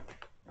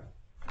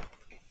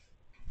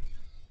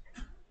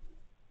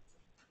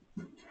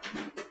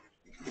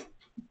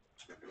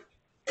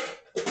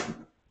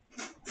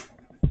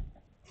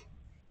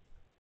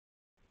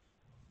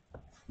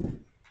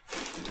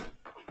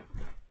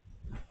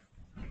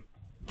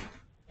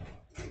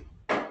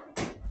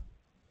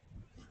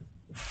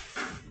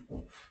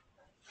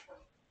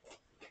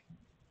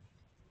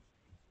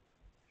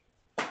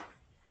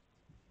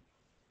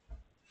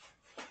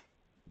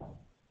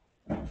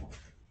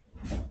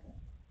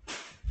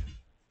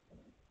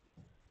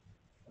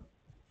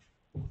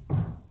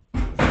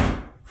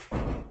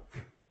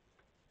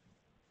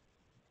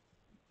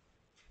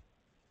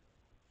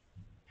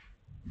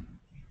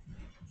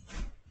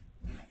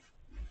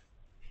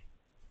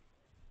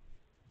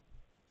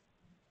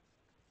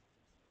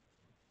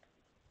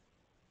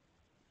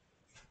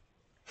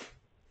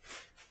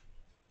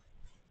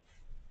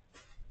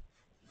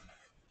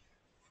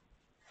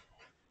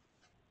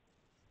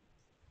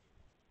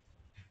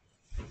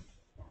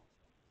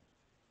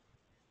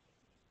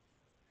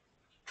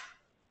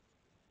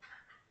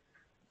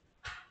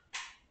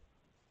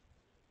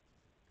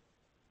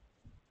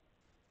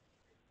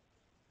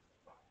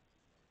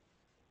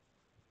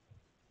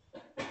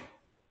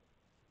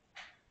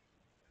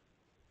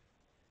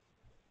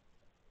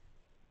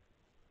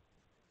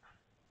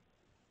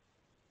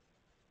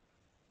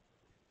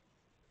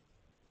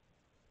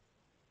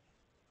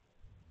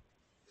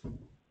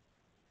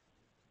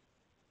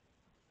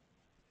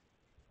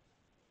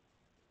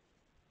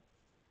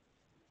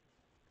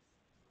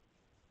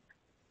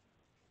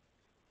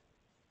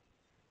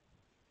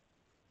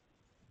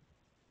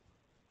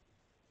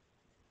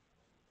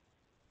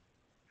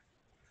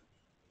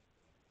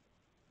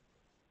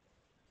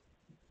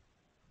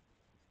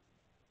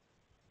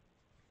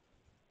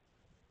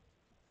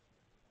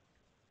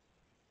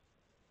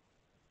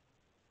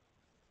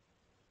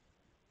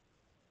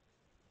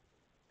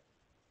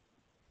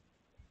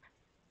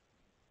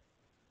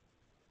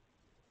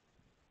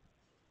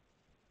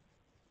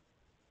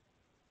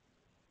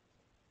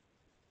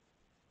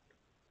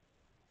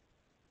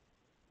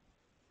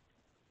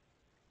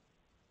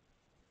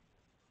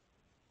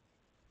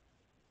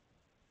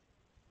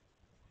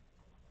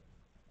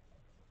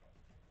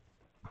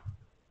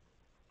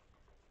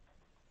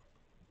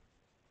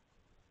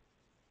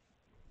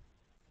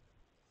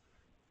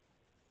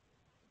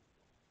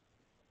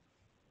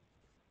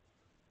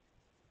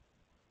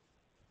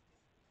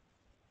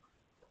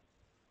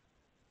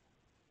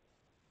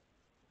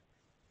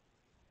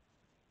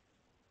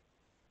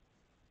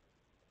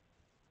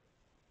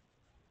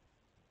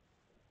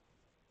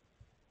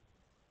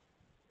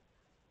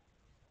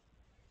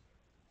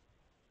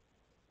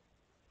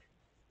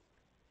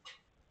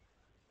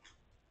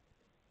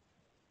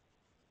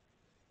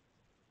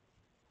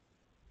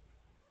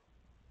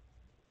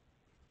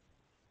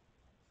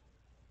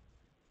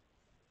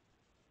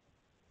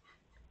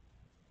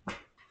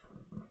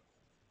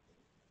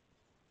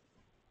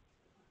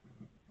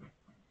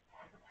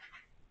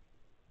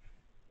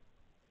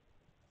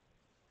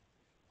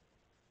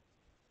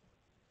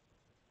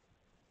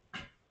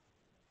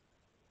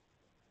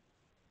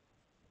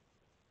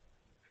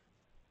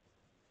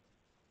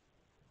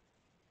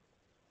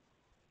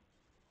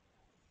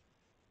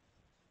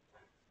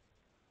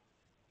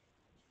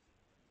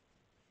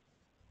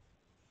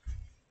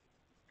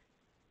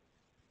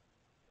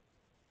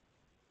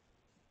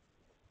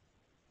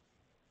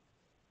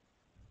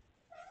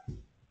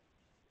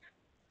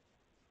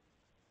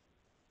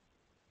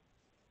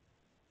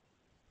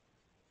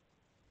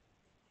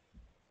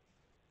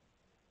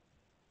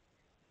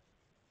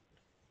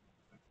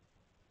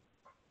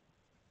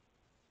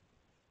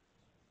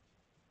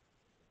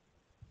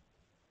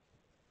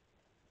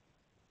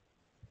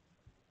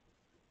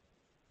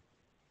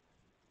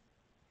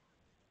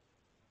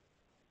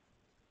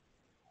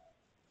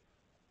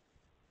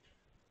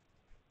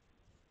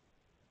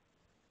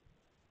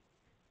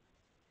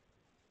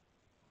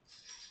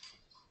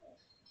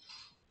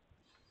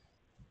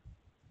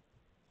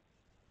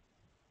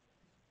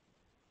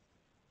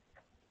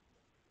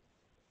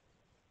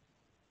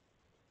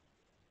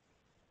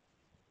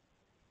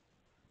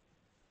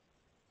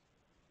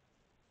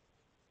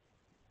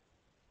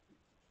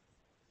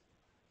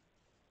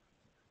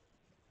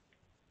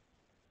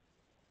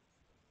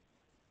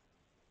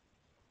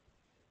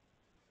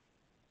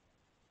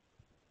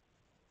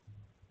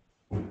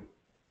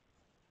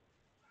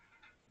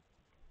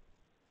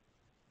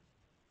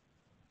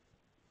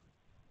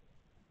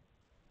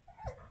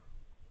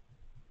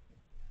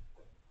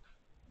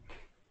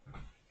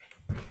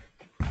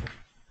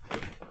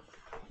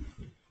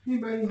 Hey,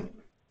 buddy.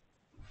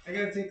 I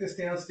gotta take this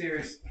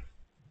downstairs.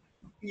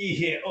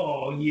 Yeah.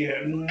 Oh,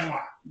 yeah.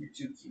 Mwah. You're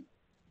too cute.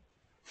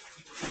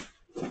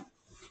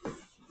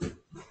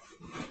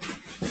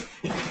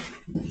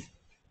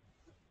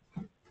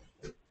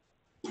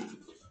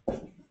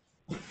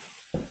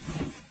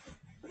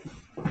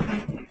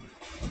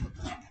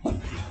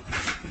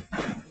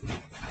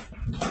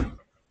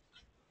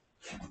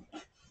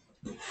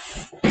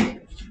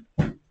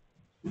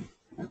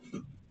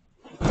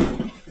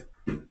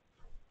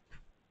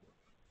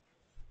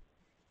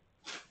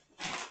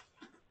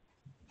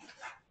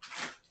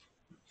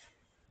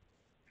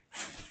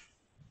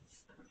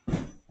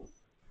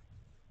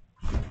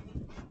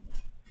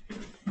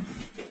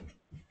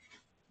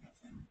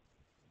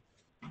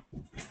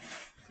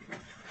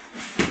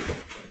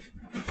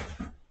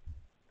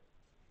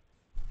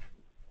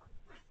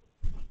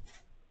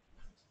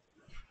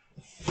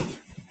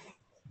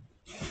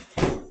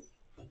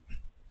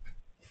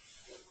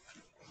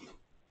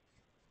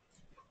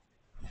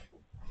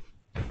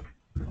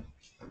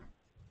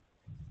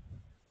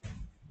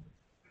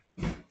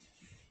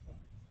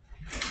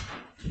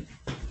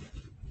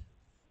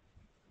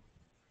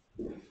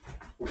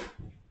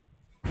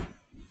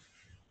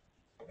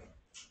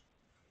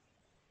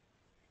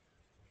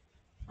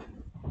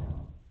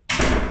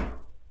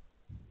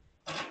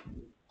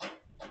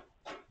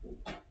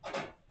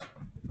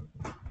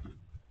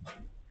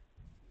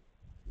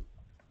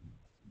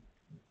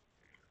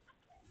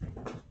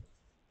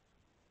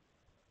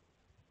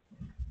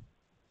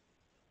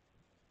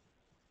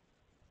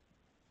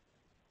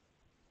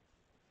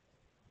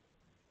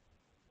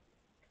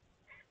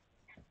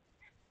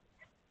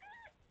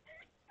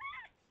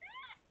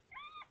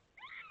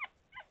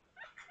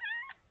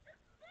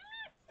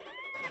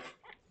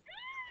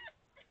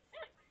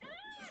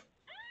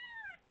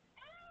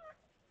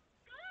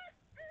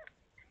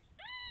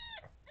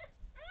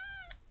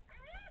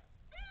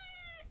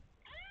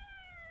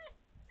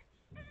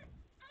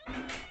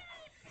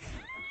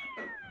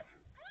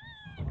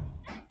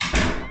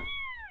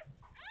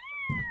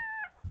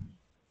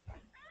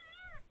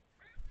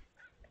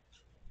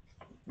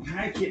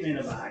 Hi, kitten in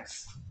a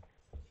box.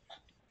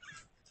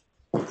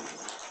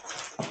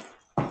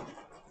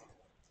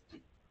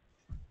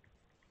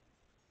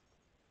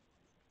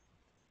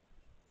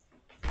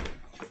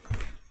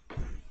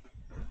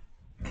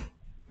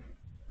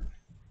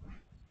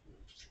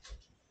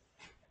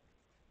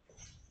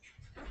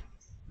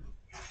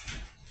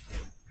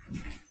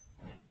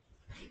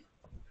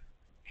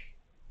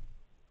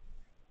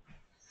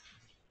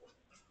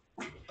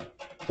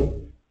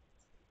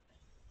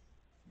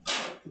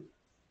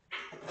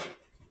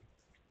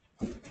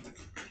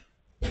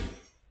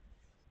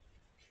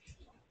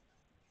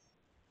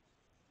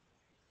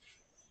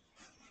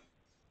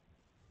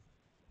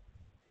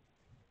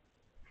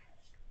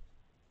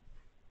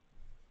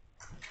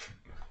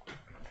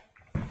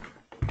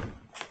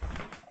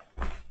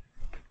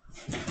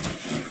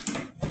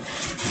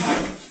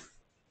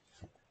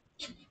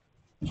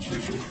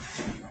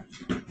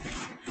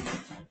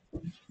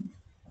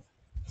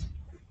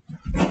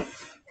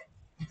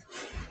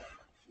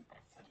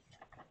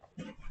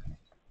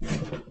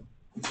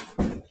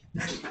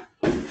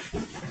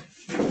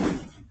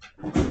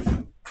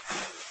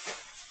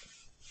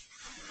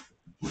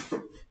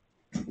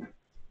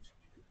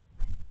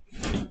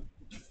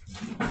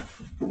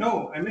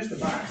 No, I missed the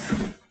box.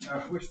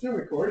 We're still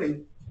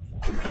recording.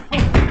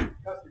 Oh,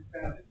 custard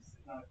found it. It's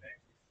sitting on a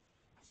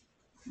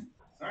thing.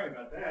 Sorry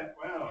about that.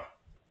 Wow.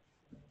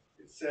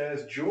 It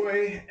says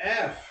Joy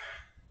F.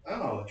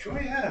 Oh,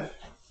 Joy F.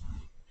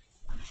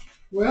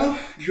 Well,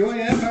 Joy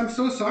F, I'm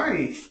so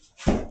sorry.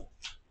 But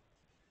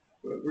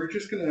we're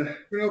gonna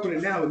open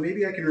it now, but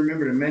maybe I can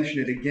remember to mention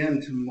it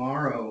again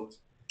tomorrow.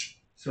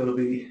 So it'll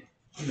be,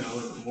 a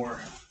little bit more.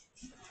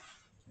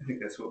 I think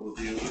that's what we'll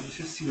do. Let's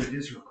just see what it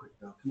is real quick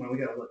though. Come on, we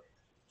gotta look.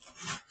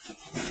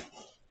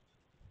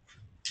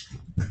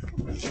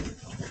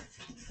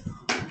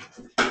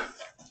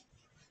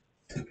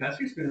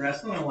 Pastor's been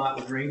wrestling a lot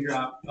with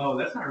Raindrop. Oh,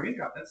 that's not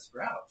Raindrop, that's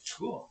Sprout.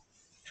 Cool.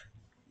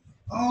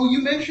 Oh,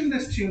 you mentioned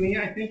this to me,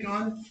 I think,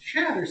 on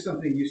chat or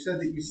something. You said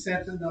that you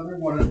sent another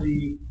one of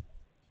the,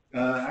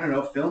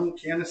 film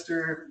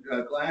canister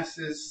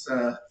glasses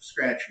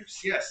scratchers.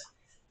 Yes.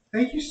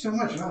 Thank you so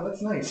much. Wow,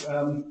 that's nice.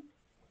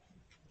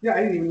 Yeah,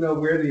 I didn't even know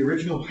where the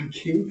original one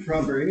came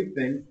from or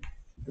anything.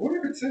 I wonder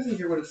if it says in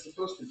here what it's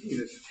supposed to be.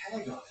 There's a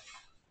tag on it.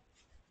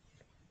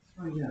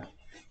 Oh, yeah.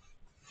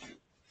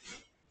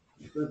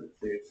 It does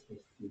say it's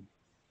supposed to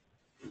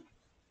be.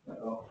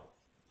 Uh-oh.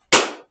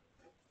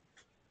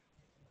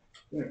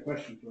 Been a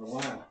question for a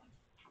while.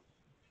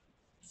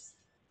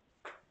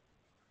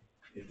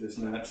 It does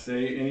not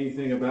say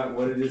anything about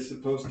what it is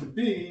supposed to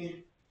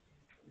be.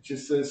 It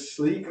just says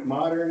sleek,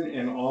 modern,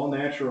 and all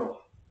natural.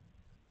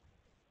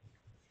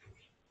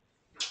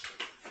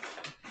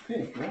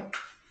 Okay, well,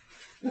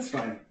 that's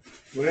fine.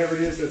 Whatever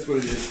it is, that's what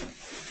it is.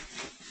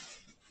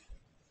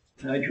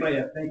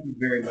 Joya, thank you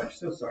very much.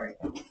 So sorry.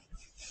 Like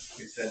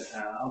I said,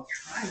 I'll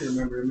try to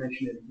remember to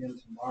mention it again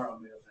tomorrow,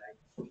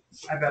 Mailbag.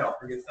 I bet I'll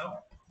forget though.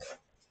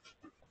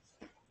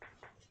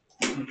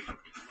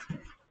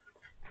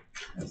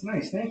 That's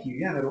nice, thank you.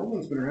 Yeah, that old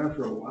one's been around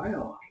for a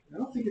while. I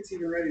don't think it's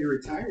even ready to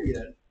retire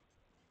yet.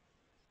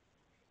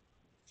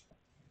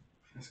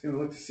 I was going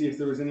to look to see if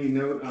there was any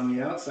note on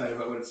the outside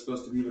about what it's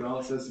supposed to be, but all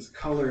it says is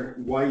color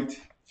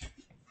white.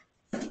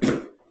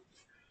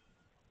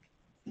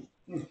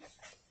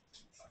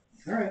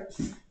 All right.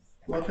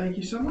 Well, thank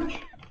you so much.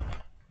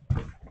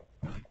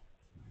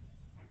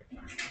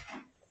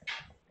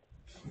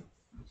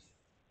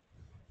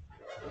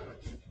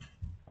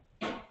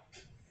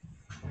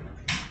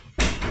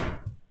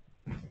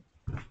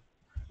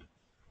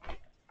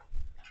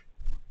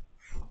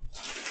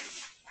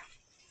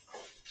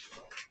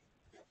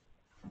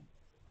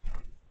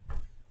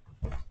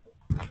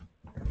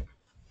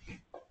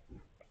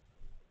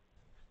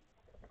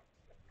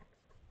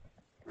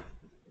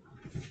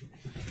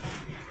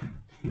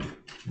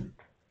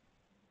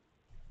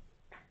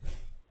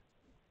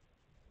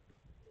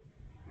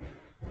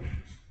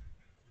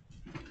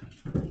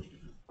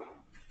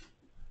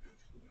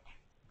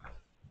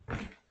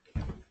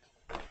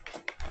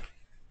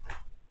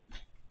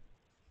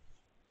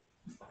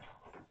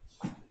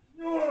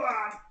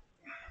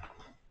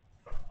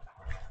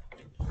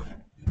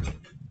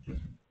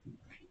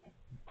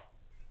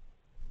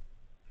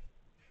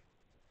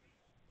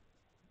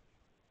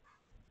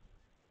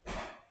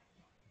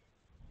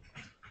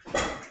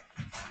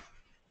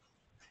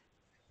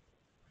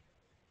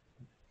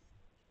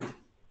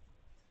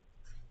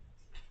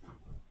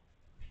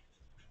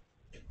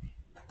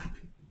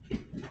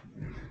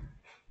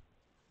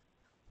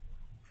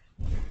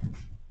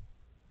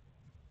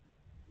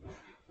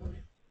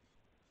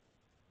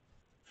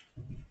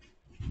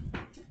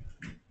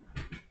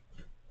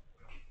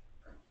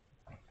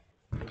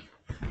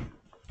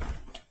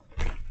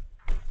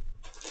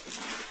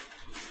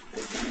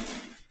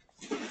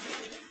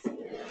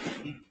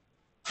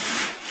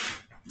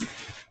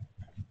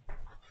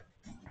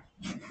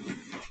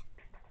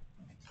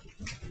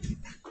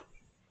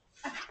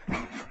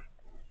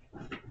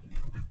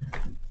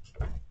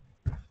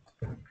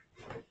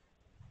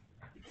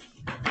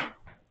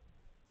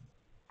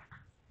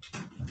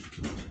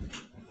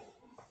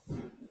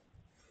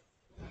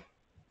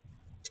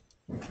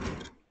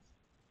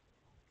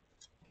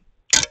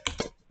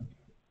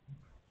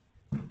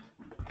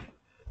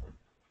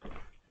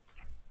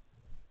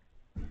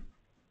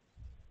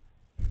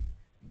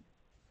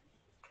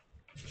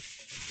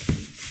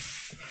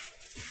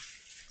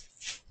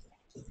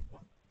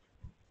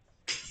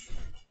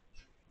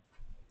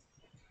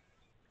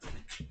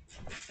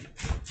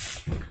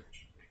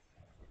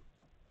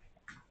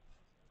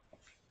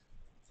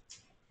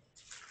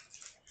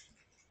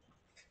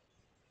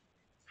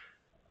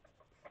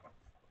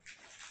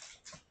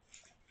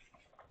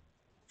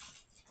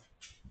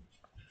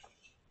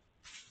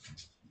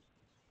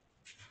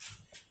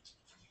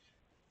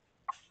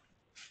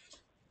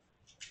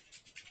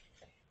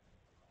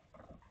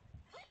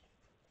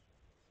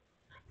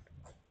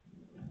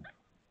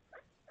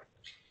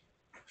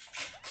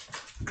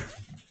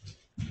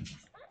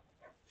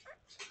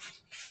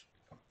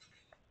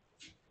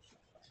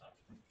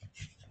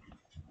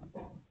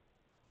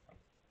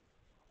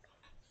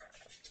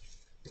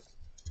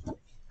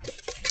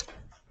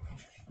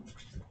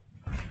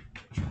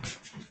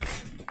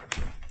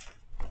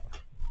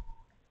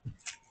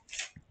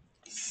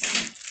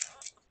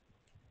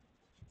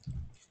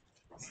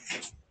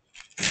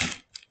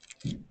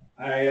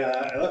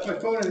 I left my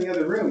phone in the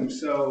other room,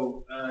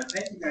 so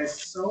thank you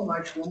guys so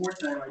much one more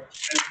time. I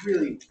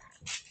really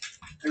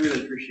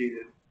appreciate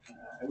it.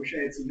 I wish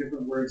I had some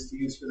different words to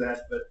use for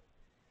that, but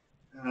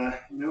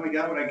I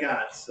got what I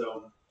got.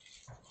 So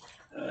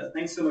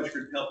thanks so much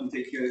for helping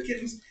take care of the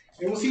kittens,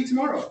 and we'll see you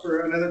tomorrow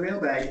for another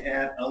mailbag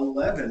at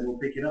 11. We'll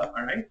pick it up.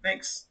 All right,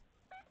 thanks.